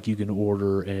not like you can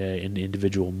order an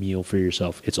individual meal for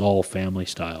yourself. It's all family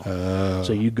style.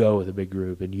 So you go with a big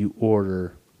group and you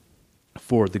order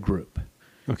for the group.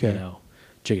 Okay.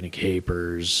 Chicken and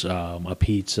capers, a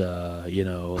pizza,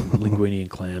 linguine and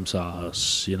clam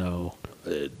sauce,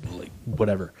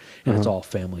 whatever. And it's all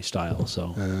family style.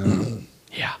 So,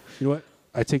 yeah. You know what?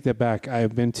 I take that back.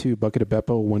 I've been to Bucket of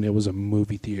Beppo when it was a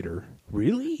movie theater.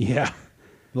 Really? Yeah.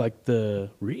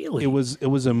 Really? It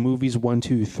was a movies 1,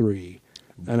 2, 3,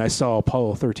 and I saw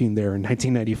Apollo 13 there in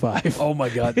 1995. Oh my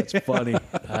god, that's funny.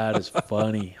 That is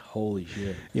funny. Holy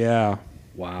shit. Yeah.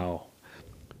 Wow.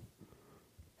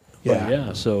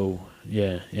 Yeah.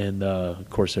 And of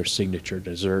course their signature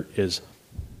dessert is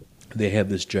they have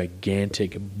this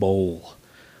gigantic bowl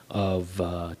of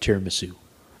tiramisu.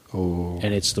 Oh.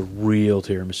 And it's the real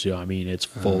tiramisu. I mean, it's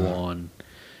full on.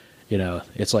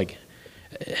 It's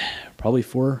probably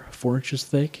 4 inches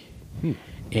thick,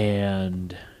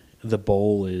 and the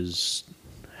bowl is,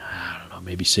 I don't know,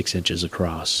 maybe 6 inches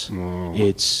across. Oh.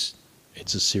 It's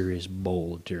a serious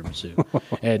bowl of tiramisu,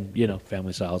 and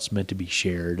family style. It's meant to be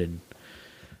shared, and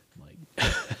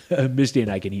Misty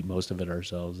and I can eat most of it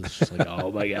ourselves. It's just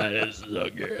oh my god, this is so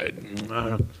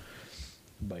good.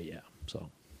 But yeah, so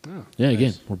Oh, yeah, nice.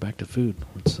 again, we're back to food.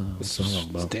 What's all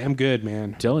about? It's damn good, man.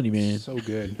 I'm telling you, man. So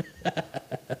good.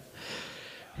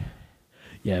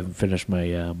 Yeah, I haven't finished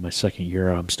my my second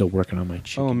gyro. I'm still working on my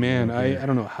chicken. Oh, man. gyro I here.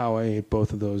 don't know how I ate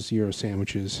both of those gyro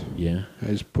sandwiches. Yeah. I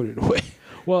just put it away.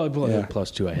 Well, Yeah. plus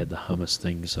two, I had the hummus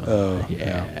thing. So Oh,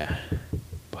 yeah.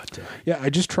 But Yeah, I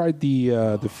just tried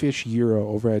the fish gyro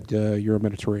over at Euro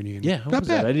Mediterranean. yeah, how not was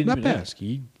bad. that? I didn't not even bad. ask.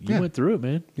 You Yeah. went through it,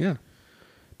 man. Yeah,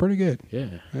 pretty good. Yeah.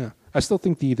 Yeah, I still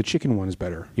think the chicken one is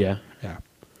better. Yeah. Yeah,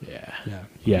 Yeah. yeah.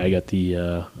 Yeah, I got the.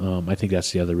 I think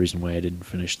that's the other reason why I didn't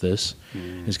finish this,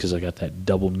 is because I got that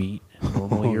double meat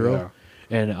normal Oh, gyro,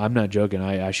 yeah. and I'm not joking.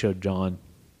 I showed John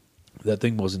that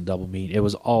thing wasn't double meat; it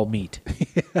was all meat.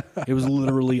 It was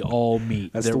literally all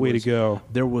meat. That's the way to go.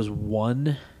 There was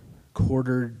one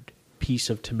quartered piece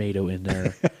of tomato in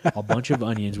there, a bunch of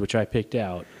onions, which I picked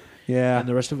out, Yeah, and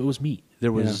the rest of it was meat.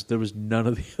 There was none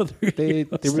of the other. they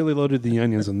gyros. really loaded the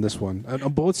onions on this one.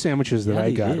 On both sandwiches that Yeah, I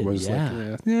they got did, was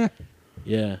yeah. like,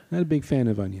 Yeah. not a big fan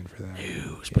of onion for that.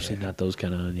 Ew, especially not those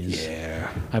kind of onions. Yeah,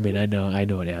 I mean, I know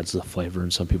it adds the flavor,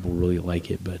 and some people really like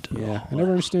it, but yeah. I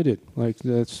never understood it. Like,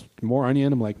 that's more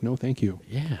onion. I'm like, no, thank you.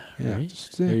 yeah, Yeah, right?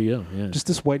 just, There you go. Yeah, Just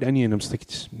this white onion. I'm just like,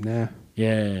 nah,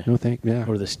 yeah, no, thank. Yeah,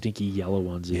 or the stinky yellow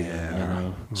ones. Even, Yeah. you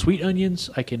know? Sweet onions,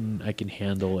 I can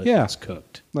handle if Yeah. it's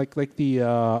cooked. like the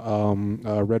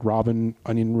Red Robin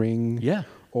onion ring. Yeah,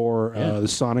 Or Yeah. the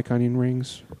Sonic onion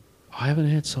rings. I haven't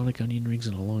had Sonic onion rings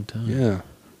in a long time. Yeah.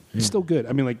 It's still good.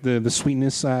 I mean, like the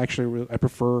sweetness, I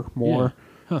prefer more Yeah.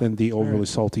 Huh. than the overly Alright.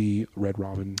 salty Red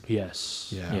Robin.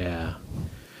 Yes. Yeah.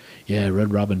 Yeah.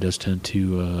 Red Robin does tend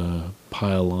to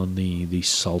pile on the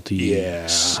salty. Yeah.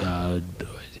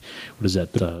 What is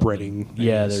that? The breading, I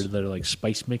Yeah, guess. they're like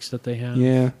spice mix that they have.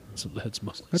 Yeah. So that's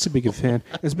mostly. That's a big fan.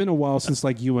 It's been a while since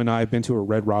like you and I have been to a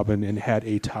Red Robin and had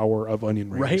a tower of onion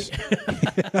rings.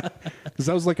 Right. Because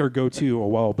that was like our go-to a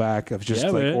while back of just Yeah,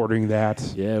 like man. ordering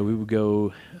that. Yeah, we would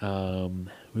go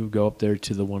up there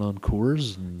to the one on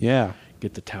Coors and Yeah.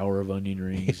 get the tower of onion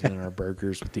rings and our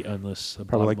burgers with the endless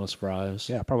Probably like- bottomless fries.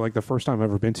 Yeah, probably like the first time I've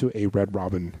ever been to a Red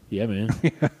Robin. Yeah, man.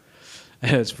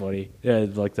 That's funny. Yeah,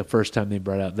 like the first time they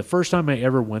brought out, the first time I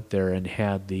ever went there and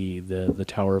had the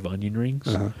tower of onion rings,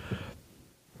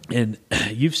 and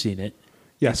you've seen it.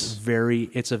 Yes.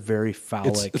 It's a very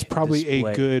phallic. It's probably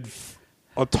display. a good,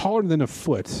 taller than a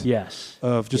foot. Yes.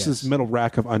 Of just this metal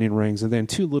rack of onion rings, and then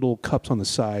two little cups on the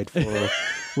side for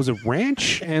was it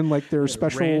ranch and like their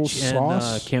special Ranch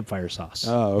sauce? and campfire sauce.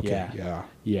 Oh, okay, yeah.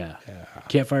 Yeah.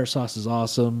 Campfire sauce is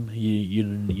awesome.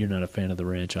 You're not a fan of the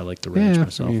ranch. I like the ranch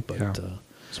myself, I mean, but yeah.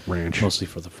 It's ranch. mostly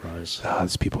for the fries.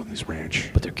 There's people in this ranch.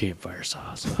 But their campfire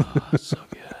sauce, so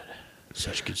good,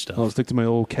 such good stuff. I'll stick to my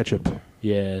old ketchup.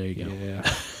 Yeah, there you go. Yeah,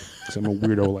 'cause I'm a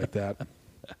weirdo like that.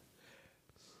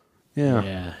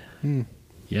 Yeah.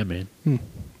 Yeah, man.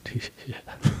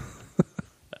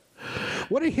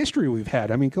 What a history we've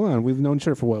had. I mean, come on, we've known each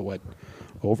other for what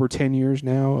over 10 years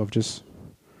now of just.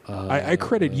 I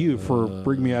credit you for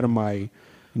bringing me out of my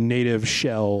native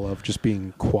shell of just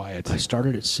being quiet. I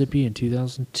started at Sippy in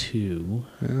 2002.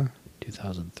 Yeah.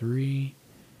 2003.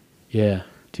 Yeah,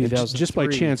 2003. Just by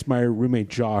chance, my roommate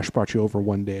Josh brought you over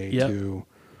one day Yep. to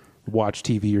watch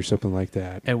TV or something like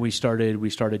that. And we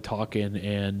started talking,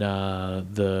 and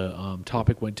the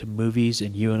topic went to movies,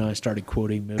 and you and I started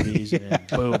quoting movies, and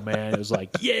boom, man, it was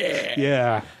like,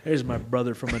 Yeah. there's my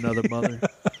brother from another mother.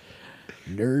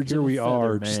 Nerds. Here of a we feather,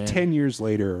 are, man. just 10 years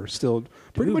later, still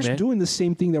pretty much man. doing the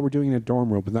same thing that we're doing in a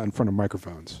dorm room, but not in front of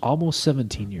microphones. Almost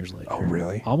 17 years later. Oh,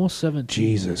 really? Almost 17.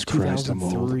 Jesus Christ, I'm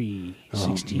old. 2003. Oh,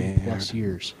 16 man. plus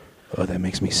years. Oh, that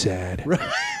makes me sad.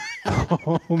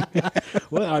 Well,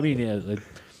 I mean, yeah,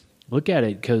 look at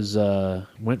it, because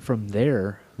went from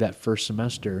there that first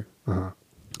semester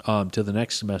to the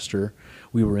next semester.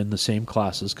 We were in the same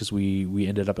classes because we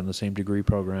ended up in the same degree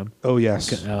program. Oh,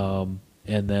 yes.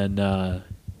 And then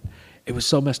it was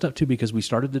so messed up too, because we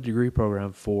started the degree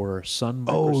program for Sun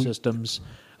Microsystems.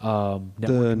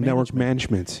 The network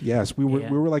management. Yes, we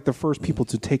were like the first people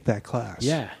to take that class.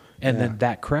 Yeah, and then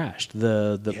that crashed.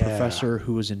 The professor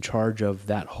who was in charge of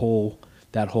that whole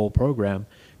program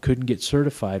couldn't get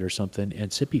certified or something,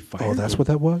 and Sippy fired. Oh, that's him. what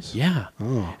that was? Yeah.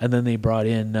 Oh. And then they brought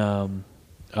in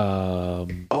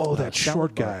that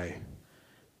short guy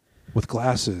with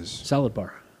glasses. Salad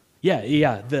Bar.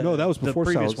 Yeah. No, that was before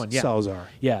the previous one. Yeah. Salazar.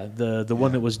 Yeah, the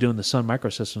one that was doing the Sun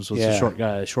Microsystems was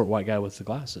the short white guy with the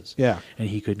glasses. Yeah. And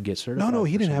he couldn't get certified. No,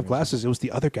 he for didn't some have reason. glasses. It was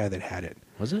the other guy that had it.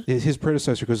 Was it? His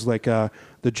predecessor, because like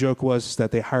the joke was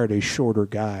that they hired a shorter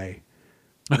guy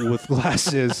with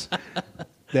glasses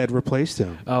that replaced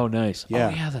him. Oh, nice. Yeah. Oh,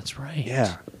 yeah, that's right.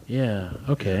 Yeah. Yeah.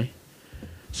 Okay.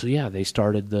 So yeah, they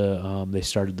started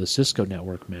the Cisco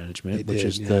Network Management, which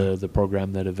is the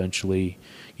program that eventually,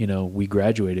 we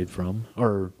graduated from.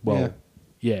 Or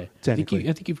yeah. I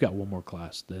think you've got one more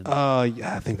class then.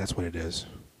 Yeah, I think that's what it is.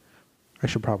 I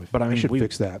should probably, but I should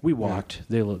fix that. We walked.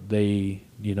 Yeah. We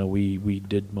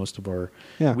did most of our.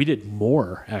 Yeah. We did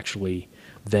more actually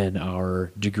than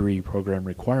our degree program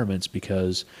requirements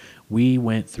because we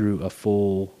went through a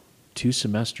full 2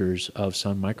 semesters of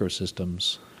Sun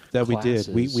Microsystems. That classes.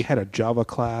 We did. We had a Java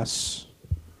class,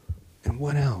 and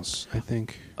what else? I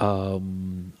think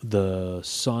the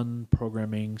Sun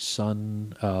programming,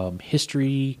 Sun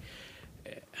history,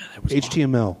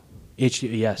 HTML. Yes,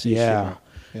 yeah, HTML.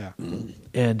 yeah.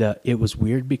 And it was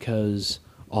weird because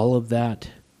all of that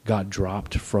got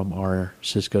dropped from our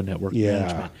Cisco Network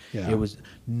Management. Yeah. It was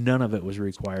none of it was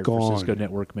required for Cisco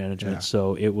Network Management, Yeah.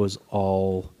 so it was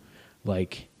all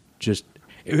like just.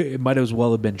 It might as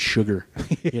well have been sugar.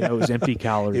 It was empty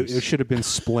calories. It should have been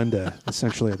Splenda,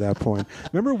 essentially, at that point.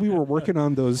 Remember, we were working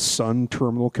on those Sun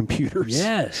terminal computers.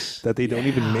 Yes, that they don't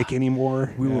even make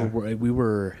anymore. We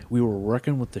were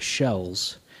working with the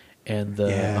shells and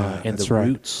the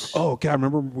roots. Oh God,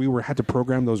 remember we had to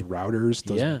program those routers,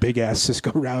 those big ass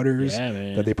Cisco routers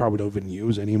that they probably don't even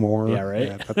use anymore. Yeah, right.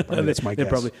 Yeah, that's my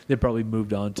guess. They probably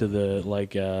moved on to the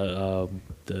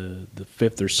the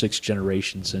 5th or 6th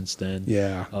generation since then.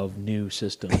 Yeah. Of new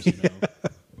systems.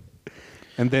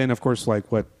 And then, of course,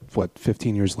 like what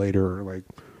 15 years later, like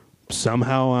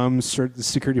somehow I'm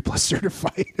Security Plus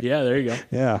certified. Yeah, there you go.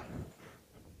 Yeah.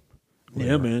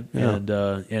 Yeah, man.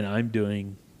 Yeah. And I'm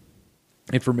doing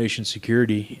information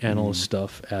security analyst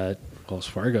stuff at Wells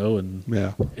Fargo, and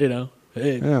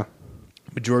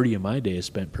majority of my day is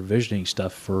spent provisioning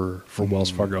stuff for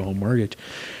Wells Fargo Home Mortgage.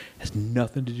 Has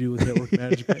nothing to do with network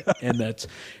management, and that's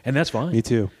fine. Me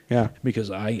too. Yeah, because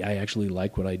I actually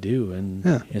like what I do, and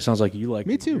it sounds like you like.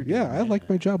 Me too. Yeah, I like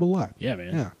my job a lot. Yeah,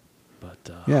 man. Yeah. But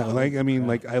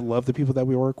I love the people that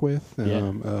we work with.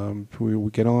 We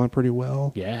get on pretty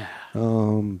well. Yeah.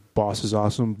 Boss is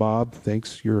awesome. Bob,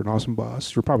 thanks. You're an awesome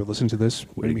boss. You're probably listening to this.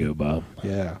 Way to go, Bob.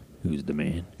 Yeah. Who's the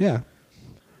man? Yeah.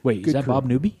 Wait, is that Bob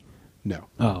Newby? No.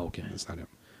 Oh, okay. That's not him.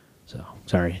 So,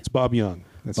 sorry. It's Bob Young.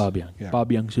 That's Bob Young. Yeah.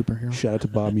 Bob Young superhero. Shout out to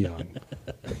Bob Young.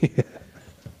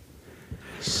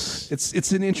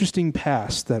 It's an interesting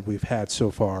past that we've had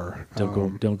so far.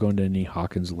 Don't go into any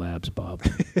Hawkins Labs, Bob.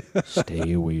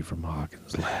 Stay away from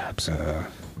Hawkins Labs.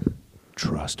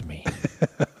 Trust me.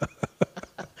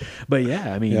 But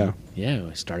yeah, I mean,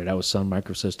 I started out with Sun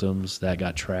Microsystems. That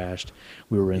got trashed.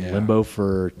 We were in limbo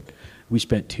we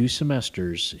spent 2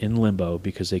 semesters in limbo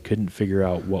because they couldn't figure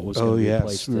out what was going to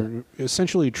replace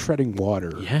essentially treading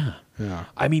water. Yeah. Yeah.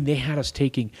 I mean, they had us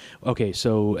taking what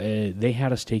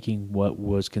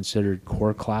was considered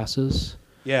core classes.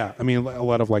 Yeah, I mean, a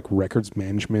lot of like records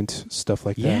management stuff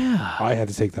like that. Yeah. I had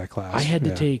to take that class. I had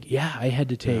to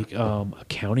take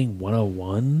Accounting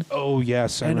 101. Oh,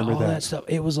 yes, I remember all that stuff.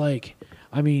 It was like,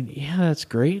 I mean, that's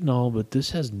great and all, but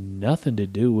this has nothing to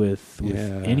do with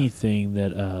anything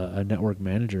that a network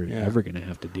manager is ever going to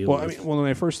have to deal with. I mean, when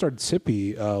I first started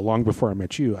SIPI, long before I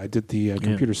met you, I did the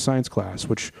computer science class,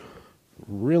 which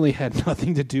really had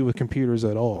nothing to do with computers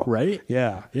at all. Right?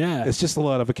 Yeah. Yeah. It's just a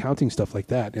lot of accounting stuff like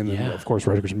that. And then, of course,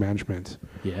 records management.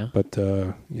 Yeah. But,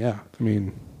 I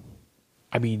mean,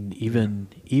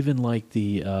 even like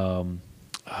the,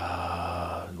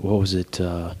 what was it?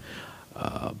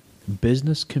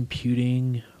 Business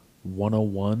Computing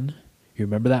 101. You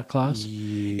remember that class?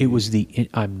 Yeah. It was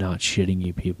I'm not shitting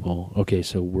you, people. Okay,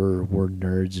 so we're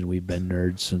nerds, and we've been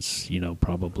nerds since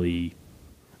probably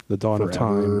the dawn forever. of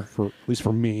time. At least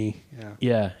for me. Yeah.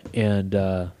 Yeah,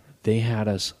 and they had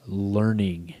us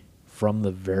learning from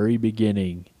the very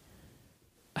beginning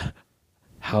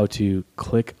how to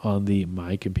click on the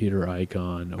My Computer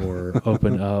icon or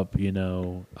open up,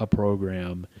 a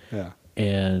program. Yeah.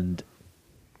 And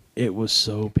it was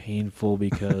so painful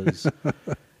because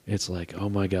it's like, oh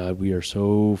my God, we are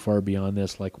so far beyond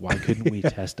this. Like, why couldn't we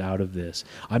test out of this?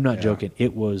 I'm not joking.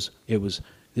 It was,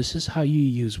 this is how you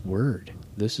use Word.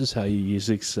 This is how you use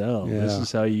Excel. Yeah. This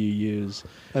is how you use.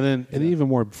 And then even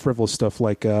more frivolous stuff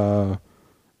like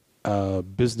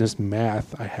business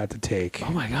math I had to take.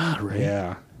 Oh my God, right?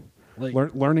 Yeah. Like,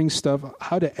 learning stuff,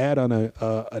 how to add on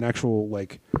an actual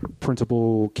like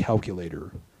printable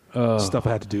calculator. Stuff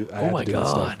I had to do. Oh my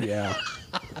God! Yeah,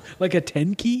 like a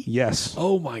 10 key. Yes.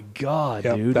 Oh my God,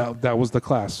 dude! That was the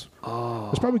class. Oh,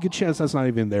 there's probably a good chance that's not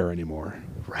even there anymore.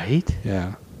 Right?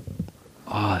 Yeah.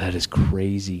 Oh, that is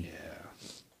crazy.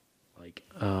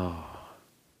 Yeah.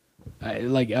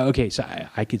 So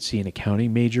I could see an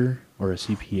accounting major or a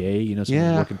CPA.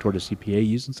 Someone working toward a CPA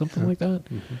using something like that.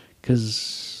 Mm-hmm.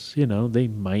 because, you know, they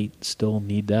might still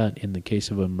need that in the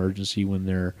case of an emergency when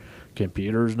their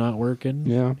computer's not working.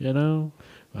 Yeah. You know?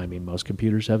 I mean, most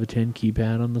computers have a 10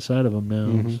 keypad on the side of them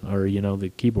now. Or, you know, the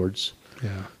keyboards.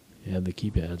 Yeah. Yeah, the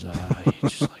keypads.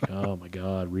 It's just like, oh, my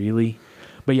God, really?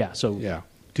 But, yeah, so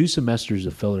 2 semesters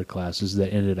of filler classes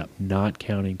that ended up not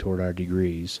counting toward our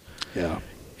degrees. Yeah.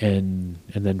 And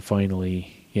then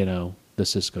finally, you know, the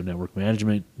Cisco network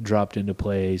management dropped into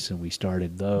place, and we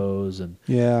started those. And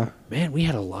man, we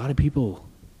had a lot of people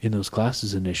in those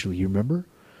classes initially. You remember?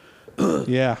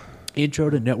 Yeah. Intro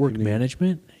to network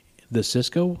management, the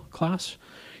Cisco class.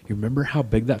 You remember how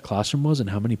big that classroom was and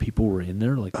how many people were in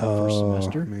there, like the first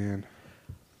semester? Man.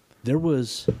 There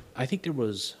was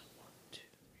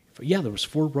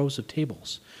 4 rows of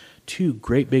tables, 2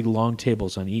 great big long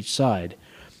tables on each side.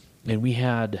 And we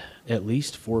had at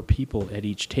least 4 people at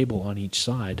each table on each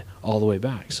side all the way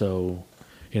back. So,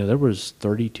 you know, there was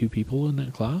 32 people in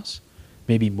that class,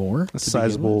 maybe more. A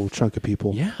sizable chunk of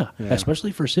people. Yeah,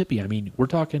 especially for SIPI. I mean, we're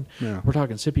talking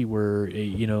SIPI where,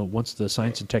 you know, once the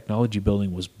Science and Technology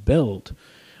building was built,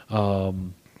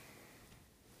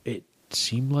 it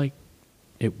seemed like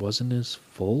it wasn't as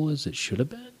full as it should have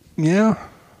been. Yeah.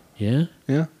 Yeah?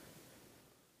 Yeah.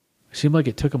 It seemed like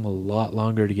it took them a lot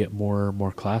longer to get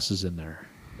more classes in there.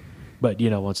 But, you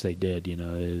know, once they did, you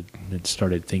know,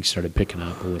 things started picking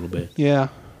up a little bit. Yeah.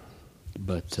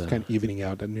 But it's kind of evening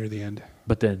out near the end.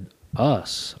 But then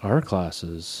our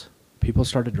classes, people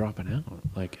started dropping out,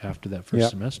 like, after that first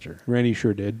semester. Randy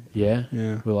sure did. Yeah.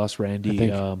 Yeah. We lost Randy.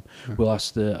 We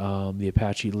lost the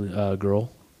Apache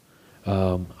girl.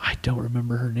 I don't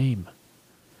remember her name.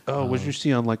 Oh, was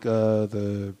she on like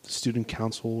the student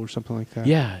council or something like that?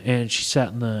 Yeah, and she sat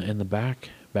in the back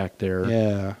there.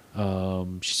 Yeah.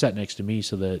 She sat next to me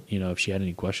so that, you know, if she had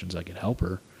any questions, I could help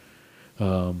her.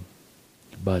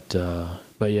 But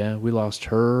yeah, we lost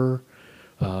her.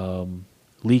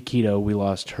 Lee Keto, we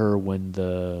lost her when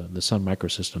the Sun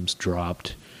Microsystems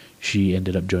dropped. She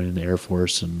ended up joining the Air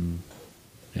Force and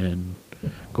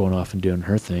going off and doing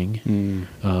her thing.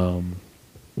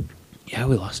 Yeah,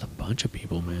 we lost a bunch of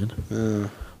people, man.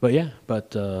 But yeah,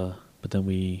 but then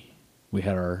we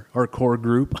had our core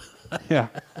group. Yeah.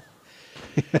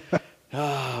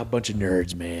 A bunch of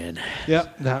nerds, man. Yeah,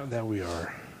 that we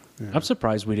are. Yeah. I'm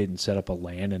surprised we didn't set up a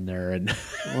LAN in there. And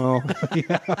well,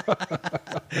 yeah.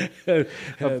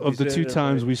 of the 2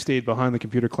 times we stayed behind the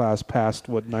computer class past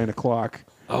 9 o'clock.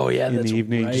 Oh yeah, in the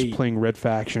evening, right. just playing Red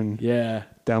Faction. Yeah,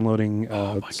 downloading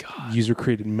oh my God. User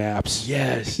created maps.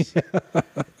 Yes.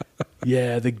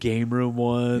 Yeah, the game room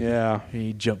one. Yeah,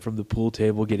 you jump from the pool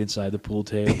table, get inside the pool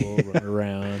table, run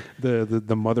around. The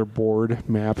motherboard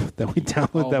map that we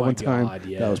downloaded that one time.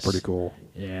 Yes. That was pretty cool.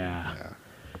 Yeah.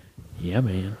 Yeah,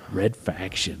 man. Red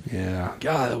Faction. Yeah.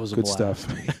 God, that was a good blast.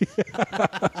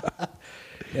 stuff.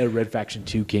 Yeah, Red Faction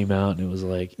 2 came out, and it was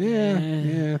like, yeah.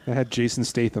 It had Jason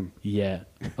Statham. Yeah.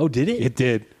 Oh, did it? It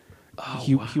did. Oh,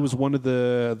 he was one of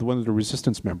the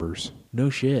Resistance members. No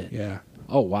shit. Yeah.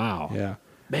 Oh, wow. Yeah.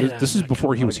 Man, this is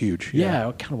before he was huge. Yeah,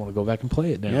 I kind of want to go back and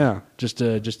play it now. Yeah. Just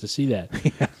to see that.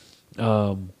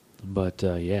 Yeah. But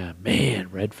yeah, man,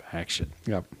 Red Faction.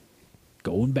 Yep.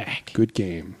 Going back. Good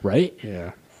game. Right?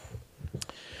 Yeah.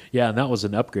 Yeah, and that was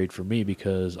an upgrade for me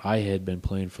because I had been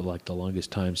playing for like the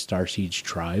longest time Star Siege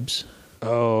Tribes.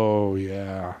 Oh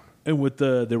yeah. And with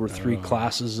there were 3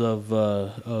 classes of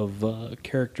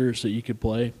characters that you could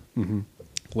play: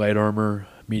 light armor,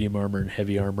 medium armor, and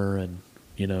heavy armor. And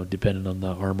you know, depending on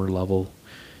the armor level,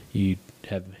 you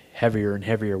have heavier and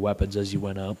heavier weapons as you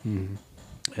went up.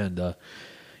 And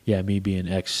yeah, me being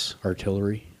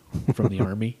ex-artillery from the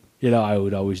army, you know, I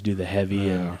would always do the heavy,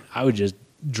 and I would just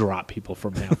drop people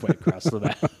from halfway across the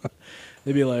map.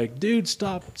 They'd be like, dude,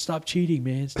 stop cheating,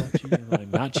 man. Stop cheating. I'm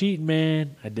like, not cheating,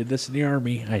 man. I did this in the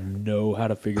army. I know how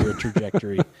to figure a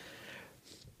trajectory.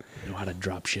 I know how to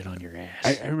drop shit on your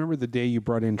ass. I remember the day you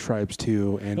brought in Tribes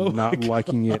 2 and not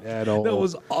liking it at all. That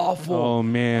was awful. Oh,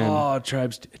 man. Oh,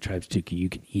 Tribes 2, you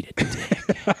can eat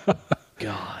it.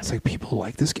 God. It's like people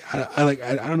like this guy. I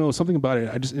don't know, something about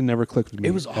it. It never clicked with me.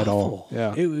 It was at awful. all.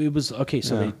 Yeah. It was okay.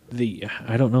 So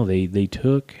I don't know. They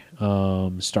took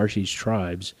Star Siege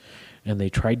Tribes, and they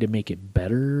tried to make it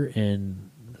better,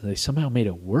 and they somehow made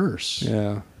it worse.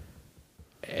 Yeah.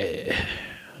 I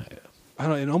don't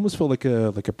know. It almost felt like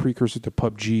a precursor to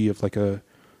PUBG of like a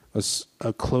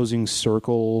closing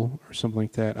circle or something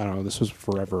like that. I don't know. This was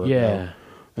forever ago.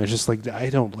 And it's just like, I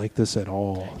don't like this at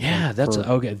all. Yeah,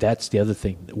 like that's the other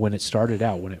thing. When it started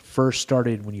out, when you first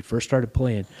started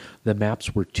playing, the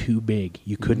maps were too big.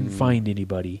 You couldn't find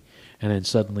anybody. And then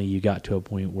suddenly you got to a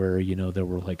point where, you know, there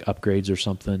were like upgrades or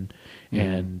something,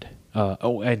 and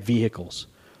and vehicles.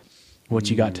 Once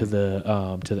you got to the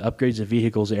upgrades of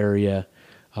vehicles area,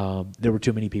 there were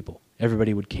too many people.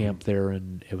 Everybody would camp there,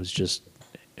 and it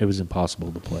was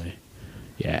impossible to play.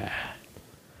 Yeah.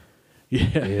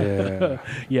 Yeah.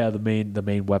 Yeah, the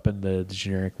main weapon, the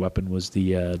generic weapon was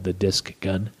the disc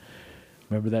gun.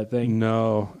 Remember that thing?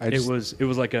 No, it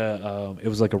was like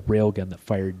a rail gun that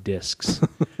fired discs.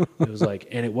 It was like,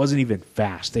 and it wasn't even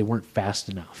fast. They weren't fast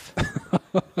enough.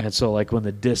 And so, like, when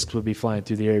the discs would be flying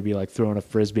through the air, it'd be like throwing a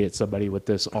frisbee at somebody with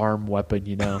this arm weapon,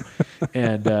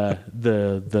 and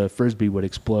the frisbee would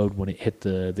explode when it hit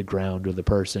the ground or the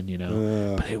person,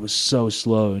 But it was so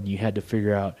slow, and you had to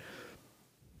figure out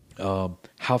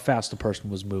how fast the person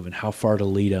was moving, how far to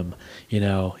lead them,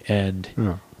 and.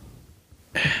 Yeah.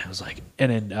 I was like, and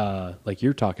then like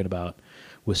you're talking about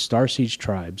with Star Siege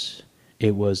Tribes,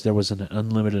 there was an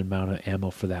unlimited amount of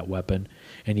ammo for that weapon,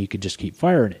 and you could just keep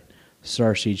firing it.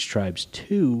 Star Siege Tribes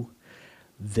 2,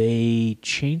 they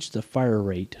changed the fire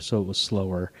rate so it was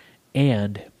slower,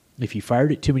 and if you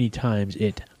fired it too many times,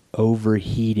 it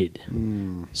overheated,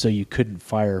 so you couldn't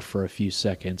fire for a few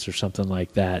seconds or something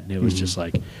like that, and it was just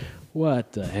like,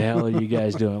 what the hell are you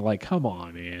guys doing? Like, come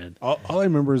on, man. All I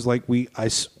remember is like I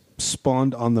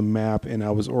spawned on the map and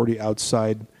I was already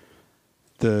outside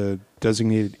the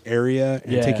designated area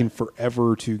and taking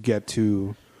forever to get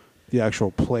to the actual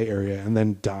play area and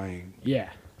then dying. Yeah.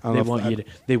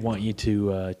 They want you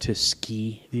to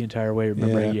ski the entire way.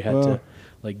 Remember you had to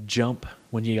like jump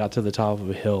when you got to the top of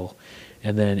a hill,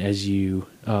 and then as you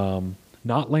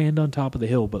not land on top of the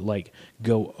hill but like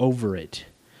go over it.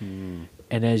 And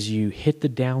as you hit the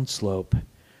downslope,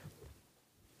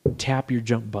 tap your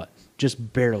jump button.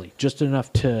 Just barely, just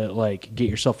enough to like get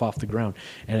yourself off the ground.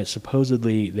 And it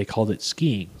supposedly, they called it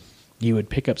skiing. You would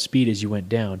pick up speed as you went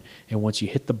down, and once you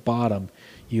hit the bottom,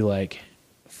 you like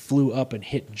flew up and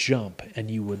hit jump,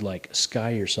 and you would like sky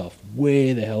yourself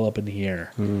way the hell up in the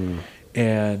air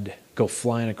and go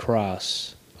flying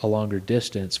across a longer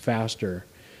distance faster.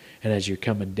 And as you're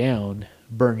coming down,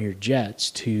 burn your jets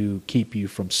to keep you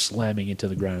from slamming into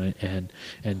the ground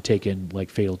and taking like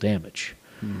fatal damage.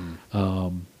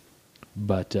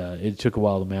 But it took a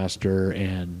while to master,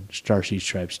 and Star Siege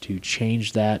Tribes 2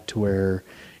 changed that to where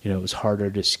it was harder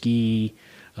to ski.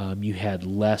 You had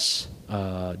less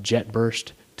jet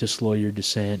burst to slow your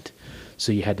descent,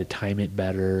 so you had to time it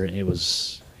better. It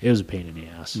was a pain in the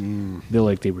ass.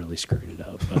 They really screwed it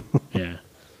up. But, yeah,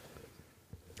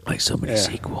 like so many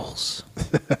sequels,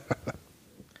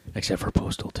 except for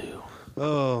Postal 2.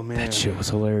 Oh man, that shit was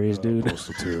hilarious, dude.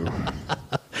 Postal 2.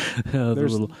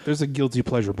 There's a guilty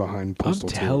pleasure behind Postal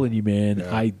 2. I'm telling you, man.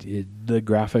 Yeah. The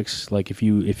graphics, like if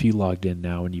you logged in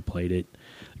now and you played it,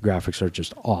 the graphics are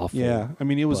just awful. Yeah, I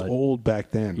mean it was old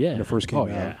back then. Yeah, when it first came out.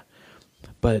 Yeah,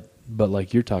 but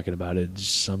like you're talking about it,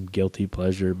 just some guilty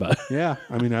pleasure. But yeah,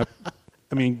 I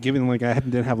mean, given like I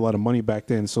didn't have a lot of money back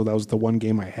then, so that was the one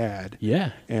game I had.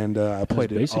 Yeah, and I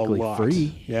played it basically a lot.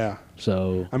 Free. Yeah,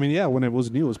 so I mean, when it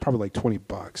was new, it was probably like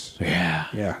 $20.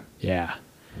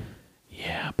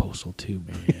 Yeah, Postal 2,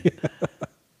 man.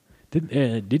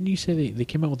 Didn't you say they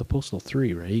came out with a Postal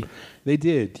 3, right? They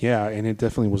did, yeah, and it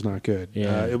definitely was not good.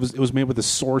 Yeah, it was made with the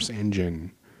Source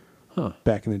engine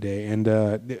back in the day, and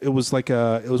it was like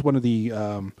it was one of the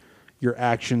your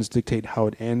actions dictate how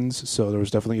it ends. So there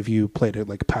was definitely, if you played it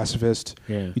like a pacifist,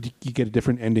 you get a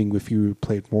different ending if you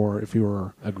played more, if you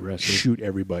were aggressive, shoot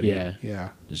everybody. Yeah,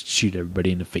 just shoot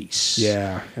everybody in the face.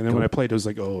 Yeah, and then when I played, it was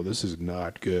like, oh, this is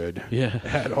not good. Yeah,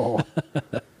 at all.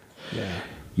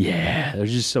 Yeah.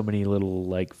 There's just so many little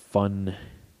like fun,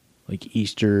 like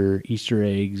Easter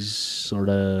eggs, sort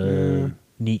of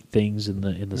neat things in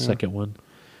the second one.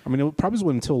 I mean, it probably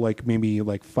wasn't until like maybe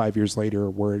like 5 years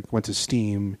later where it went to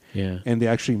Steam. Yeah. And they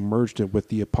actually merged it with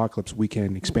the Apocalypse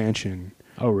Weekend expansion.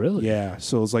 Oh, really? Yeah.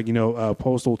 So it's like,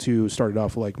 Postal 2 started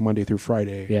off like Monday through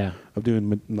Friday. Yeah. Of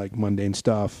doing like mundane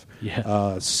stuff.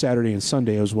 Yeah. Saturday and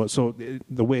Sunday was what. So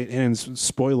the way it ends,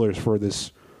 spoilers for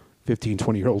this 15,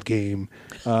 20-year-old game.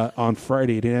 On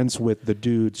Friday, it ends with the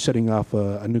dude setting off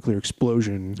a nuclear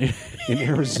explosion in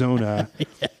Arizona.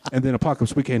 Yeah. And then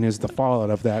Apocalypse Weekend is the fallout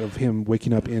of that, of him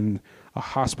waking up in a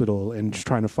hospital and just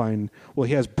trying to find... Well,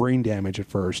 he has brain damage at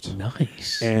first.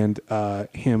 Nice. And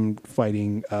him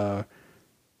fighting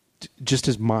just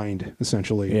his mind,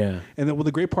 essentially. Yeah. And then,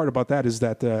 the great part about that is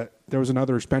that there was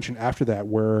another expansion after that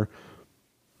where...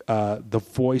 the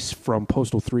voice from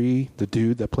Postal 3, the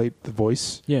dude that played the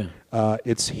voice,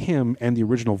 it's him and the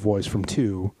original voice from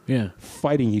 2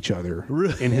 fighting each other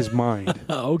in his mind.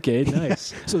 Okay,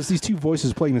 nice. So it's these two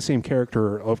voices playing the same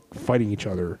character of fighting each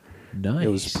other. Nice. It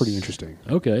was pretty interesting.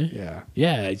 Okay. Yeah.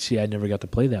 Yeah, see, I never got to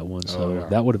play that one, so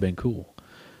that would have been cool.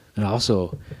 And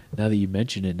also, now that you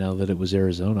mention it, now that it was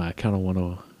Arizona, I kind of want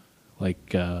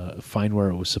to find where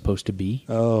it was supposed to be.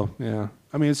 Oh, yeah.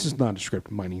 I mean, it's just nondescript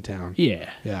mining town. Yeah.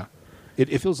 Yeah.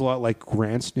 It feels a lot like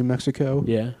Grants, New Mexico.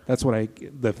 Yeah. That's what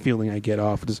the feeling I get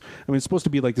off. It's supposed to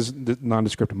be like this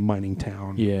nondescript mining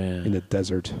town. Yeah. In the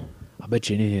desert. I bet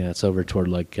you anything that's over toward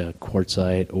like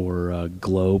Quartzite or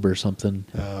Globe or something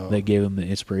that gave them the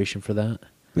inspiration for that.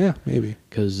 Yeah, maybe.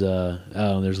 Because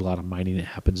there's a lot of mining that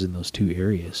happens in those two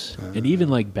areas. And even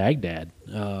like Baghdad.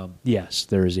 Yes,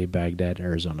 there is a Baghdad,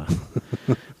 Arizona.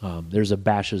 There's a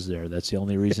Bashes there. That's the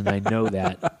only reason I know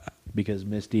that, because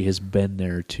Misty has been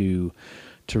there to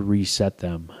reset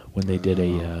them when they did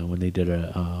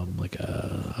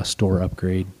a store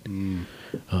upgrade.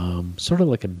 Sort of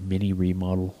like a mini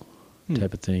remodel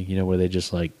type of thing, where they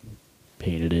just like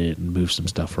painted it and moved some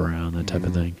stuff around, that type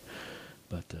of thing.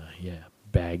 But yeah.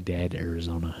 Baghdad,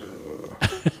 Arizona.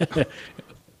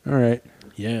 All right.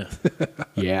 Yeah.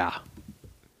 Yeah.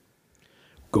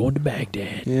 Going to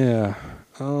Baghdad. Yeah.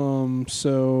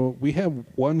 So we have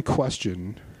one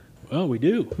question. Oh, we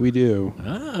do. We do.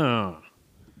 Ah.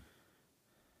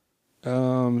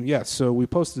 Yeah. So we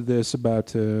posted this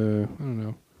about I don't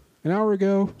know, an hour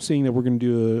ago, seeing that we're going to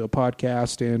do a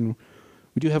podcast, and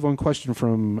we do have one question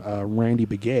from Randy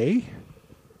Begay,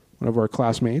 one of our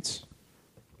classmates.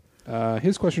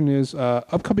 His question is,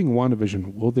 upcoming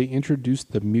WandaVision, will they introduce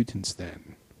the mutants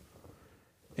then?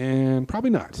 And probably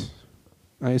not.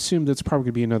 I assume that's probably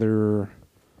going to be another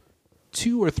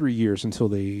 2 or 3 years until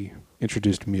they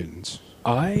introduced mutants.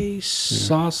 I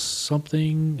saw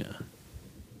something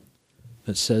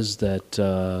that says that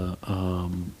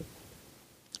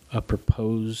a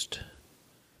proposed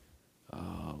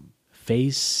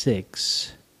Phase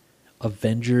 6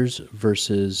 Avengers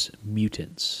versus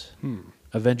mutants.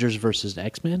 Avengers versus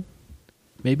X-Men,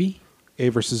 maybe? A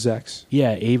versus X?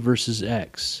 Yeah, A versus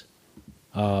X.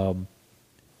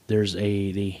 There's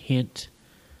a hint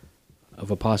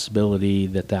of a possibility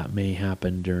that may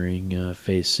happen during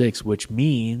Phase 6, which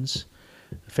means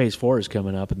Phase 4 is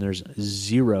coming up, and there's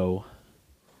zero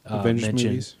Avengers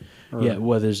movies? Yeah,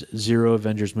 well, there's 0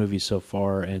 Avengers movies so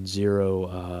far, and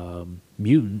 0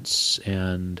 mutants,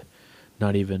 and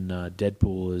not even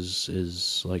Deadpool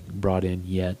is like brought in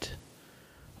yet.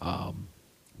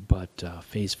 But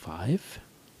Phase 5,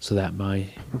 so that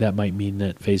might mean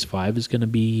that Phase 5 is going to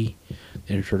be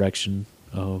the introduction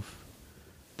of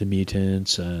the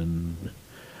mutants and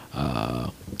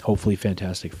hopefully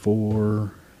Fantastic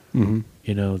Four.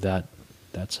 Mm-hmm.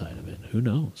 That side of it. Who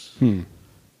knows?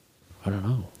 I don't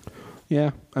know. Yeah,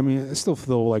 I mean, I still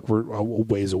feel like we're a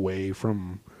ways away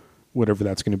from whatever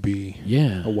that's going to be.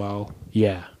 Yeah, a while.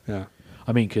 Yeah.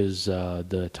 I mean, because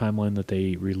the timeline that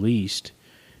they released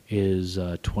is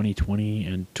 2020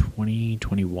 and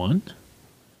 2021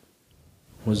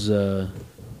 was I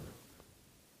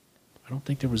don't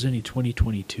think there was any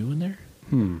 2022 in there.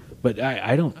 But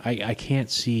I can't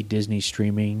see Disney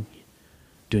streaming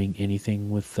doing anything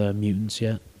with mutants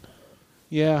yet.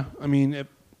 Yeah, I mean,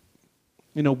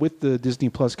 with the Disney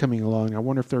Plus coming along, I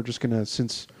wonder if they're just going to,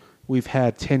 since we've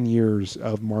had 10 years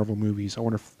of Marvel movies, I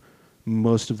wonder if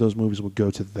most of those movies will go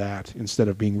to that instead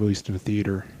of being released in a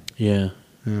theater. Yeah.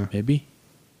 Maybe.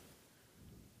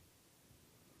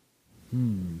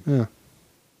 Yeah.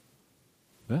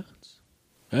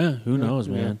 Who knows,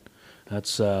 man?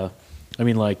 That's I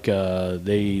mean, like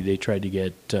they tried to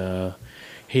get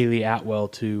Hayley Atwell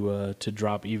to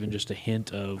drop even just a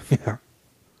hint of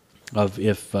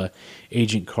if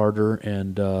Agent Carter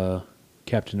and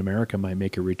Captain America might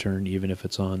make a return, even if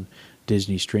it's on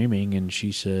Disney streaming, and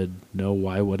she said, "No,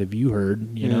 why? What have you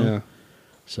heard?" You know.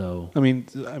 So I mean,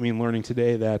 learning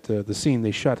today that the scene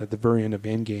they shot at the very end of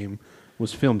Endgame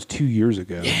was filmed 2 years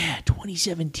ago. Yeah,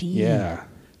 2017. Yeah,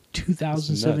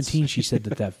 2017. She said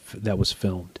that was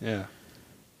filmed. Yeah,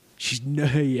 she knew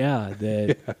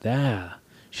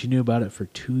about it for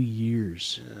 2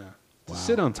 years. Yeah, wow. To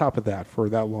sit on top of that for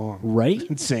that long, right?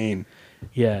 Insane.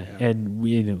 Yeah, and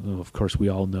we, of course, we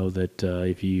all know that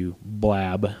if you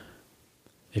blab.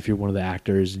 If you're one of the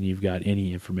actors and you've got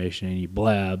any information and you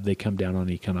blab, they come down on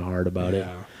you kind of hard about it.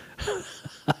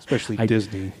 Especially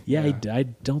Disney. I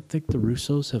don't think the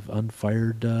Russos have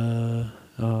unfired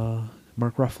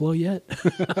Mark Ruffalo yet.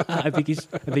 I think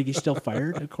he's still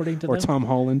fired according to them. Or Tom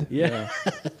Holland. Yeah.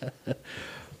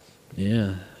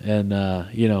 Yeah. And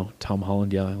Tom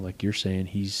Holland, like you're saying,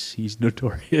 he's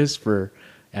notorious for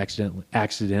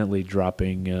accidentally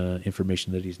dropping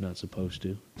information that he's not supposed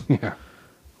to. Yeah.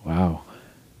 Wow.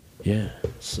 Yeah.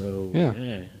 So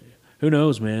who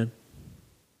knows, man?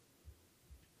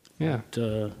 Yeah.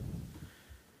 But,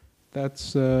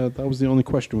 that was the only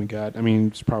question we got. I mean,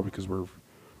 it's probably because we're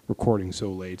recording so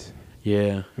late.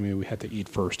 Yeah. I mean, we had to eat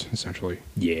first, essentially.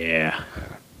 Yeah.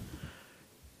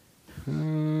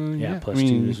 Plus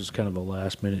two, this was kind of a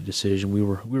last minute decision. We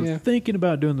were thinking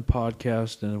about doing the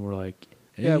podcast, and we're like,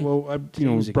 hey, yeah, well, I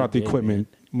brought the equipment.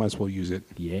 Might as well use it.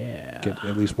 Yeah. Get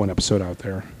at least one episode out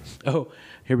there. Oh,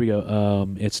 here we go.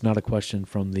 It's not a question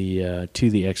from the To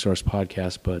the X-Source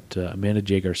podcast, but Amanda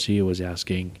J. Garcia was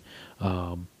asking,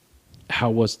 how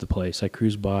was the place? I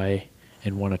cruise by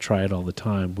and want to try it all the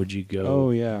time. Would you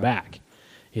go back?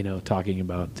 Talking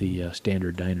about the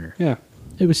standard diner. Yeah.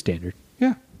 It was standard.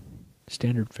 Yeah.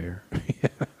 Standard fare.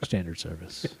 Standard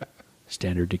service.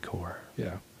 Standard decor.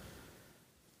 Yeah.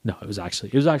 No, it was actually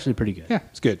pretty good. Yeah,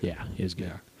 it's good. Yeah, it was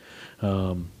good.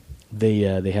 Yeah.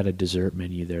 They had a dessert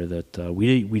menu there that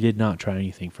we did not try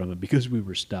anything from it because we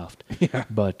were stuffed. Yeah.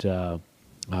 But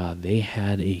they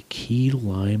had a key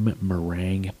lime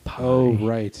meringue pie. Oh,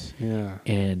 right. Yeah.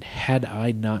 And had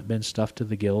I not been stuffed to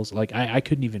the gills, like I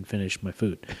couldn't even finish my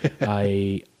food.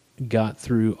 I got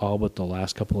through all but the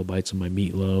last couple of bites of my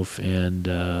meatloaf and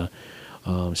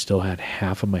still had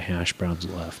half of my hash browns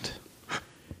left.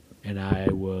 And I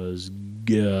was,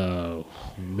 I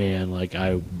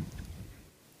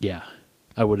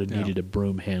would have needed a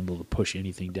broom handle to push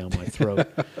anything down my throat,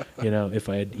 if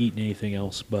I had eaten anything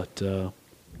else. But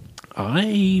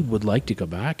I would like to go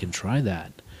back and try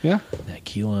that. Yeah. That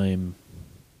key lime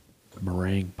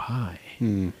meringue pie.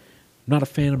 Mm. Not a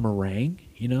fan of meringue,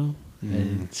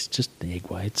 and it's just egg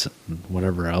whites and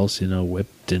whatever else,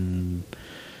 whipped and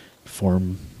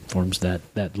forms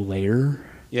that layer.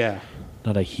 Yeah.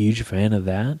 Not a huge fan of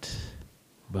that,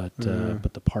 but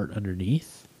the part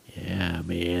underneath, yeah,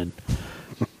 man.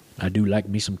 I do like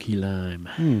me some key lime.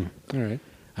 All right.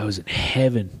 I was in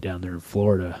heaven down there in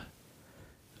Florida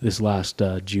this last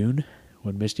June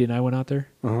when Misty and I went out there.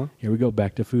 Uh-huh. Here we go,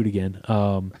 back to food again.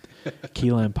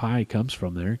 Key lime pie comes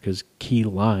from there because key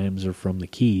limes are from the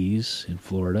Keys in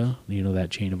Florida.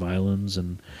 That chain of islands,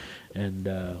 and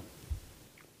the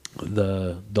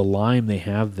lime they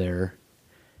have there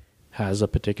has a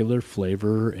particular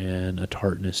flavor and a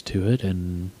tartness to it,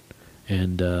 and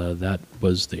that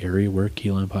was the area where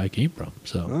key lime pie came from.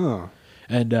 So,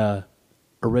 and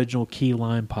original key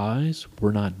lime pies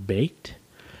were not baked.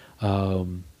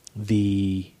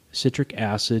 The citric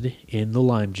acid in the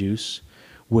lime juice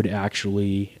would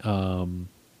actually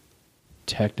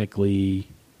technically,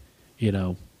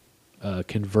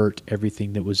 convert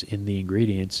everything that was in the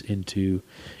ingredients into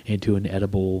an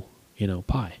edible,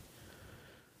 pie.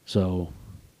 So,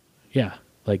 yeah,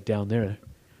 like down there,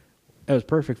 that was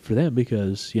perfect for them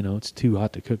because, it's too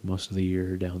hot to cook most of the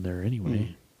year down there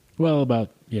anyway. Well,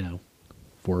 about,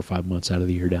 4 or 5 months out of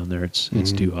the year down there, it's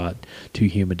too hot, too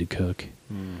humid to cook.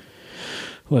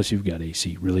 Unless you've got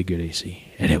AC, really good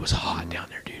AC. And it was hot down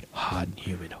there, dude. Hot and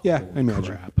humid. Yeah, I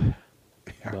imagine. Crap.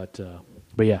 Yeah.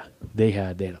 But yeah, they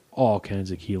had all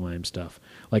kinds of key lime stuff.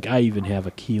 Like I even have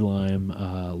a key lime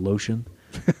lotion,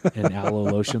 an aloe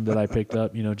lotion that I picked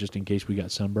up, just in case we got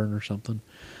sunburn or something.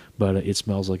 But it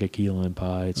smells like a key lime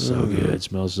pie. It's so good. It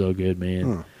smells so good,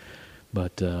 man.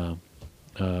 But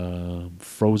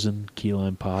frozen key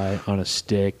lime pie on a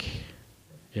stick,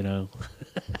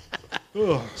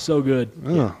 so good.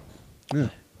 Yeah.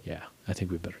 I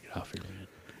think we better get off here, man.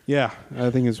 Yeah, I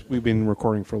think we've been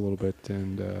recording for a little bit,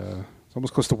 and it's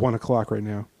almost close to 1 o'clock right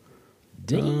now.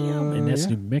 Damn, and that's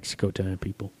New Mexico time,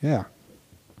 people. Yeah.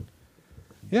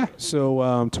 Yeah,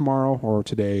 so tomorrow or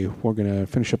today, we're going to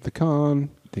finish up the con,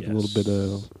 take a little bit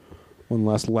of one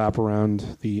last lap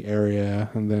around the area,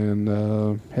 and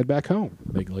then head back home.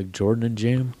 Make like Jordan and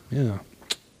Jam. Yeah.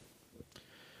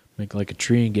 Make like a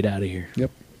tree and get out of here.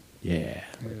 Yep. Yeah.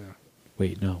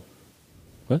 Wait, no.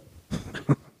 What?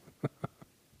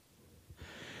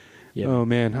 Yeah. Oh,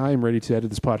 man, I am ready to edit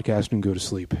this podcast and go to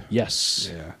sleep. Yes.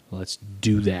 Yeah. Let's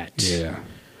do that. Yeah.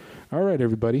 All right,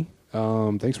 everybody.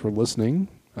 Thanks for listening.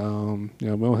 We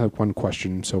only have one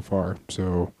question so far,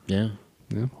 so yeah.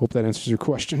 Hope that answers your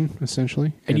question,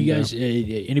 essentially. And you guys,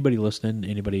 anybody listening,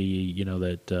 anybody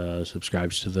that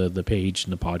subscribes to the page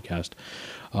and the podcast,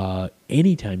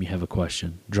 anytime you have a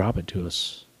question, drop it to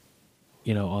us.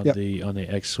 On the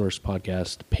X Source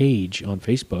podcast page on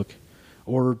Facebook,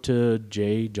 or to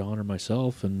Jay, John, or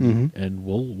myself, and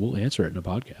we'll answer it in a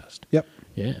podcast. Yep.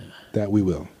 Yeah. That we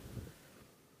will.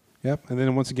 Yep. And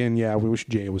then once again, we wish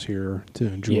Jay was here to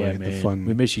enjoy the fun.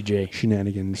 We miss you, Jay.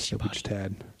 Shenanigans that we just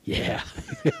had. Yeah.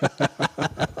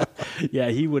 Yeah,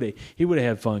 he would have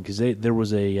had fun because there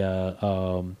was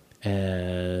a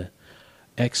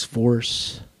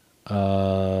X-Force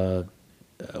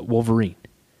Wolverine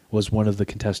was one of the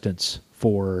contestants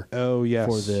for Oh yes,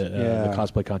 for the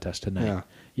cosplay contest tonight.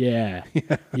 Yeah.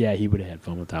 He would have had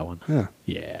fun with that one.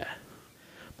 Yeah.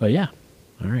 But yeah,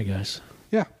 all right, guys.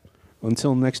 Yeah.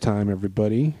 Until next time,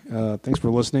 everybody. Thanks for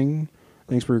listening.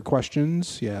 Thanks for your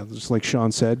questions. Yeah, just like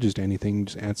Sean said, just anything.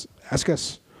 Just ask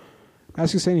us.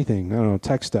 Ask us anything. I don't know,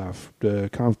 tech stuff,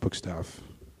 comic book stuff,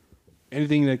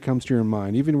 anything that comes to your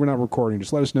mind. Even if we're not recording,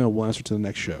 just let us know. We'll answer to the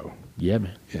next show. Yeah,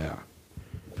 man. Yeah.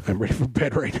 I'm ready for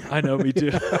bed right now. I know, me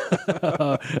too.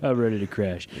 I'm ready to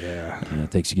crash. Yeah.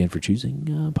 Thanks again for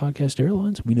choosing Podcast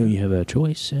Airlines. We know you have a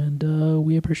choice, and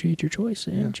we appreciate your choice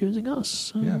and choosing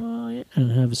us. And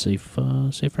have a safe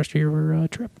rest of your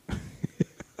trip.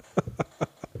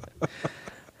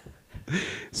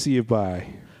 See you. Bye.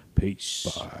 Peace.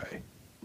 Bye.